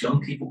sucks young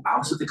people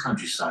out of the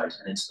countryside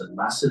and into the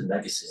massive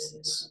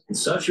megacities. In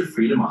search of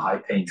freedom, a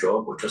high-paying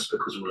job, or just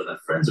because all of their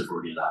friends have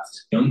already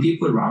left, young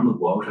people around the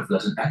world have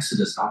led an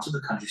exodus out of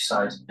the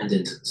countryside and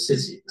into the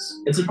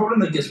cities. It's a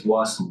problem that gets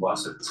worse and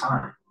worse over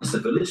time. As the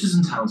villages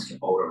and towns get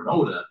older and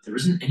older, there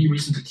isn't any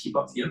reason to keep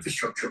up the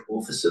infrastructure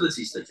or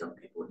facilities that young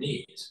people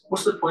need.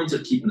 What's the point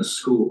of keeping a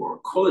school or a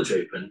college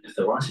open if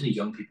there aren't any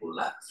young people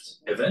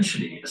left?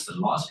 Eventually, as the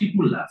last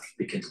people left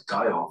begin to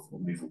die off or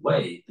move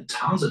away, the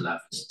towns are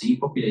left as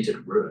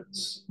depopulated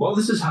ruins. While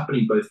this is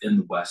happening both in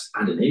the West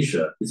and in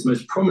Asia, it's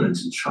most prominent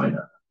in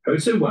China.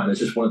 Hotowan is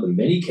just one of the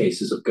many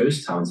cases of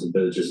ghost towns and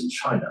villages in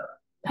China.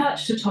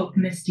 Perched atop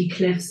misty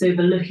cliffs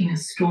overlooking a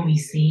stormy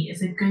sea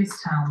is a ghost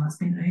town that's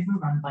been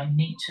overrun by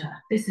nature.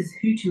 This is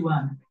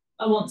Hotowan,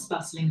 a once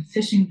bustling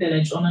fishing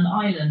village on an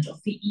island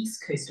off the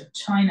east coast of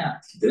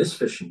China. This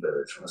fishing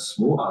village on a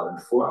small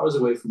island 4 hours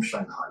away from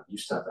Shanghai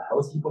used to have a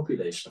healthy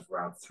population of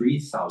around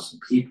 3,000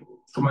 people.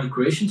 The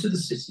migration to the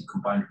city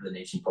combined with an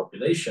aging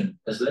population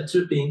has led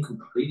to it being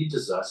completely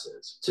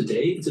deserted.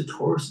 Today, it's a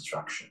tourist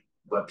attraction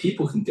where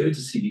people can go to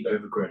see the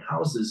overgrown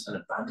houses and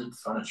abandoned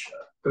furniture.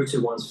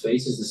 Photo One's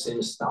face is the same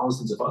as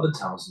thousands of other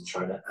towns in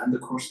China and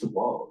across the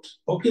world.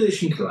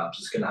 Population collapse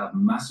is going to have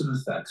massive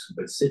effects on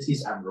both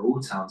cities and rural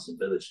towns and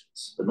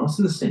villages, but not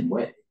in the same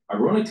way.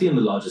 Ironically, in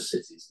the larger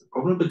cities, the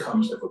problem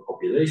becomes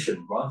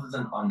overpopulation rather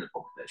than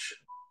underpopulation.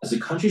 As the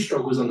country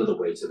struggles under the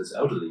weight of its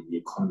elderly, the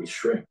economy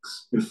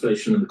shrinks.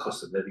 Inflation and the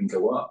cost of living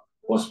go up,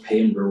 whilst pay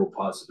in rural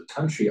parts of the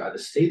country either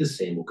stay the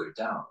same or go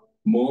down.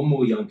 More and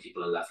more young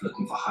people are left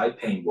looking for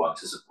high-paying work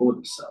to support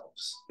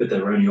themselves, with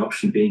their only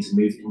option being to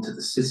move into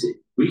the city.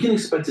 We can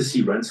expect to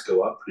see rents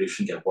go up,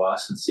 pollution get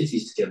worse, and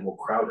cities to get more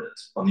crowded.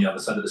 On the other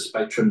side of the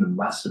spectrum, the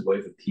massive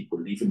wave of people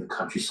leaving the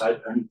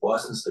countryside only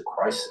worsens the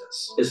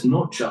crisis. It's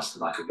not just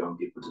the lack of young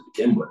people to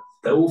begin with.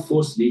 They're all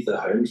forced to leave their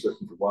homes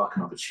looking for work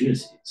and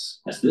opportunities.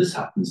 As this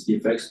happens, the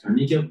effects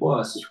only get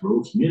worse as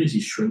rural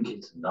communities shrink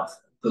into nothing.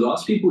 The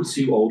last people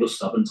too old or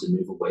stubborn to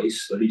move away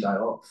slowly die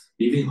off,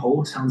 leaving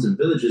whole towns and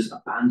villages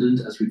abandoned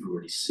as we've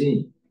already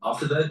seen.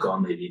 After they're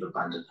gone, they leave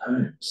abandoned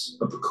homes.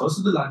 But because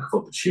of the lack of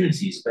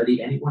opportunities,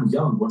 barely anyone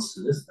young wants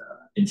to live there.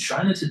 In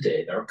China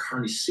today, there are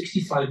currently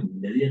 65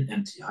 million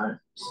empty homes,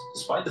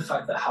 despite the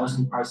fact that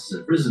housing prices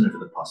have risen over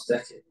the past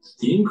decade.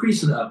 The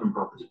increase in urban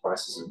property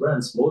prices and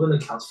rents more than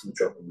accounts for the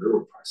drop in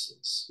rural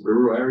prices.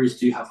 Rural areas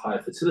do have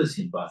higher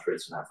fertility and birth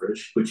rates on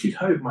average, which you'd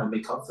hope might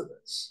make up for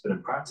this, but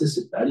in practice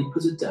it barely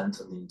puts a dent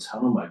on the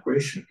internal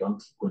migration of young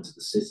people into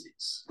the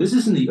cities. This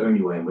isn't the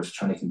only way in which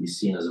China can be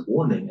seen as a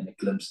warning and a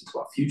glimpse into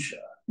our future.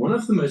 One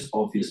of the most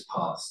obvious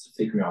paths to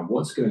figuring out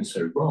what's going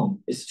so wrong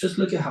is to just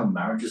look at how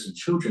marriages and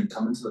children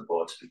come into the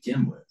world to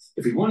begin with.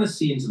 If we want to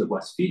see into the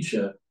West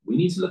future, we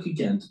need to look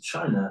again to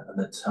China and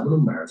their terminal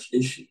marriage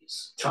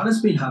issues.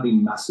 China's been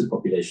having massive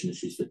population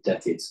issues for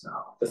decades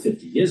now, but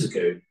 50 years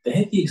ago, they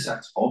had the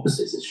exact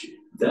opposite issue.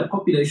 Their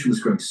population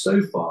was growing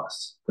so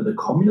fast that the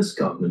communist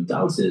government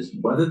doubted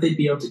whether they'd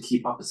be able to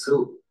keep up at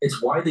all.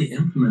 It's why they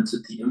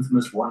implemented the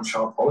infamous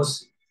one-child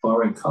policy,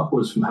 barring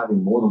couples from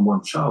having more than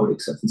one child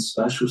except in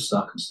special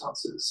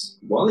circumstances.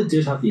 While it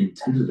did have the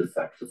intended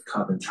effect of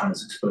curbing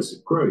China's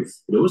explosive growth,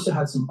 it also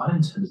had some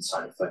unintended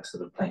side effects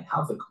that are playing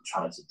havoc on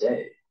China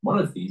today. One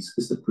of these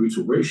is the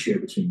brutal ratio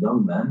between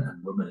young men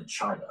and women in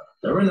China.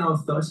 There are now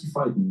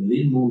 35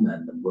 million more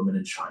men than women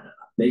in China,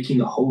 making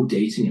the whole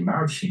dating and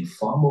marriage scene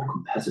far more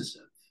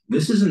competitive.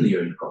 This isn't the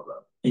only problem.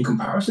 In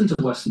comparison to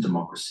Western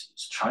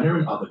democracies, China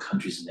and other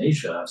countries in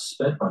Asia have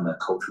sped by their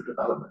cultural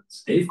development.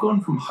 They've gone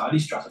from highly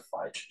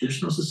stratified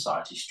traditional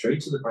society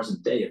straight to the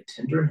present day of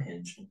Tinder and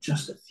Hinge in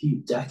just a few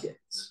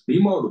decades.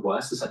 Meanwhile, the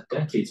West has had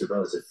decades of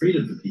relative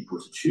freedom for people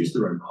to choose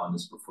their own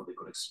partners before they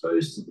got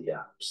exposed to the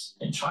apps.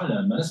 In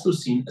China, men are still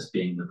seen as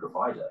being the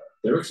provider.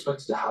 They're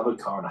expected to have a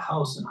car and a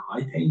house and a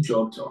high-paying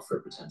job to offer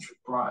a potential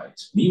bride.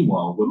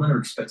 Meanwhile, women are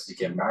expected to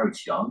get married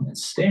young and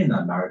stay in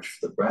that marriage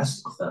for the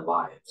rest of their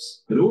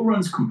lives. It all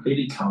runs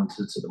completely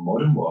counter to the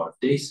modern world of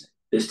dating.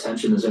 This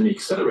tension has only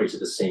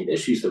accelerated the same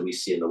issues that we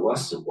see in the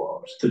Western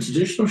world. The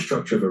traditional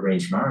structure of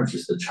arranged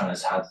marriages that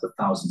China's had for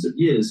thousands of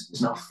years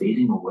is now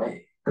fading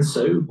away. And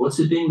so, what's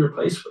it being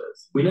replaced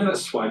with? We know that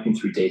swiping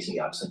through dating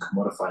apps and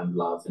commodifying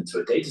love into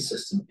a data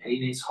system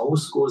alienates whole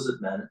scores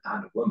of men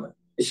and women.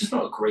 It's just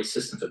not a great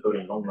system for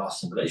building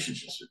long-lasting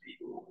relationships with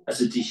people, as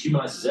it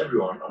dehumanizes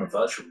everyone on a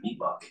virtual meat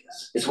market.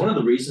 It's one of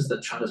the reasons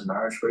that China's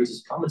marriage rate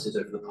has plummeted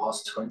over the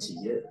past 20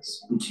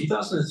 years. From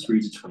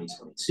 2003 to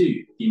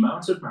 2022, the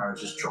amount of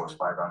marriages dropped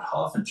by around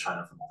half in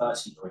China from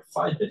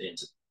 13.5 billion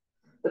to...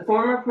 The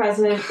former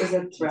president is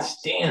a threat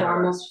to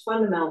our most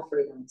fundamental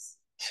freedoms.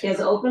 He has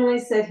openly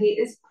said he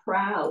is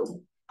proud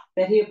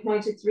that he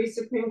appointed 3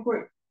 Supreme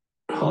Court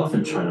half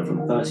in China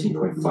from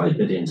 13.5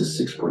 billion to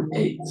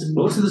 6.8.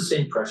 Those are the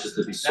same pressures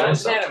that we saw in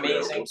South Korea.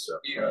 Isn't that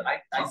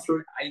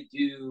amazing? I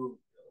do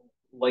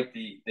like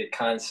the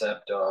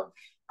concept of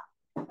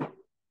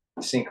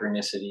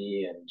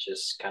synchronicity and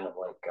just kind of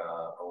like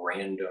a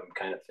random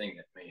kind of thing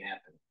that may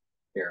happen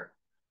here.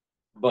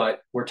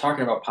 But we're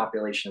talking about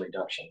population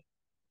reduction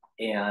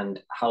and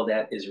how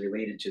that is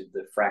related to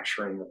the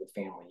fracturing of the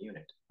family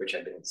unit, which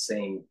I've been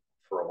saying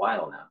for a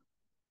while now.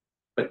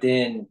 But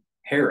then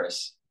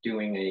Harris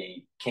doing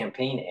a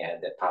campaign ad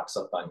that pops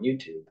up on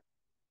YouTube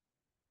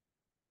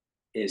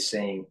is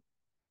saying,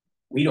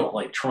 we don't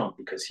like Trump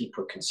because he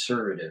put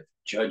conservative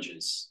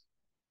judges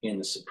in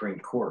the Supreme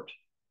Court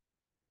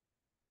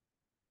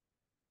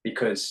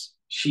because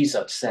she's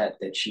upset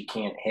that she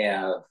can't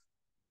have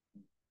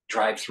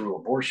drive-through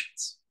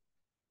abortions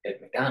at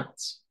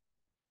McDonald's.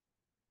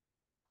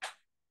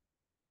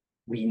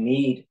 We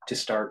need to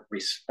start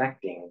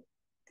respecting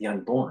the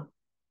unborn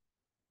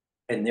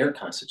and their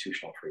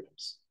constitutional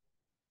freedoms.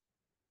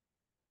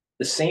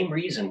 The same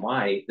reason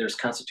why there's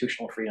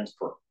constitutional freedoms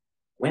for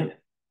women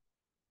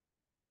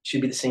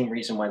should be the same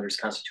reason why there's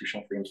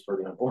constitutional freedoms for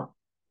the unborn.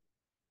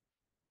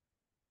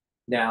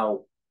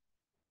 Now,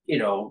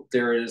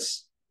 there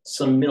is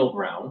some middle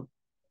ground,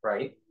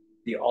 right?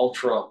 The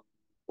ultra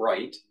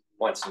right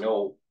wants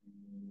no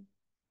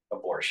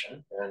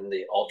abortion, and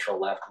the ultra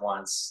left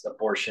wants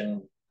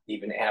abortion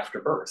even after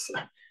birth,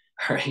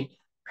 right?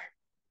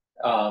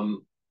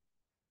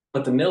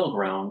 But the middle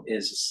ground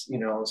is,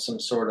 some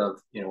sort of,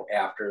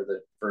 after the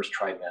first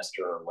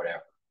trimester or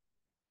whatever.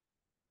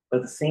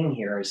 But the thing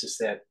here is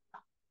that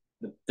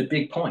the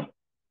big point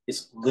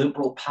is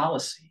liberal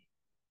policy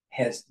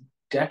has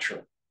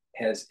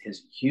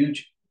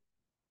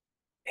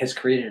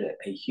created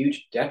a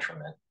huge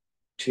detriment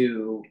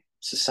to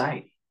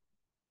society.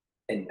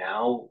 And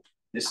now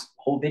this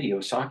whole video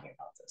is talking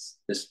about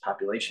this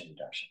population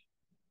reduction.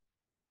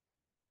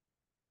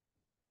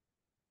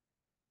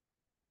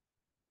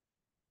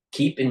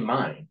 Keep in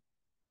mind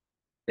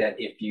that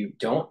if you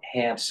don't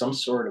have some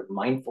sort of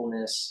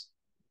mindfulness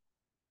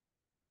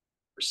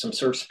or some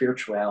sort of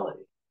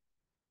spirituality,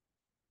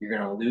 you're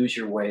going to lose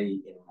your way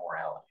in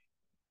morality.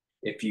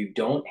 If you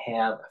don't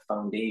have a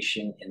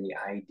foundation in the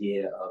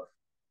idea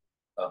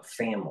of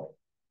family,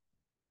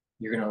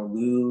 you're going to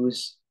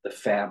lose the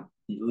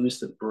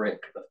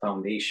brick, the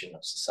foundation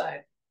of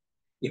society.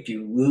 If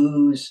you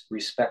lose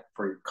respect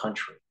for your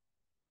country,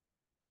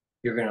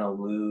 you're going to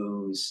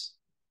lose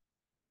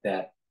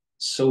that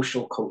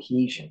social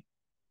cohesion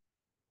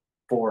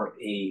for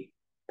a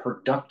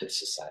productive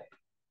society.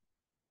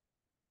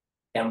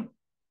 And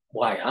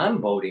why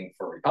I'm voting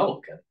for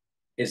Republican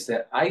is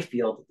that I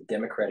feel that the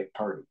Democratic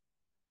Party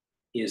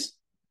is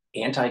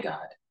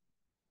anti-God,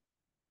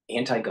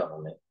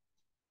 anti-government,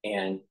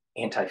 and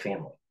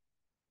anti-family.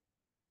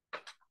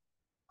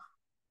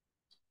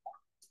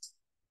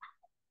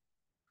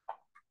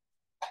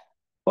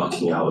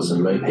 Working hours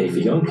and low pay for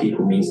young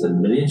people means that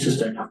millions just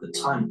don't have the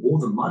time or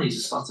the money to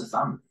start a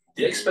family.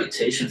 The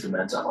expectation for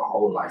men to have a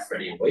whole life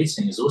ready and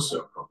waiting is also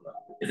a problem.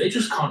 If they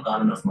just can't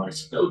earn enough money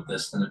to build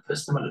this, then it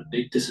puts them at a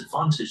big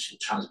disadvantage in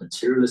China's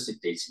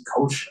materialistic dating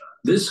culture.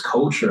 This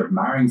culture of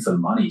marrying for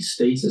money,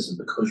 status, and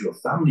because your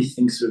family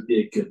thinks it would be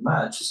a good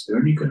match is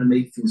only going to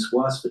make things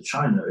worse for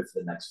China over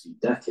the next few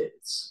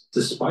decades.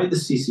 Despite the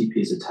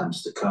CCP's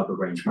attempts to curb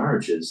arranged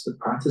marriages, the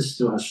practice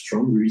still has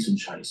strong roots in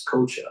Chinese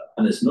culture,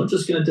 and it's not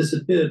just going to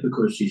disappear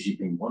because Xi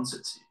Jinping wants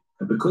it to.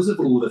 And because of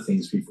all the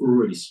things we've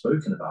already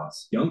spoken about,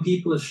 young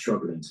people are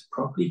struggling to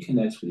properly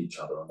connect with each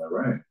other on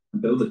their own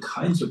and build the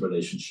kinds of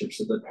relationships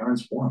that their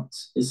parents want.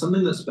 It's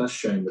something that's best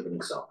shown with an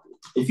example.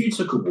 If you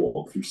took a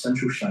walk through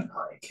central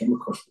Shanghai and came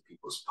across the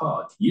People's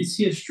Park, you'd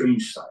see a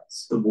strange sight.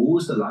 The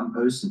walls, the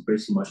lampposts, and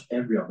pretty much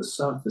every other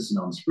surface in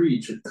arm's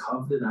reach are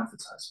covered in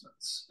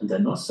advertisements. And they're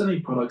not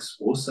selling products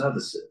or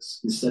services.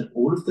 Instead,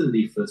 all of the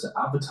leaflets are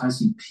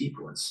advertising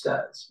people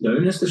instead.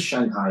 Known as the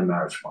Shanghai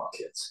marriage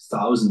market,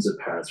 thousands of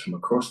parents from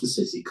across the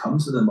city come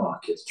to the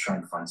market to try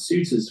and find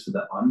suitors for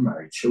their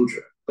unmarried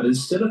children. But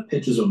instead of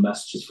pictures or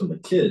messages from the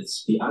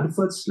kids, the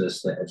adverts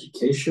list their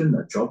education,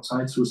 their job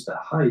titles, their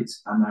height,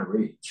 and their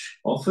age.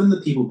 Often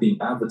the people being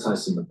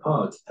advertised in the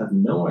park have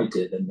no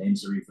idea their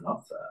names are even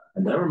up there.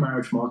 And there are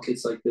marriage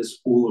markets like this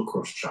all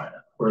across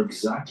China, where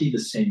exactly the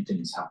same thing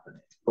is happening.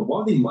 But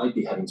while they might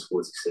be heading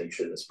towards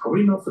extinction, it's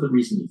probably not for the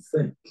reason you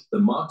think. The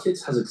market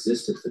has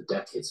existed for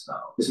decades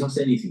now. It's not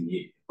anything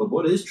new. But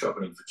what is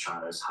troubling for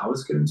China is how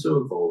it's going to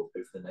evolve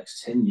over the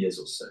next 10 years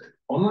or so.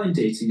 Online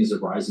dating is a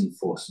rising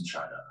force in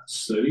China,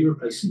 slowly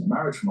replacing the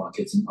marriage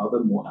markets and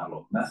other more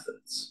analog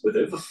methods. With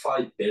over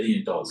 $5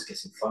 billion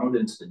getting funneled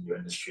into the new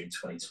industry in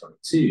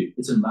 2022,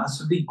 it's a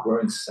massively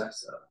growing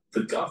sector.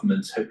 The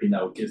government, hoping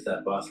that will give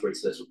their birth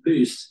rates a little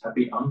boost, have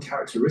been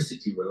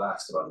uncharacteristically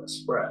relaxed about their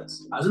spread.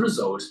 As a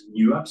result,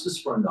 new apps have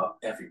sprung up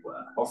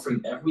everywhere,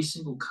 offering every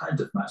single kind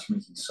of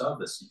matchmaking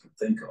service you can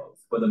think of.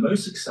 But the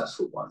most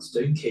successful ones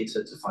don't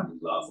cater to finding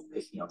love or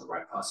picking out the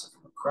right person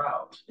from a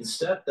crowd.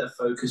 Instead, they're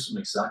focused on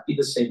exactly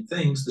the same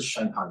things the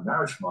Shanghai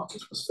marriage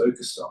market was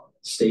focused on: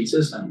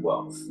 status and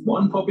wealth.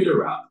 One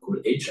popular app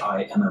called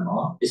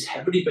HIMMR is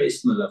heavily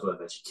based on the level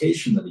of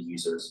education that a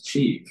user has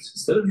achieved.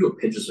 Instead of your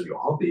pictures or your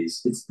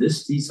hobbies, it's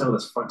this detail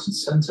that's front and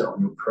center on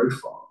your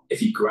profile.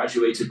 If you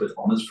graduated with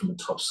honors from a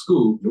top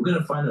school, you're going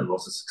to find a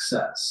lot of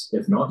success.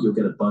 If not, you'll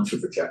get a bunch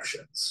of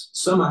rejections.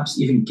 Some apps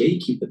even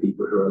gatekeep the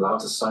people who are allowed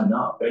to sign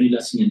up, only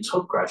letting in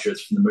top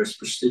graduates from the most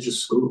prestigious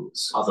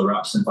schools. Other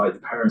apps invite the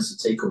parents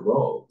to take a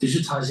role,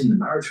 digitizing the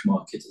marriage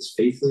market as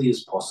faithfully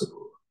as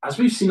possible. As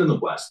we've seen in the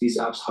West, these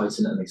apps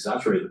heighten and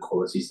exaggerate the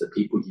qualities that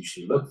people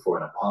usually look for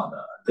in a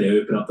partner. They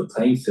open up the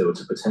playing field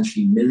to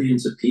potentially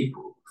millions of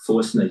people,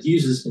 forcing their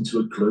users into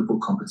a global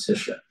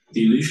competition.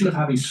 The illusion of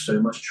having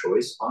so much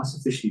choice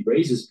artificially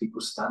raises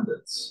people's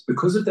standards.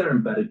 Because of their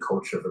embedded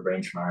culture of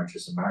arranged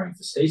marriages and marrying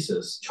for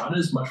status, China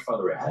is much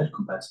further ahead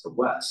compared to the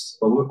West,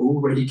 but we're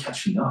already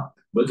catching up.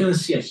 We're going to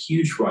see a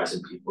huge rise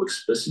in people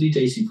explicitly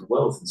dating for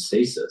wealth and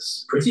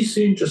status. Pretty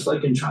soon, just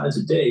like in China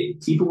today,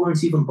 people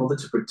won't even bother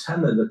to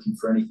pretend they're looking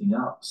for anything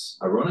else.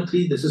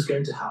 Ironically, this is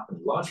going to happen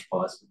in large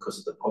part because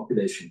of the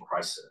population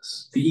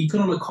crisis. The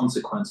economic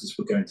consequences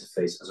we're going to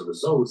face as a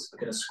result are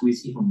going to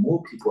squeeze even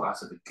more people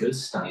out of a good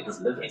standard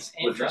of living. It's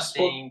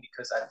interesting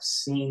because I've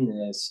seen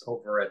this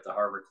over at the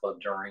Harvard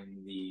Club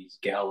during the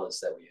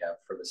galas that we have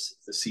for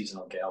the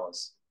seasonal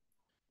galas.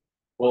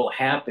 What will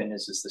happen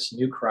is this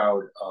new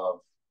crowd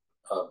of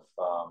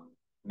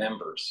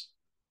members.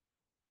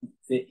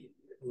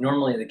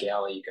 Normally the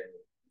gala you can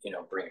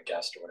bring a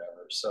guest or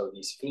whatever. So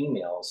these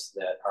females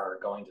that are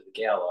going to the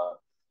gala,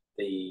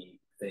 they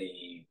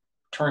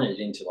turn it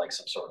into like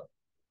some sort of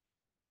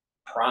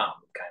prom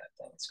kind of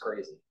thing. It's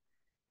crazy.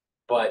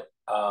 But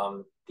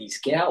these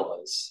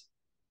galas,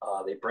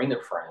 they bring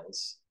their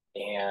friends,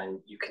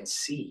 and you can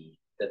see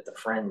that the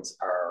friends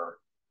are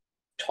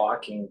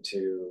talking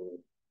to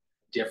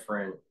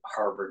different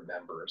Harvard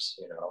members,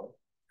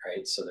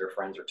 right? So their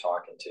friends are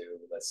talking to,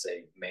 let's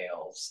say,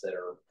 males that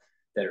are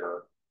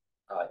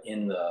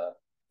in the,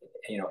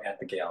 at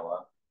the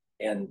gala,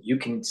 and you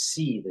can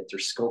see that they're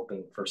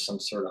scoping for some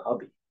sort of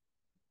hubby,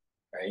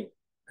 right?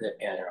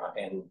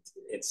 And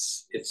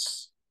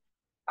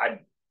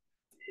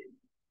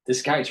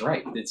this guy's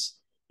right. It's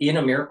in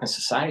American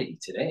society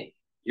today.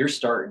 You're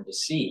starting to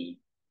see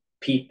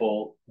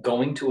people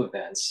going to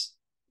events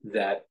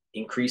that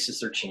increases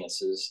their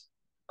chances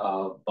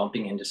of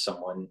bumping into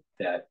someone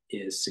that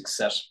is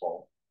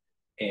successful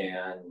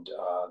and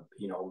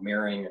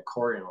marrying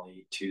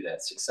accordingly to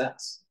that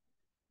success.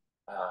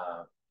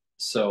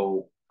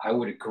 So I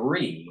would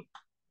agree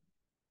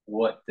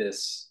what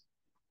this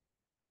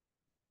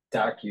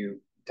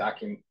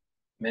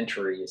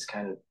documentary is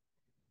kind of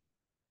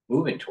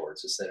moving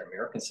towards is that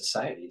American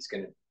society is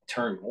going to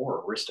turn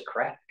more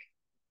aristocratic.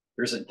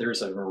 There's an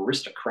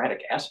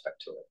aristocratic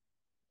aspect to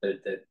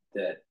it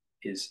that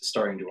is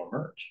starting to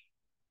emerge.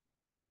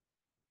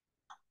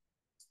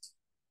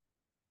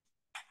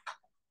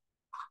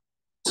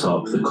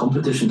 The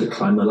competition to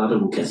climb the ladder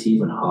will get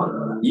even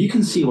harder. You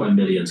can see why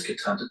millions could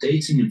turn to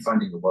dating and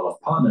finding a well-off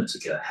partner to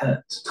get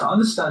ahead. To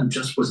understand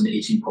just what an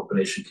aging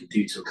population can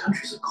do to a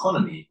country's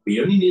economy,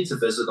 we only need to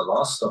visit the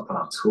last stop on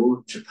our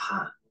tour,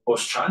 Japan.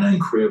 Whilst China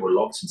and Korea were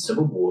locked in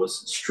civil wars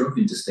and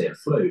struggling to stay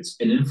afloat,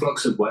 an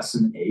influx of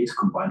Western aid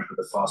combined with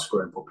a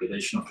fast-growing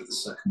population after the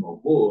Second World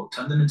War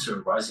turned them into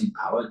a rising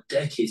power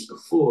decades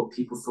before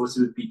people thought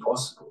it would be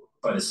possible.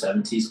 By the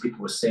 70s,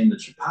 people were saying that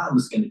Japan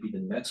was going to be the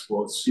next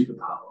world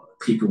superpower.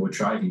 People were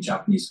driving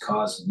Japanese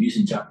cars and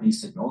using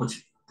Japanese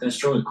technology. Their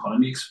strong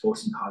economy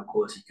exporting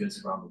high-quality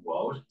goods around the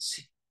world.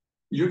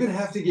 You're going to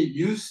have to get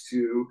used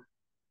to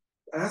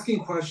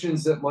asking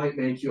questions that might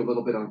make you a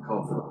little bit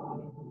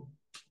uncomfortable.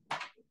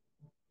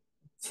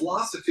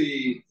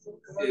 Philosophy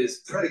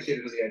is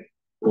predicated on the idea.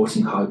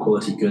 Exporting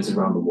high-quality goods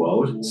around the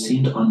world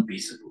seemed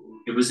unbeatable.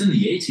 It was in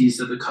the 80s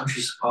that the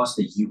country surpassed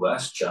the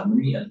US,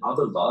 Germany, and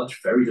other large,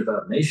 very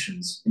developed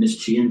nations in its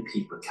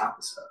GNP per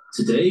capita.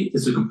 Today,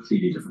 it's a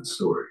completely different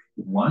story.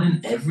 1 in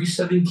every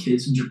 7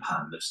 kids in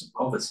Japan lives in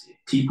poverty.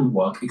 People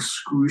work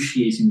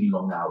excruciatingly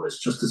long hours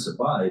just to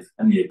survive,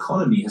 and the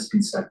economy has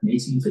been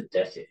stagnating for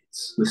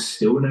decades, with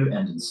still no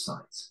end in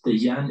sight. The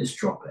yen is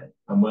dropping,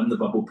 and when the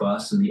bubble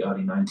burst in the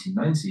early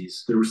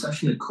 1990s, the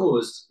recession it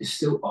caused is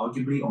still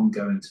arguably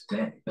ongoing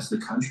today, as the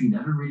country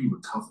never really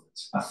recovered.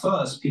 At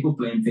first, people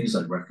blamed things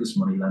like reckless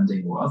money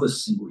lending or other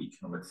single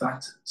economic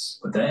factors,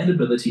 but their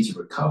inability to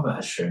recover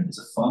has shown is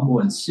a far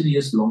more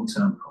insidious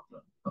long-term problem.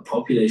 A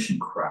population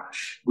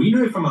crash. We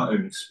know from our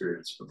own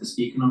experience what this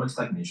economic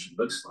stagnation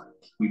looks like.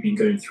 We've been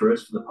going through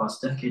it for the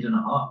past decade and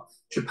a half.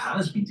 Japan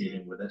has been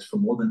dealing with it for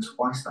more than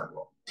twice that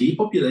long.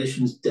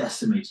 Depopulation has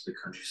decimated the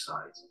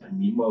countryside, and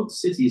meanwhile the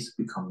cities have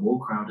become more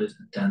crowded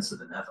and denser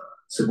than ever.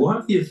 So what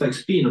have the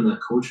effects been on their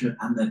culture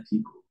and their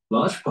people?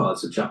 Large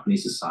parts of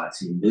Japanese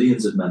society,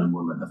 millions of men and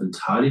women have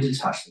entirely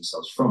detached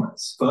themselves from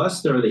it.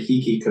 First, there are the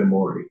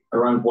hikikomori,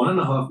 around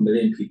 1.5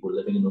 million people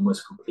living in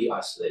almost complete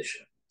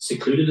isolation.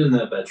 Secluded in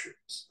their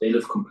bedrooms, they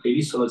live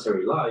completely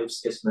solitary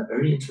lives, getting their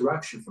only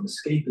interaction from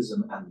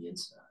escapism and the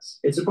internet.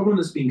 It's a problem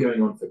that's been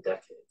going on for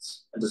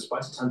decades, and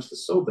despite attempts to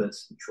solve it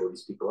and draw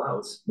these people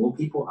out, more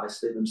people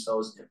isolate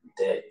themselves every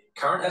day.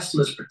 Current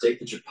estimates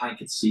predict that Japan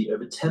could see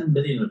over 10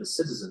 million of its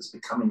citizens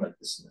becoming like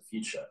this in the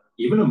future.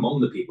 Even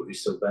among the people who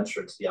still venture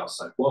into the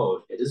outside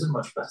world, it isn't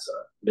much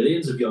better.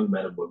 Millions of young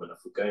men and women are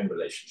forgoing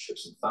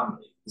relationships and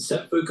family,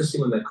 instead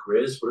focusing on their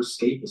careers or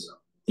escapism.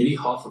 Nearly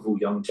half of all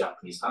young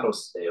Japanese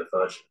adults today are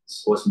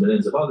virgins, whilst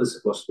millions of others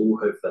have lost all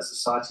hope for their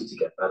society to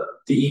get better.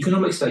 The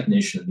economic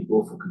stagnation and the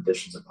awful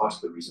conditions are part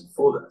of the reason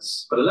for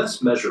this, but a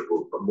less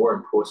measurable but more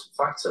important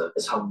factor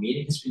is how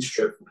meaning has been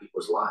stripped from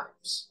people's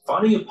lives.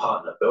 Finding a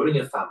partner, building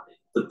a family,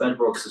 the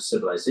bedrocks of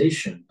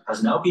civilization,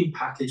 has now been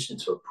packaged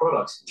into a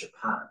product in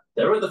Japan.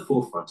 They're at the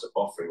forefront of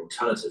offering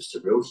alternatives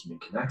to real human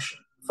connection.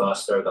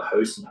 First, there are the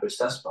host and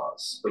hostess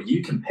bars, where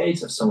you can pay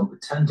to have someone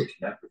pretend to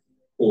connect with you.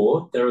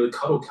 Or there are the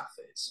cuddle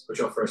cafes, which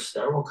offer a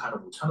sterile kind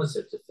of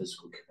alternative to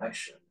physical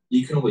connection.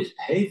 You can always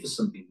pay for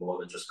something more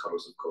than just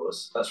cuddles, of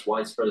course. That's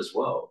widespread as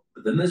well.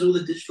 But then there's all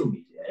the digital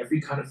media,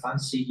 every kind of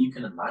fantasy you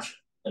can imagine,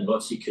 and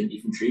lots you can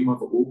even dream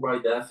of are all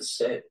right there for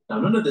sale. Now,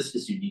 none of this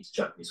is unique to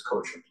Japanese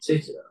culture in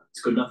particular.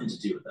 It's got nothing to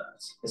do with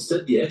that.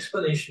 Instead, the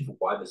explanation for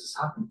why this has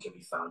happened can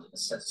be found in a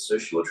set of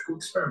sociological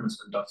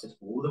experiments conducted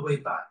all the way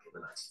back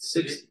in the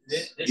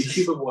 1960s.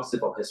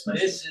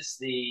 This is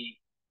the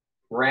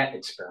rat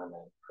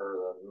experiment,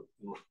 or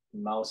the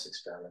mouse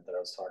experiment that I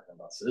was talking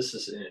about. So this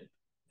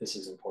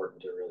is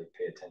important to really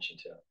pay attention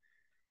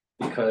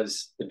to,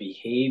 because the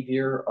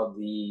behavior of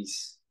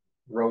these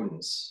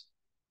rodents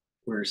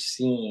we're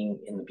seeing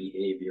in the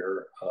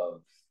behavior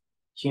of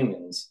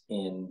humans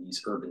in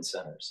these urban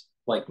centers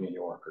like New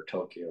York or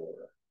Tokyo,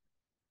 or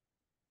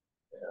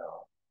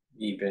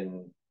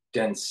even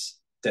dense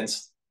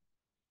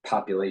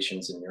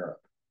populations in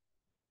Europe,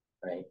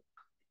 right?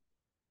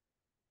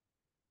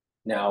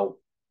 Now,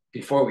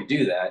 before we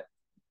do that,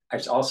 I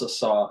also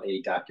saw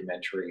a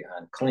documentary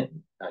on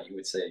Clinton. Now, you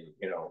would say,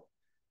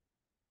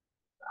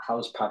 how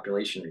is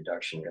population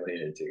reduction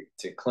related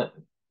to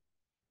Clinton?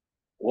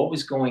 What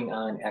was going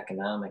on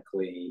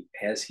economically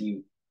as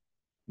he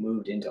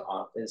moved into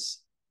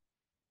office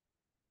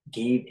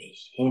gave a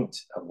hint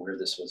of where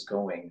this was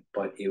going,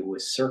 but it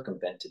was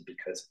circumvented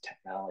because of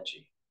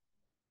technology.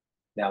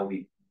 Now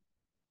we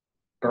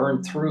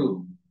burned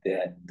through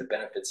the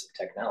benefits of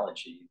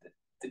technology,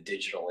 the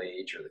digital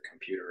age or the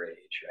computer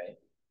age, right?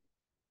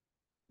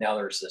 Now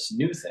there's this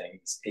new thing,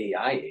 this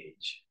AI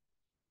age,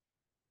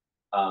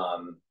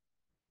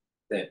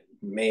 that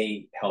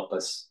may help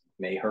us,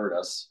 may hurt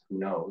us, who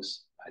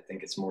knows? I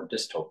think it's more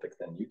dystopic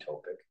than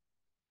utopic,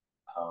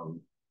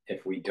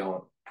 if we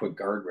don't put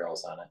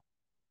guardrails on it.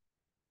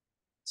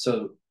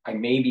 So I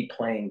may be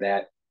playing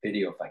that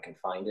video if I can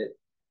find it,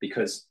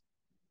 because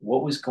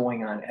what was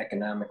going on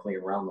economically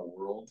around the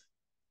world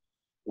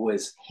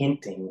was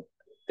hinting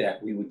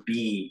that we would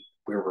be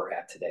where we're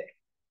at today.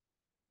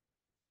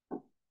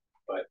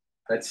 But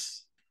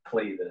let's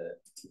play the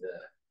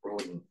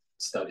rodent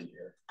study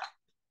here.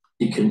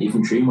 You can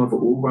even dream of it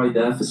all right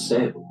there for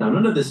sale. Now,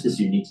 none of this is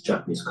unique to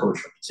Japanese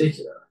culture in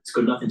particular. It's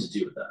got nothing to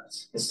do with that.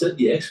 Instead,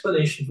 the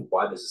explanation for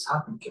why this has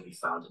happened can be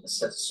found in a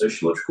set of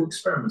sociological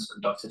experiments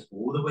conducted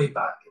all the way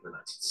back in the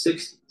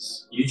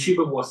 1960s.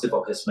 YouTuber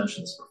Wasif has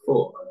mentioned this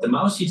before. The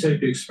Mouse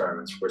Utopia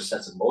experiments were a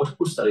set of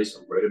multiple studies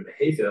on rodent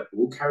behavior,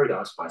 all carried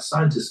out by a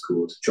scientist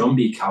called John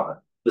B. Calhoun.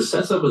 The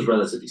setup was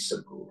relatively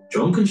simple.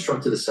 John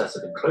constructed a set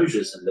of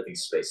enclosures and living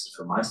spaces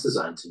for mice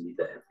designed to meet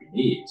their every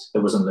need.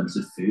 There was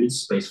unlimited food,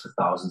 space for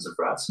thousands of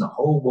rats, and a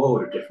whole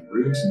world of different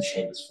rooms and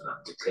chambers for them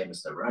to claim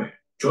as their own.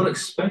 John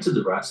expected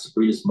the rats to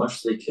breed as much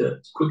as they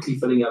could, quickly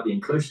filling out the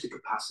enclosure to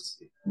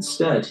capacity.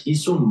 Instead, he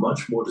saw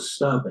much more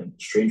disturbing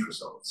and strange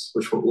results,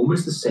 which were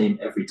almost the same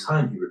every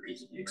time he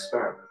repeated the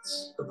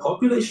experiments. The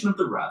population of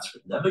the rats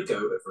would never go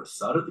over a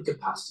third of the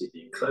capacity of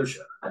the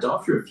enclosure, and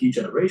after a few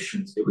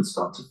generations, it would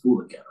start to fall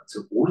again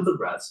until all of the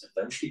rats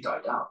eventually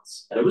died out.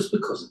 And it was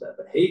because of their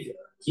behavior.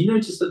 He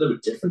noticed that there were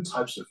different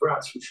types of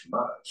rats which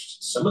emerged.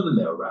 Some of the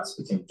male rats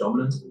became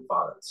dominant and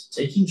violent,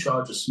 taking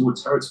charge of small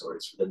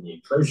territories within the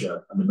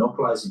enclosure and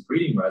monopolizing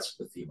breeding rights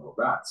for the female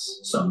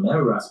rats. Some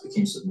male rats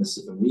became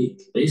submissive and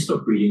weak. They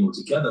stopped breeding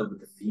altogether with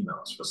the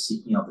females while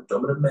seeking out the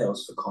dominant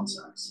males for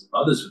contact.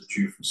 Others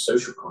withdrew from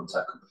social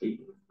contact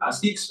completely. As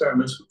the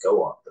experiments would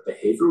go on, the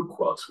behavioral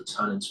quirks would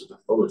turn into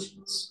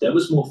pathologies. There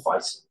was more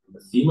fighting, and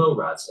the female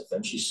rats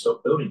eventually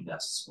stopped building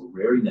nests or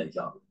rearing their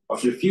young.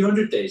 After a few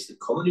hundred days, the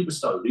colony would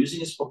start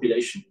losing its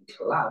population and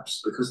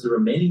collapse because the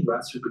remaining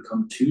rats would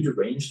become too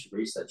deranged to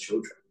raise their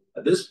children.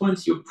 At this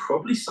point, you're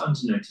probably starting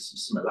to notice some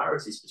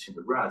similarities between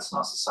the rats and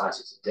our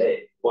society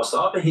today. Whilst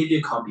our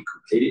behavior can't be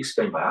completely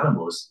explained by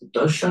animals, it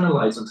does shine a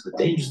light onto the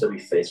dangers that we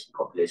face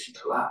from population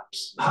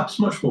collapse. Perhaps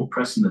much more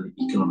pressing than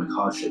the economic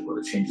hardship or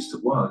the changes to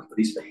work are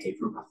these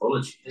behavioral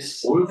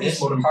pathologies. All of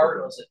these modern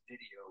part of the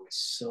video is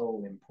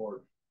so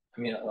important.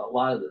 I mean, a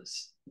lot of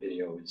this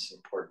video is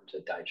important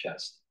to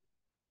digest.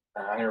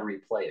 I'm going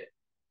to replay it.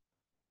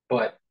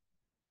 But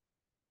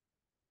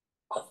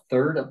a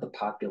third of the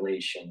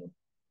population,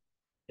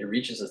 it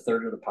reaches a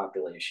third of the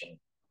population,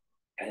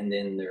 and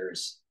then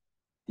there's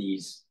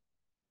these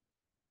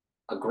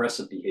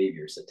aggressive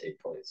behaviors that take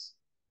place,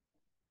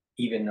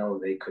 even though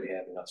they could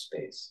have enough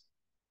space.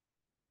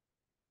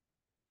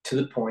 To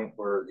the point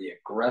where the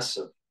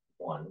aggressive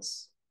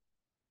ones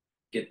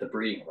get the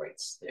breeding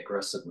rights, the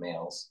aggressive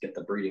males get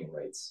the breeding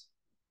rights,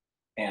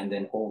 and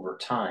then over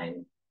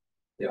time,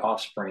 the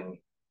offspring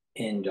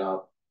end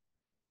up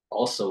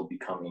also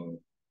becoming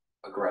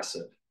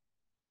aggressive,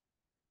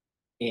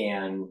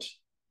 and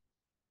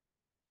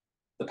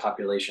the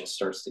population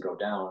starts to go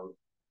down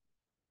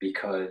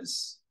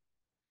because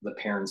the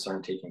parents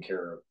aren't taking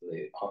care of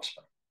the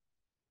offspring.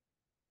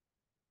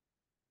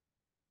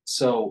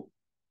 So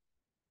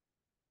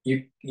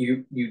you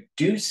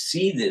do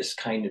see this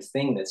kind of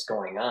thing that's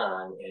going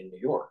on in New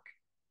York,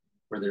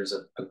 where there's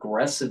an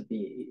aggressive,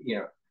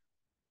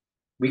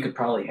 we could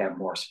probably have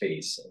more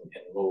space and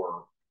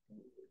lower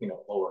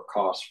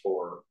costs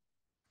for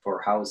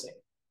housing,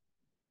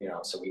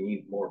 so we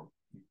need more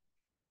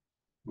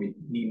we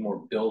need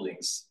more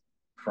buildings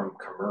from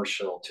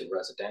commercial to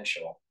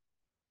residential,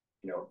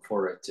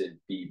 for it to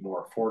be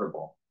more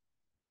affordable.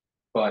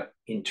 But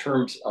in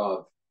terms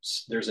of,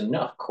 there's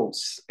enough quote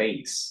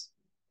space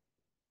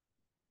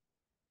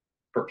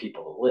for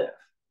people to live,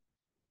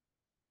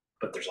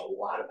 but there's a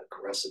lot of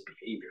aggressive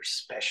behavior,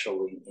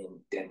 especially in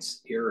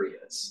dense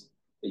areas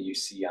that you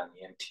see on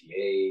the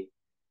MTA,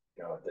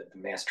 the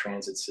mass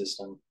transit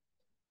system,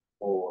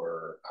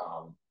 or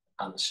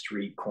on the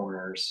street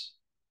corners.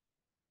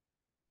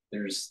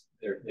 There's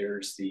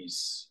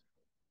these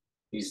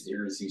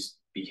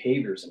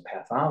behaviors and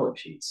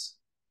pathologies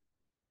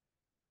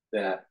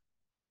that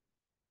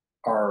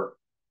are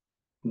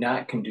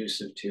not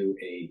conducive to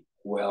a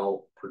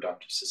well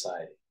productive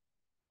society.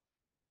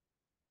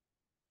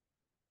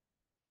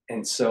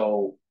 And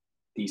so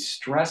these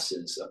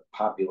stresses of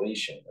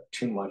population, of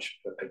too much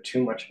of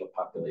a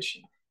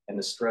population, and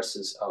the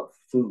stresses of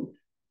food,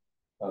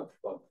 of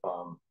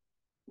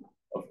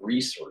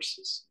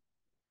resources,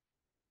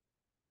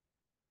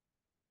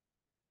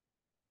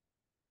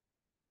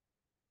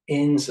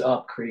 ends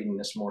up creating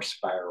this more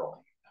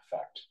spiraling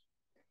effect.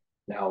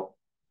 Now,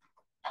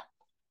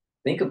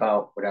 think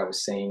about what I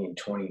was saying in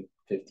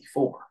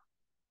 2054,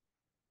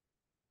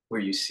 where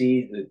you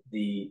see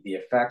the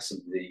effects of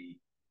the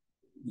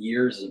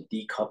years of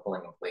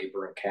decoupling of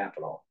labor and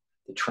capital,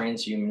 the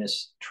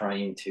transhumanists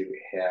trying to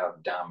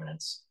have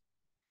dominance,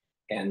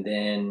 and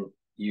then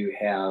you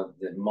have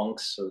the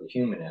monks or the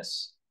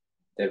humanists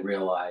that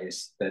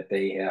realize that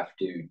they have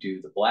to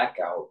do the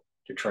blackout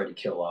to try to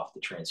kill off the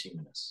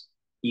transhumanists,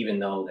 even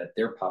though that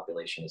their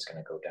population is going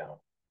to go down.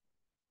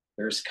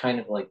 There's kind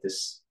of like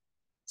this,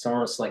 it's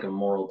almost like a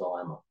moral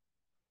dilemma.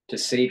 To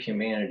save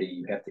humanity,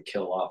 you have to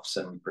kill off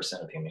 70%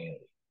 of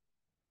humanity.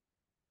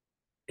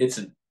 It's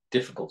a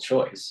difficult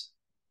choice,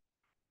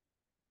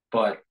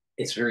 but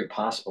it's very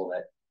possible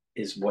that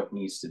is what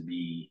needs to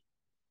be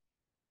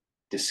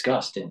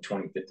discussed in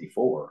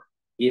 2054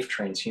 if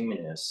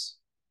transhumanists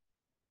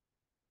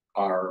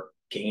are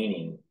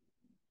gaining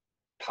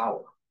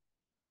power,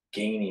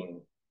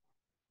 gaining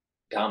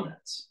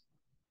dominance.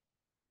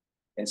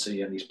 And so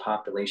you have these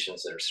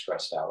populations that are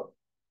stressed out.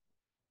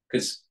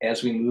 Because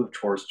as we move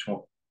towards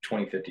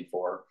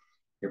 2054,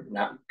 you're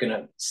not going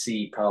to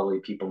see probably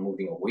people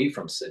moving away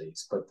from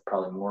cities, but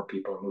probably more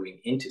people are moving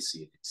into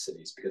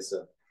cities because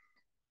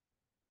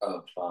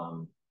of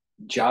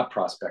job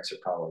prospects are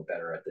probably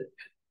better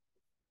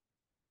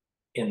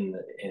in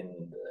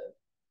the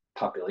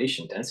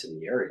population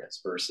density areas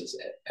versus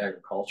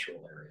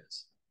agricultural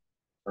areas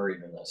or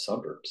even the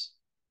suburbs.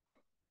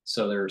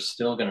 So there's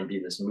still going to be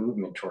this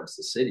movement towards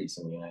the cities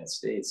in the United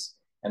States,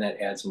 and that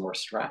adds more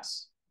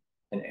stress.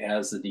 And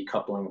as the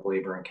decoupling of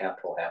labor and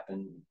capital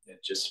happen,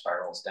 it just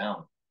spirals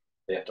down.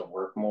 They have to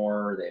work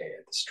more, they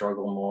have to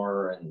struggle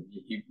more, and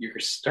you're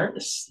starting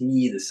to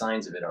see the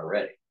signs of it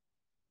already.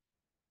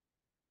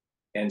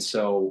 And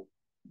so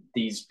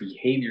these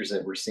behaviors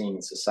that we're seeing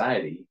in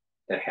society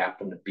that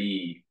happen to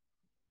be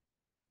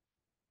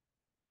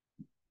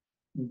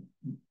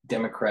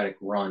democratic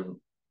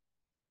run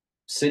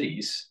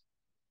cities,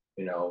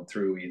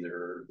 through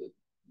either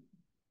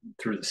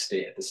through the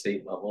state at the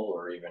state level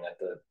or even at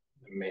the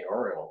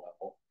mayoral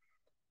level,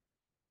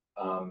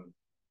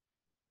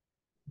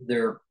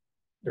 they're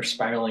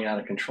spiraling out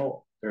of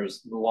control.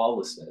 There's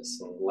lawlessness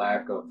and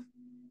lack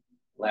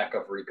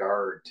of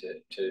regard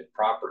to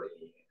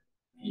property.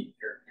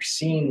 You're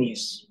seeing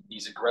these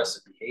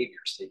aggressive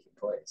behaviors taking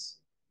place.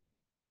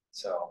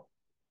 So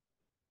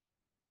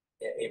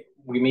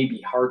we may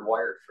be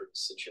hardwired for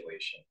this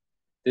situation.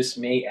 This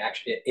may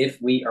actually,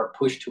 if we are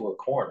pushed to a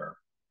corner,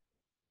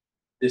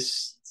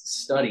 this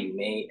study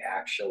may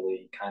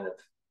actually kind of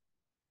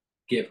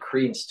give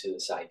credence to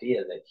this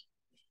idea that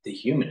the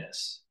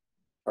humanists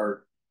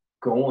are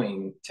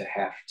going to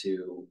have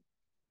to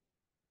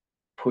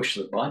push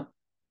the button,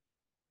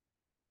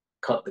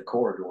 cut the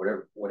cord,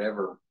 or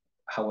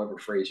however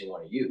phrase you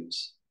want to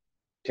use,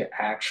 to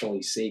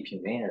actually save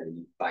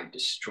humanity by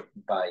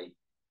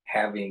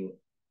having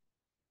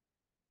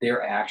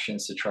their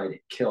actions to try to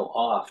kill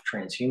off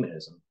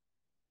transhumanism,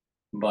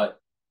 but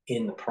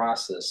in the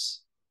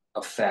process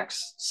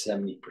affects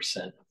 70%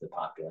 of the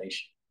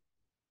population,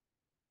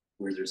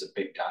 where there's a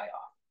big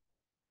die-off.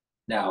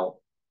 Now,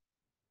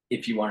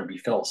 if you want to be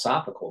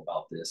philosophical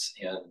about this,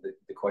 and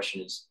the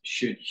question is,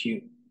 should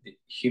the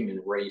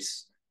human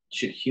race,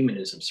 should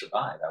humanism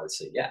survive? I would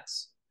say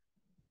yes.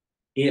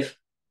 If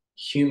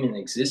human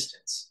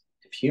existence,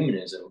 if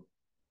humanism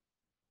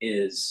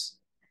is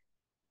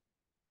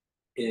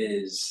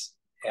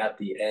at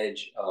the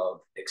edge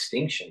of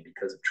extinction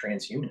because of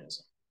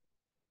transhumanism,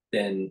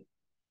 then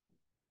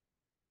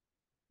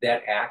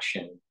that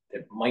action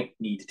that might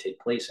need to take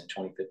place in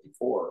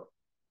 2054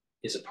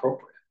 is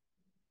appropriate,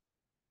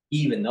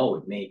 even though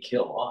it may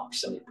kill off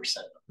 70%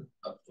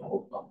 of the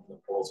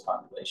world's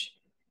population.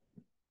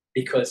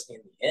 Because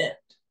in the end,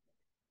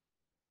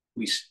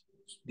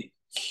 the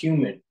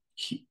humanism,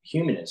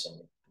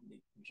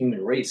 the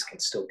human race can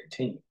still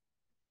continue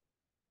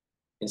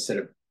instead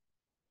of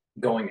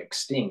going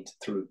extinct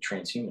through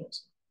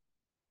transhumanism.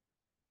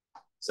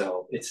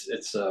 So it's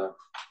a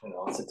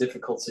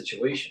difficult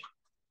situation.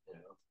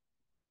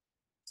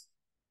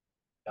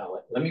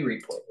 Let me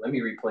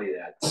replay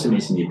that.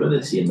 Estimating the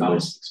ability in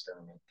mouse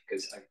experiment,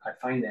 because I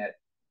find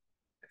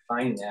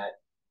that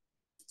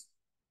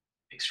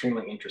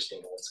extremely interesting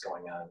in what's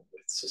going on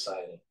with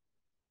society.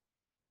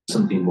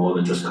 Something more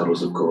than just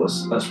cuddles, of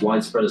course. That's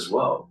widespread as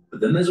well. But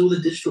then there's all the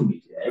digital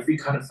media, every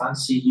kind of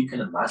fantasy you can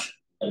imagine,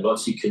 and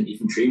lots you couldn't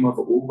even dream of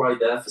are all right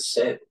there for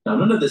sale. Now,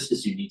 none of this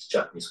is unique to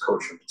Japanese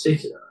culture in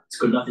particular. It's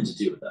got nothing to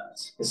do with that.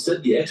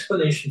 Instead, the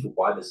explanation for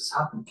why this has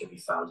happened can be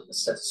found in a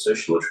set of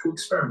sociological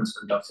experiments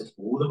conducted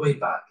all the way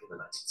back in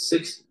the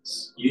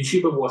 1960s.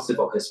 YouTuber What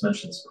has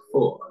mentioned this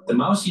before. The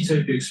Mouse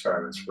Utopia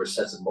experiments were a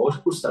set of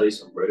multiple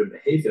studies on rodent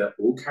behavior,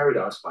 all carried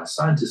out by a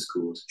scientist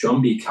called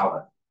John B.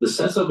 Calhoun. The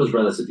setup was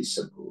relatively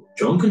simple.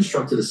 John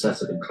constructed a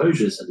set of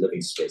enclosures and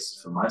living spaces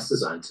for mice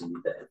designed to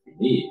meet their every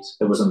need.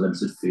 There was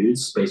unlimited food,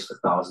 space for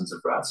thousands of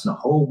rats, and a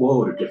whole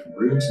world of different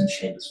rooms and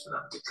chambers for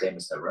them to claim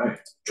as their own.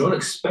 John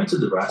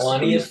expected the rats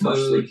to eat as much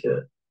as they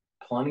could.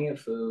 Plenty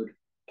of food,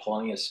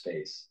 plenty of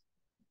space.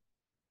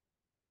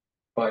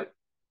 But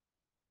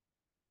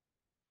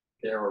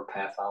there were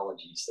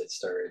pathologies that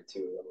started to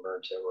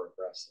emerge that were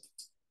aggressive.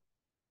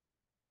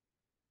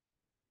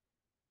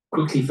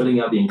 Quickly filling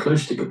out the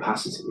enclosure to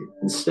capacity.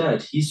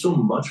 Instead, he saw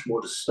much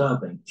more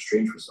disturbing and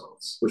strange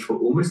results, which were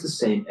almost the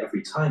same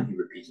every time he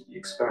repeated the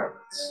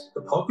experiments.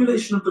 The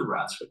population of the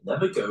rats would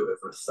never go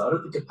over a third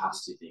of the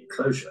capacity of the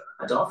enclosure,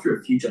 and after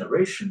a few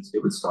generations,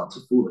 it would start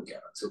to fall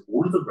again until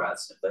all of the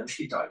rats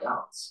eventually died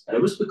out. And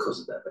it was because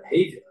of their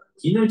behavior.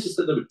 He noticed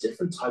that there were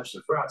different types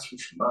of rats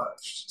which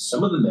emerged.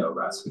 Some of the male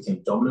rats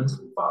became dominant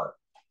and violent.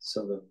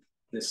 So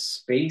the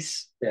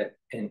space that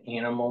an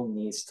animal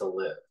needs to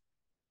live,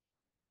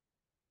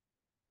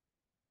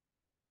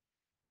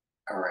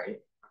 all right,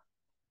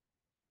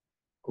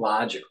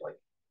 logically,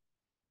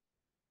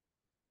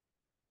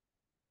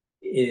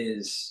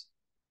 is,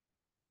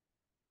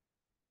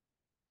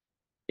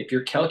 if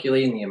you're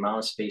calculating the amount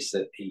of space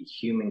that a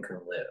human can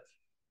live,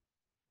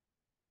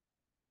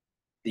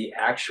 the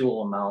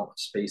actual amount of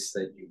space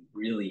that you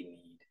really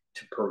need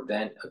to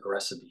prevent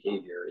aggressive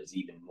behavior is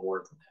even more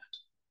than that.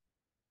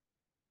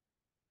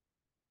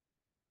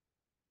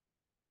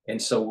 And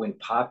so when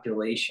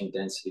population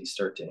densities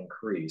start to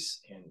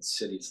increase in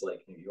cities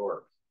like New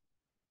York,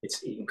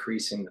 it's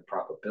increasing the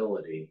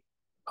probability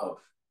of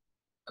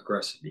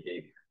aggressive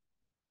behavior,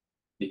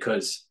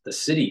 because the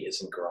city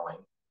isn't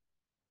growing.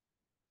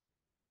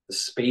 The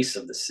space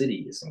of the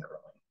city isn't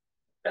growing.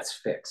 That's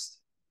fixed.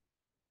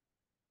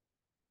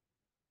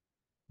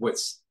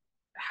 What's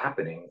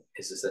happening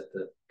is that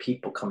the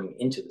people coming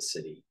into the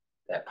city,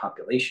 that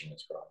population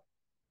is growing.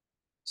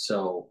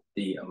 So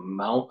the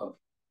amount of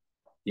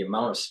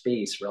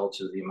space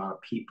relative to the amount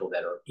of people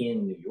that are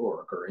in New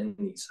York or in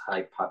these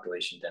high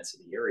population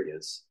density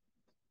areas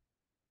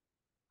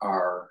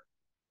are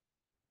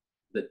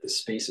that the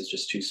space is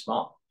just too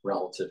small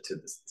relative to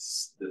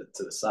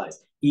the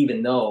size,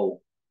 even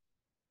though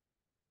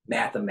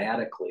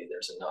mathematically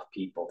there's enough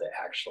people to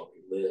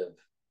actually live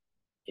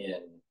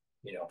in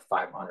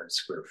 500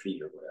 square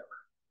feet or whatever.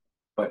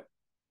 But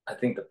I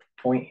think the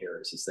point here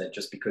is that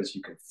just because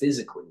you can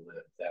physically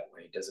live that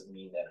way doesn't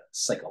mean that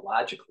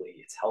psychologically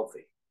it's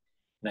healthy.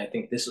 And I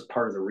think this is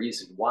part of the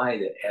reason why,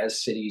 that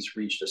as cities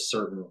reached a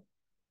certain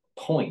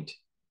point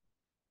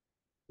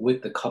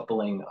with the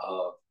coupling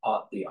of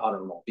the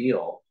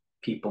automobile,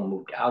 people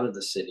moved out of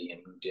the city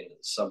and moved into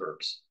the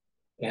suburbs.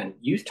 And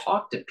you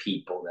talk to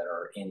people that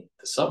are in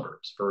the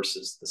suburbs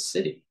versus the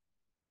city,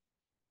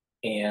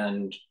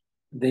 and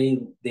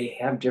they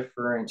have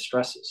different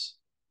stresses.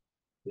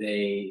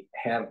 They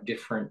have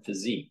different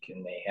physique,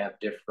 and they have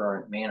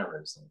different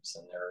mannerisms,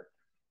 and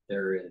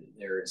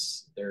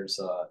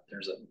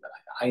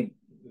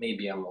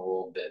maybe I'm a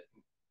little bit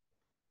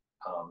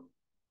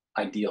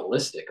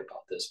idealistic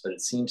about this, but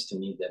it seems to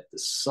me that the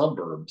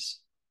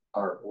suburbs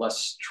are less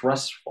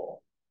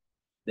stressful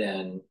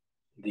than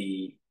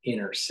the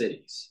inner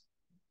cities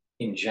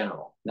in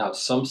general. Now,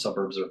 some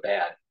suburbs are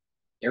bad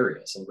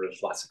areas and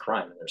there's lots of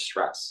crime and there's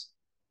stress,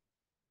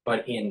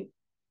 but in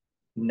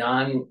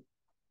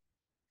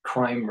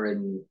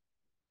non-crime-ridden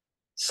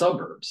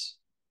suburbs,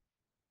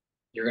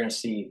 you're going to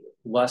see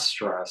less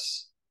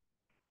stress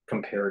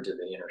compared to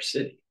the inner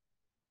city.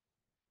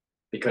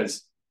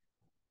 Because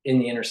in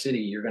the inner city,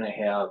 you're going to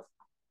have,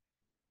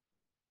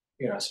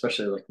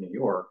 especially like New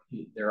York,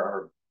 there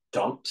are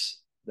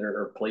dumps. There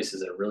are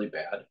places that are really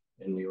bad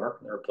in New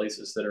York. There are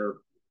places that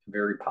are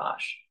very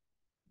posh,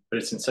 but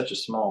it's in such a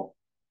small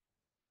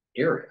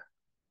area.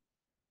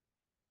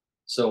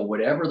 So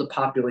whatever the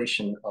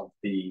population of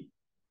the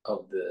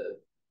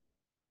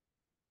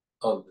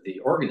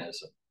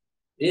organism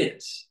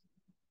is,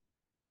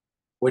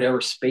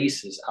 whatever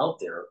space is out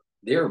there,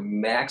 their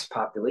max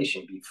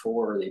population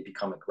before they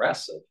become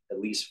aggressive,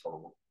 at least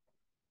for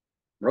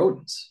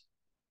rodents,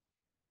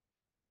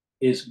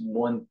 is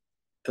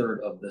 1/3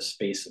 of the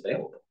space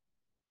available.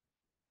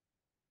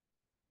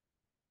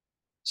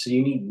 So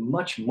you need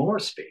much more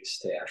space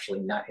to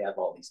actually not have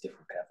all these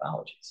different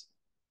pathologies.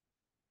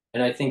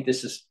 And I think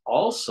this is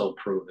also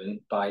proven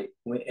by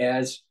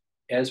as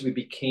we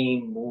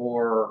became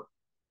more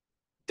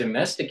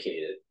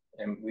domesticated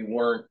and we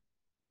weren't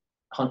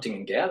hunting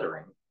and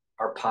gathering,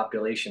 our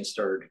population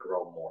started to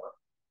grow more.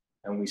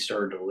 And we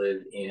started to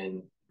live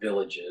in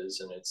villages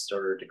and it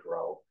started to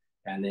grow.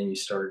 And then you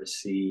started to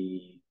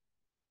see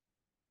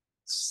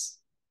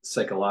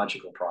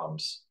psychological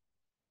problems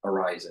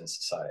arise in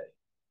society.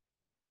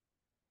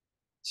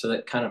 So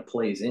that kind of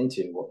plays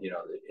into what,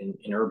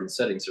 in urban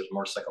settings, there's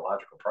more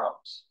psychological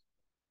problems.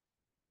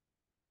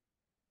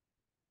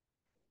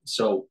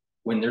 So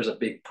when there's a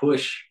big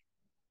push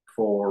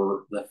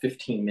for the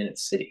 15-minute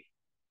city,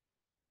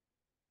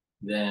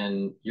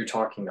 then you're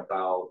talking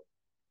about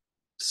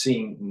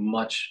seeing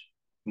much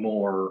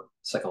more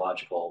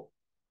psychological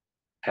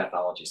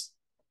pathologies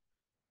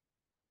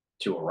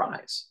to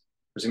arise.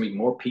 There's going to be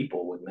more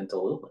people with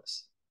mental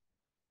illness.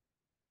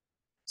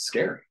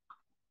 Scary.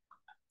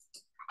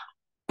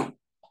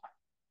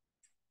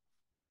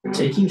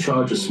 Taking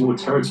charge of small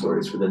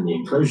territories within the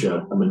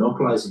enclosure and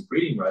monopolizing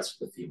breeding rights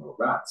for the female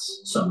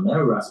rats. Some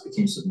male rats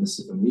became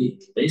submissive and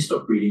weak. They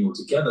stopped breeding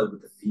altogether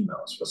with the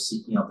females while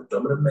seeking out the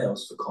dominant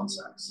males for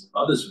contact.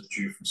 Others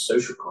withdrew from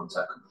social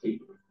contact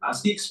completely.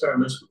 As the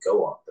experiments would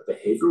go on, the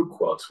behavioral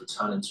quirks would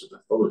turn into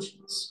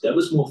pathologies. There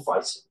was more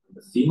fighting, and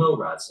the female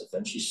rats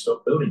eventually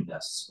stopped building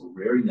nests or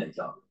rearing their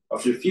young.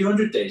 After a few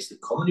hundred days, the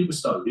colony would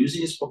start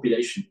losing its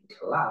population and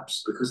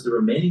collapse because the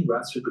remaining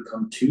rats would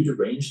become too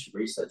deranged to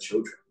raise their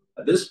children.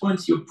 At this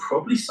point, you're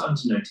probably starting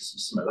to notice some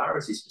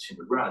similarities between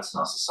the rats in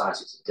our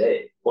society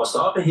today. Whilst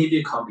our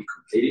behavior can't be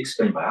completely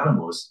explained by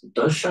animals, it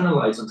does shine a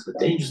light onto the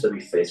dangers that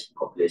we face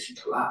from population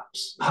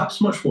collapse.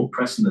 Perhaps much more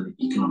pressing than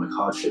the economic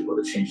hardship or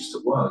the changes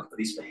to work are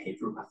these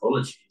behavioral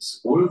pathologies.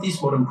 All of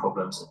these modern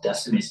problems are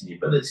decimating the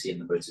ability and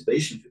the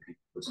motivation for people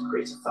to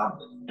create a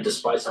family. And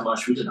despite how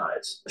much we deny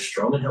it, a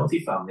strong and healthy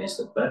family is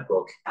the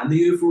bedrock and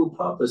the overall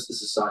purpose the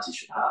society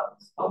should have.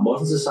 Our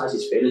modern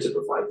society's failure to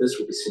provide this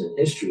will be seen in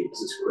history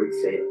as its great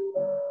failure.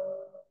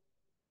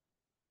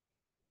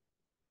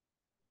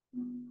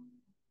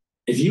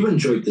 If you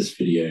enjoyed this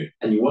video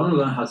and you want to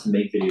learn how to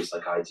make videos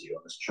like I do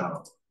on this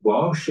channel,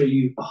 well, I'll show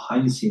you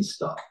behind the scenes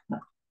stuff.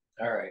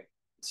 All right.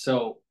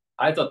 So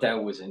I thought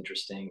that was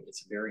interesting.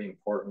 It's very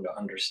important to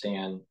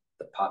understand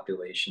the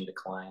population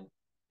decline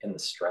and the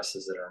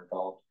stresses that are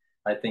involved.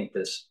 I think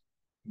this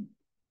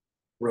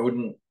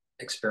rodent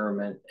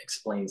experiment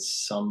explains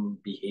some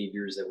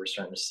behaviors that we're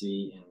starting to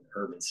see in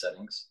urban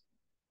settings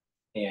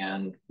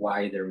and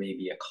why there may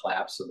be a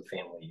collapse of the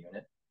family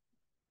unit.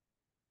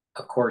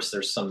 Of course,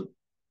 there's some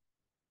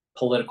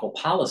political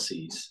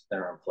policies that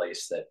are in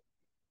place that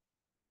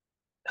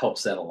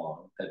helps that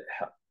along,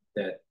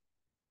 that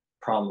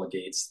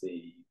promulgates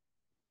the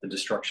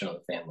destruction of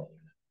the family unit.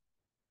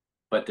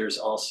 But there's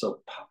also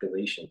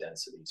population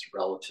densities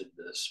relative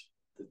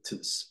to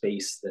the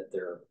space that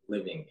they're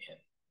living in.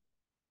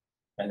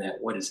 And that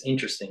what is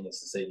interesting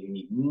is that you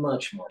need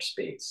much more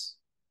space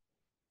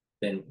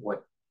than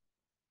what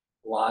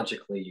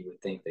logically you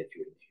would think that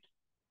you would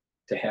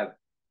need to have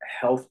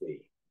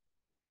healthy.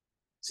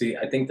 See,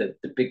 I think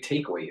that the big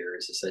takeaway here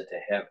is that to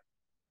have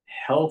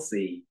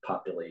healthy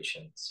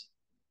populations,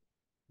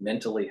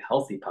 mentally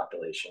healthy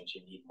populations,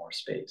 you need more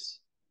space.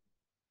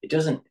 It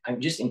doesn't,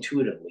 I'm just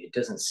intuitively, it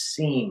doesn't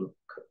seem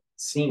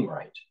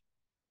right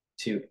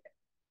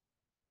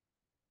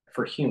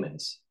for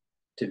humans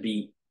to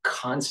be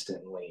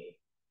constantly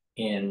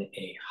in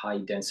a high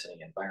density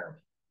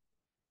environment,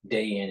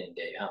 day in and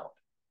day out.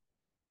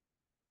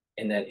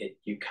 And that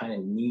you kind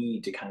of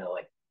need to kind of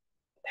like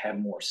have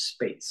more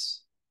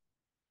space.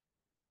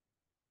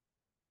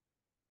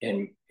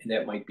 And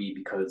that might be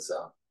because,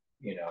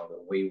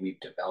 the way we've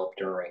developed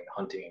during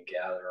hunting and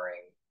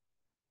gathering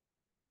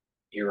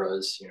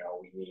eras,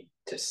 we need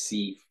to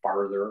see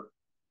farther.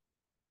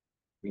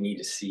 We need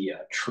to see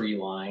a tree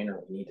line,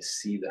 or we need to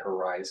see the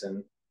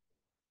horizon.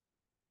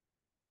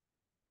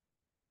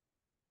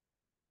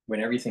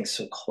 When everything's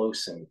so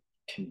close and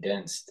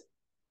condensed,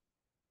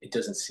 it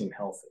doesn't seem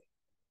healthy,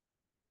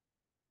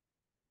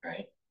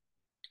 right?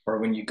 Or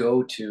when you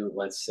go to,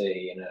 let's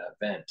say, in an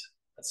event,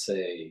 let's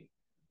say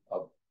a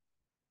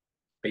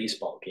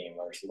baseball game,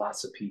 where there's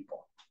lots of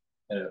people.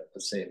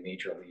 Let's say a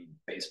major league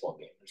baseball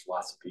game, there's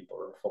lots of people,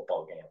 or a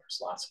football game,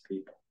 there's lots of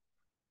people.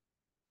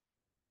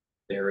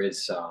 There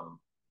is,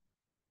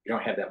 you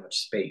don't have that much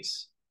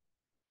space.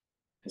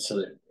 And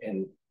so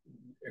and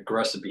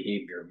aggressive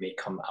behavior may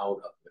come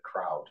out of the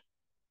crowd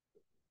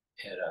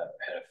at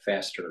a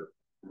faster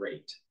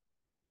rate,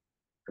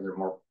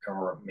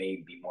 or may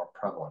be more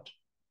prevalent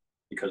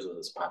because of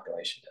this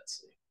population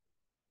density.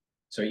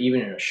 So even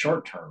in a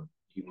short term,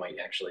 you might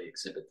actually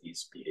exhibit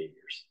these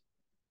behaviors.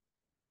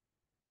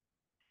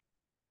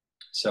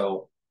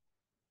 So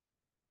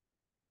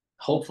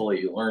hopefully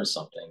you learn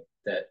something,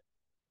 that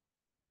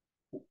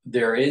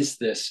there is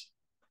this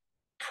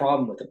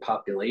problem with the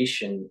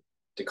population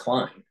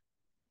decline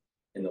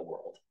in the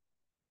world,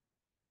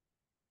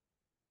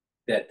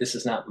 that this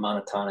is not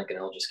monotonic and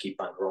it'll just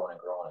keep on growing and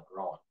growing and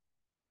growing.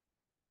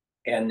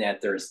 And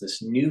that there's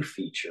this new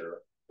feature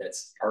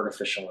that's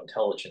artificial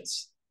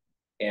intelligence.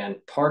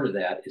 And part of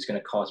that is going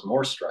to cause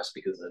more stress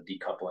because of the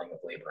decoupling of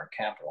labor and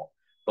capital.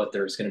 But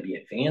there's going to be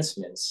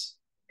advancements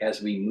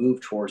as we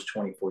move towards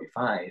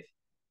 2045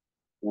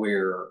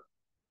 where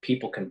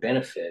people can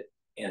benefit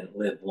and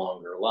live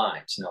longer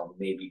lives. Now,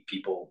 maybe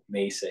people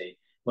may say,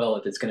 well,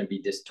 if it's going to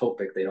be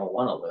dystopic, they don't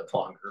want to live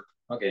longer.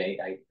 Okay,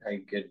 I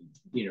could,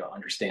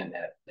 understand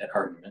that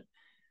argument.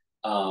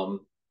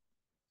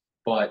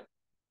 But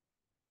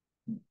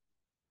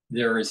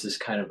there is this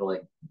kind of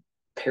like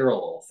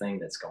parallel thing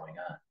that's going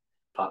on.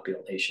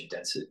 Population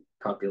density,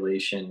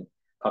 populations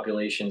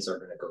are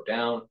going to go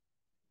down,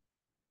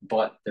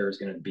 but there's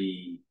going to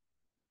be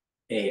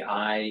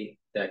AI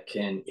that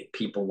can, if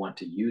people want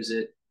to use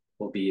it,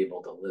 will be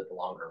able to live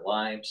longer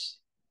lives.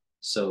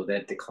 So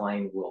that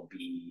decline will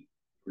be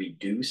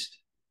reduced.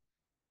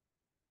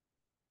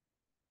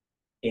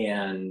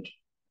 And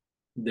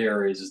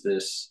there is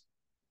this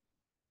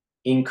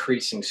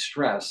increasing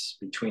stress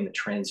between the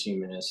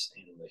transhumanists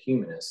and the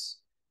humanists,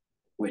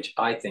 which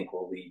I think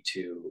will lead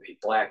to a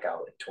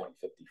blackout in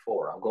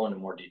 2054. I'll go into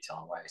more detail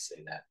on why I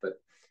say that,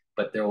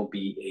 but there will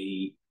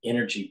be a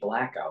energy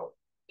blackout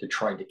to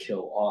try to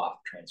kill off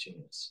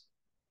transhumanists.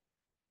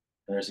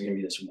 And there's going to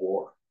be this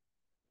war.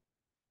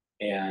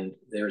 And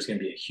there's going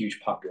to be a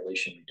huge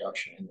population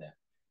reduction in that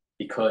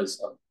because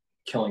of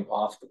killing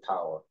off the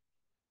power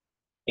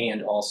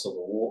and also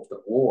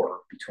the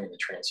war between the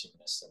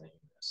transhumanists and the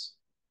humanists.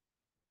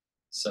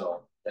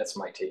 So that's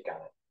my take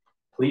on it.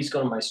 Please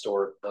go to my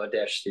store,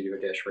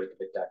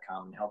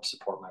 the-studio-reykjavik.com, and help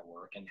support my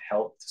work and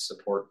help to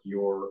support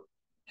your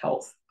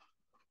health.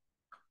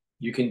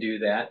 You can do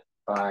that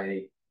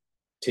by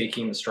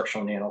taking the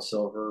structural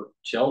nanosilver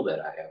gel that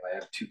I have. I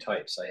have two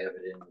types. I have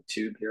it in the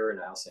tube here, and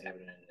I also have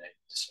it in a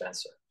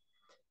dispenser.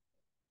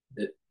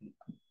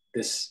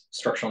 This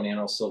structural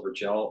nanosilver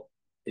gel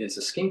is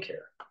a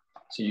skincare.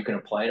 So you can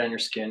apply it on your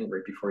skin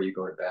right before you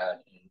go to bed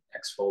and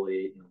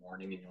exfoliate in the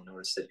morning, and you'll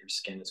notice that your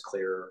skin is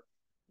clearer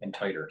and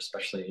tighter,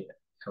 especially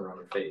around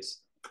your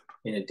face.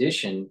 In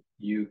addition,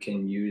 you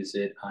can use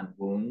it on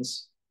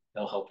wounds.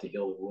 It'll help to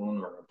heal the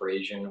wound or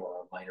abrasion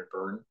or a minor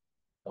burn.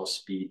 It'll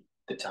speed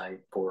the time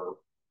for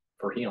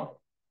healing.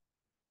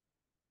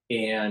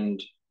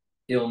 And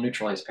it'll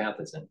neutralize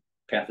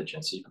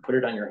pathogens. So you can put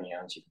it on your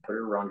hands, you can put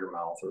it around your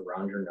mouth, or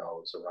around your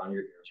nose, around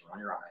your ears, around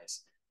your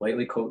eyes,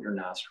 lightly coat your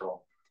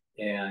nostril,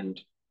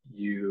 and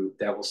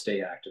that will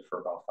stay active for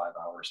about 5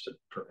 hours to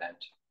prevent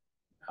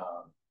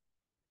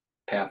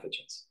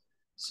pathogens.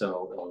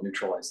 So it'll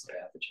neutralize the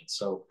pathogens.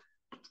 So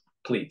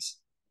please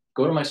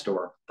go to my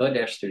store,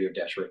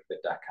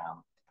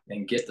 the-studio-reykjavik.com,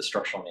 and get the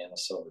structural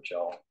nanosilver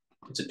gel.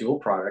 It's a dual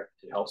product.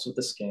 It helps with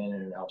the skin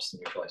and it helps to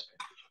neutralize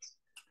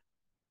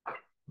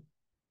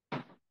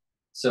pathogens.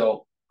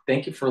 So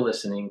thank you for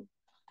listening.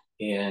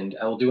 And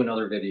I will do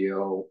another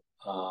video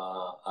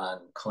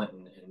on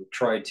Clinton and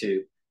try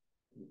to,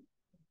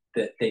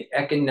 the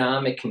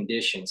economic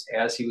conditions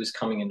as he was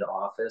coming into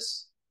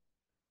office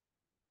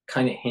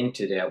kind of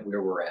hinted at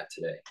where we're at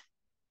today.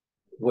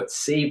 What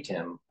saved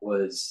him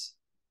was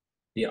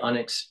the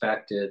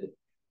unexpected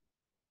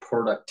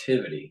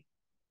productivity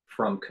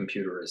from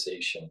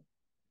computerization.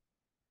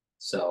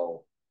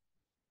 So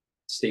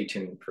stay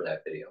tuned for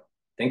that video.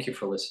 Thank you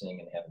for listening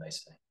and have a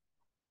nice day.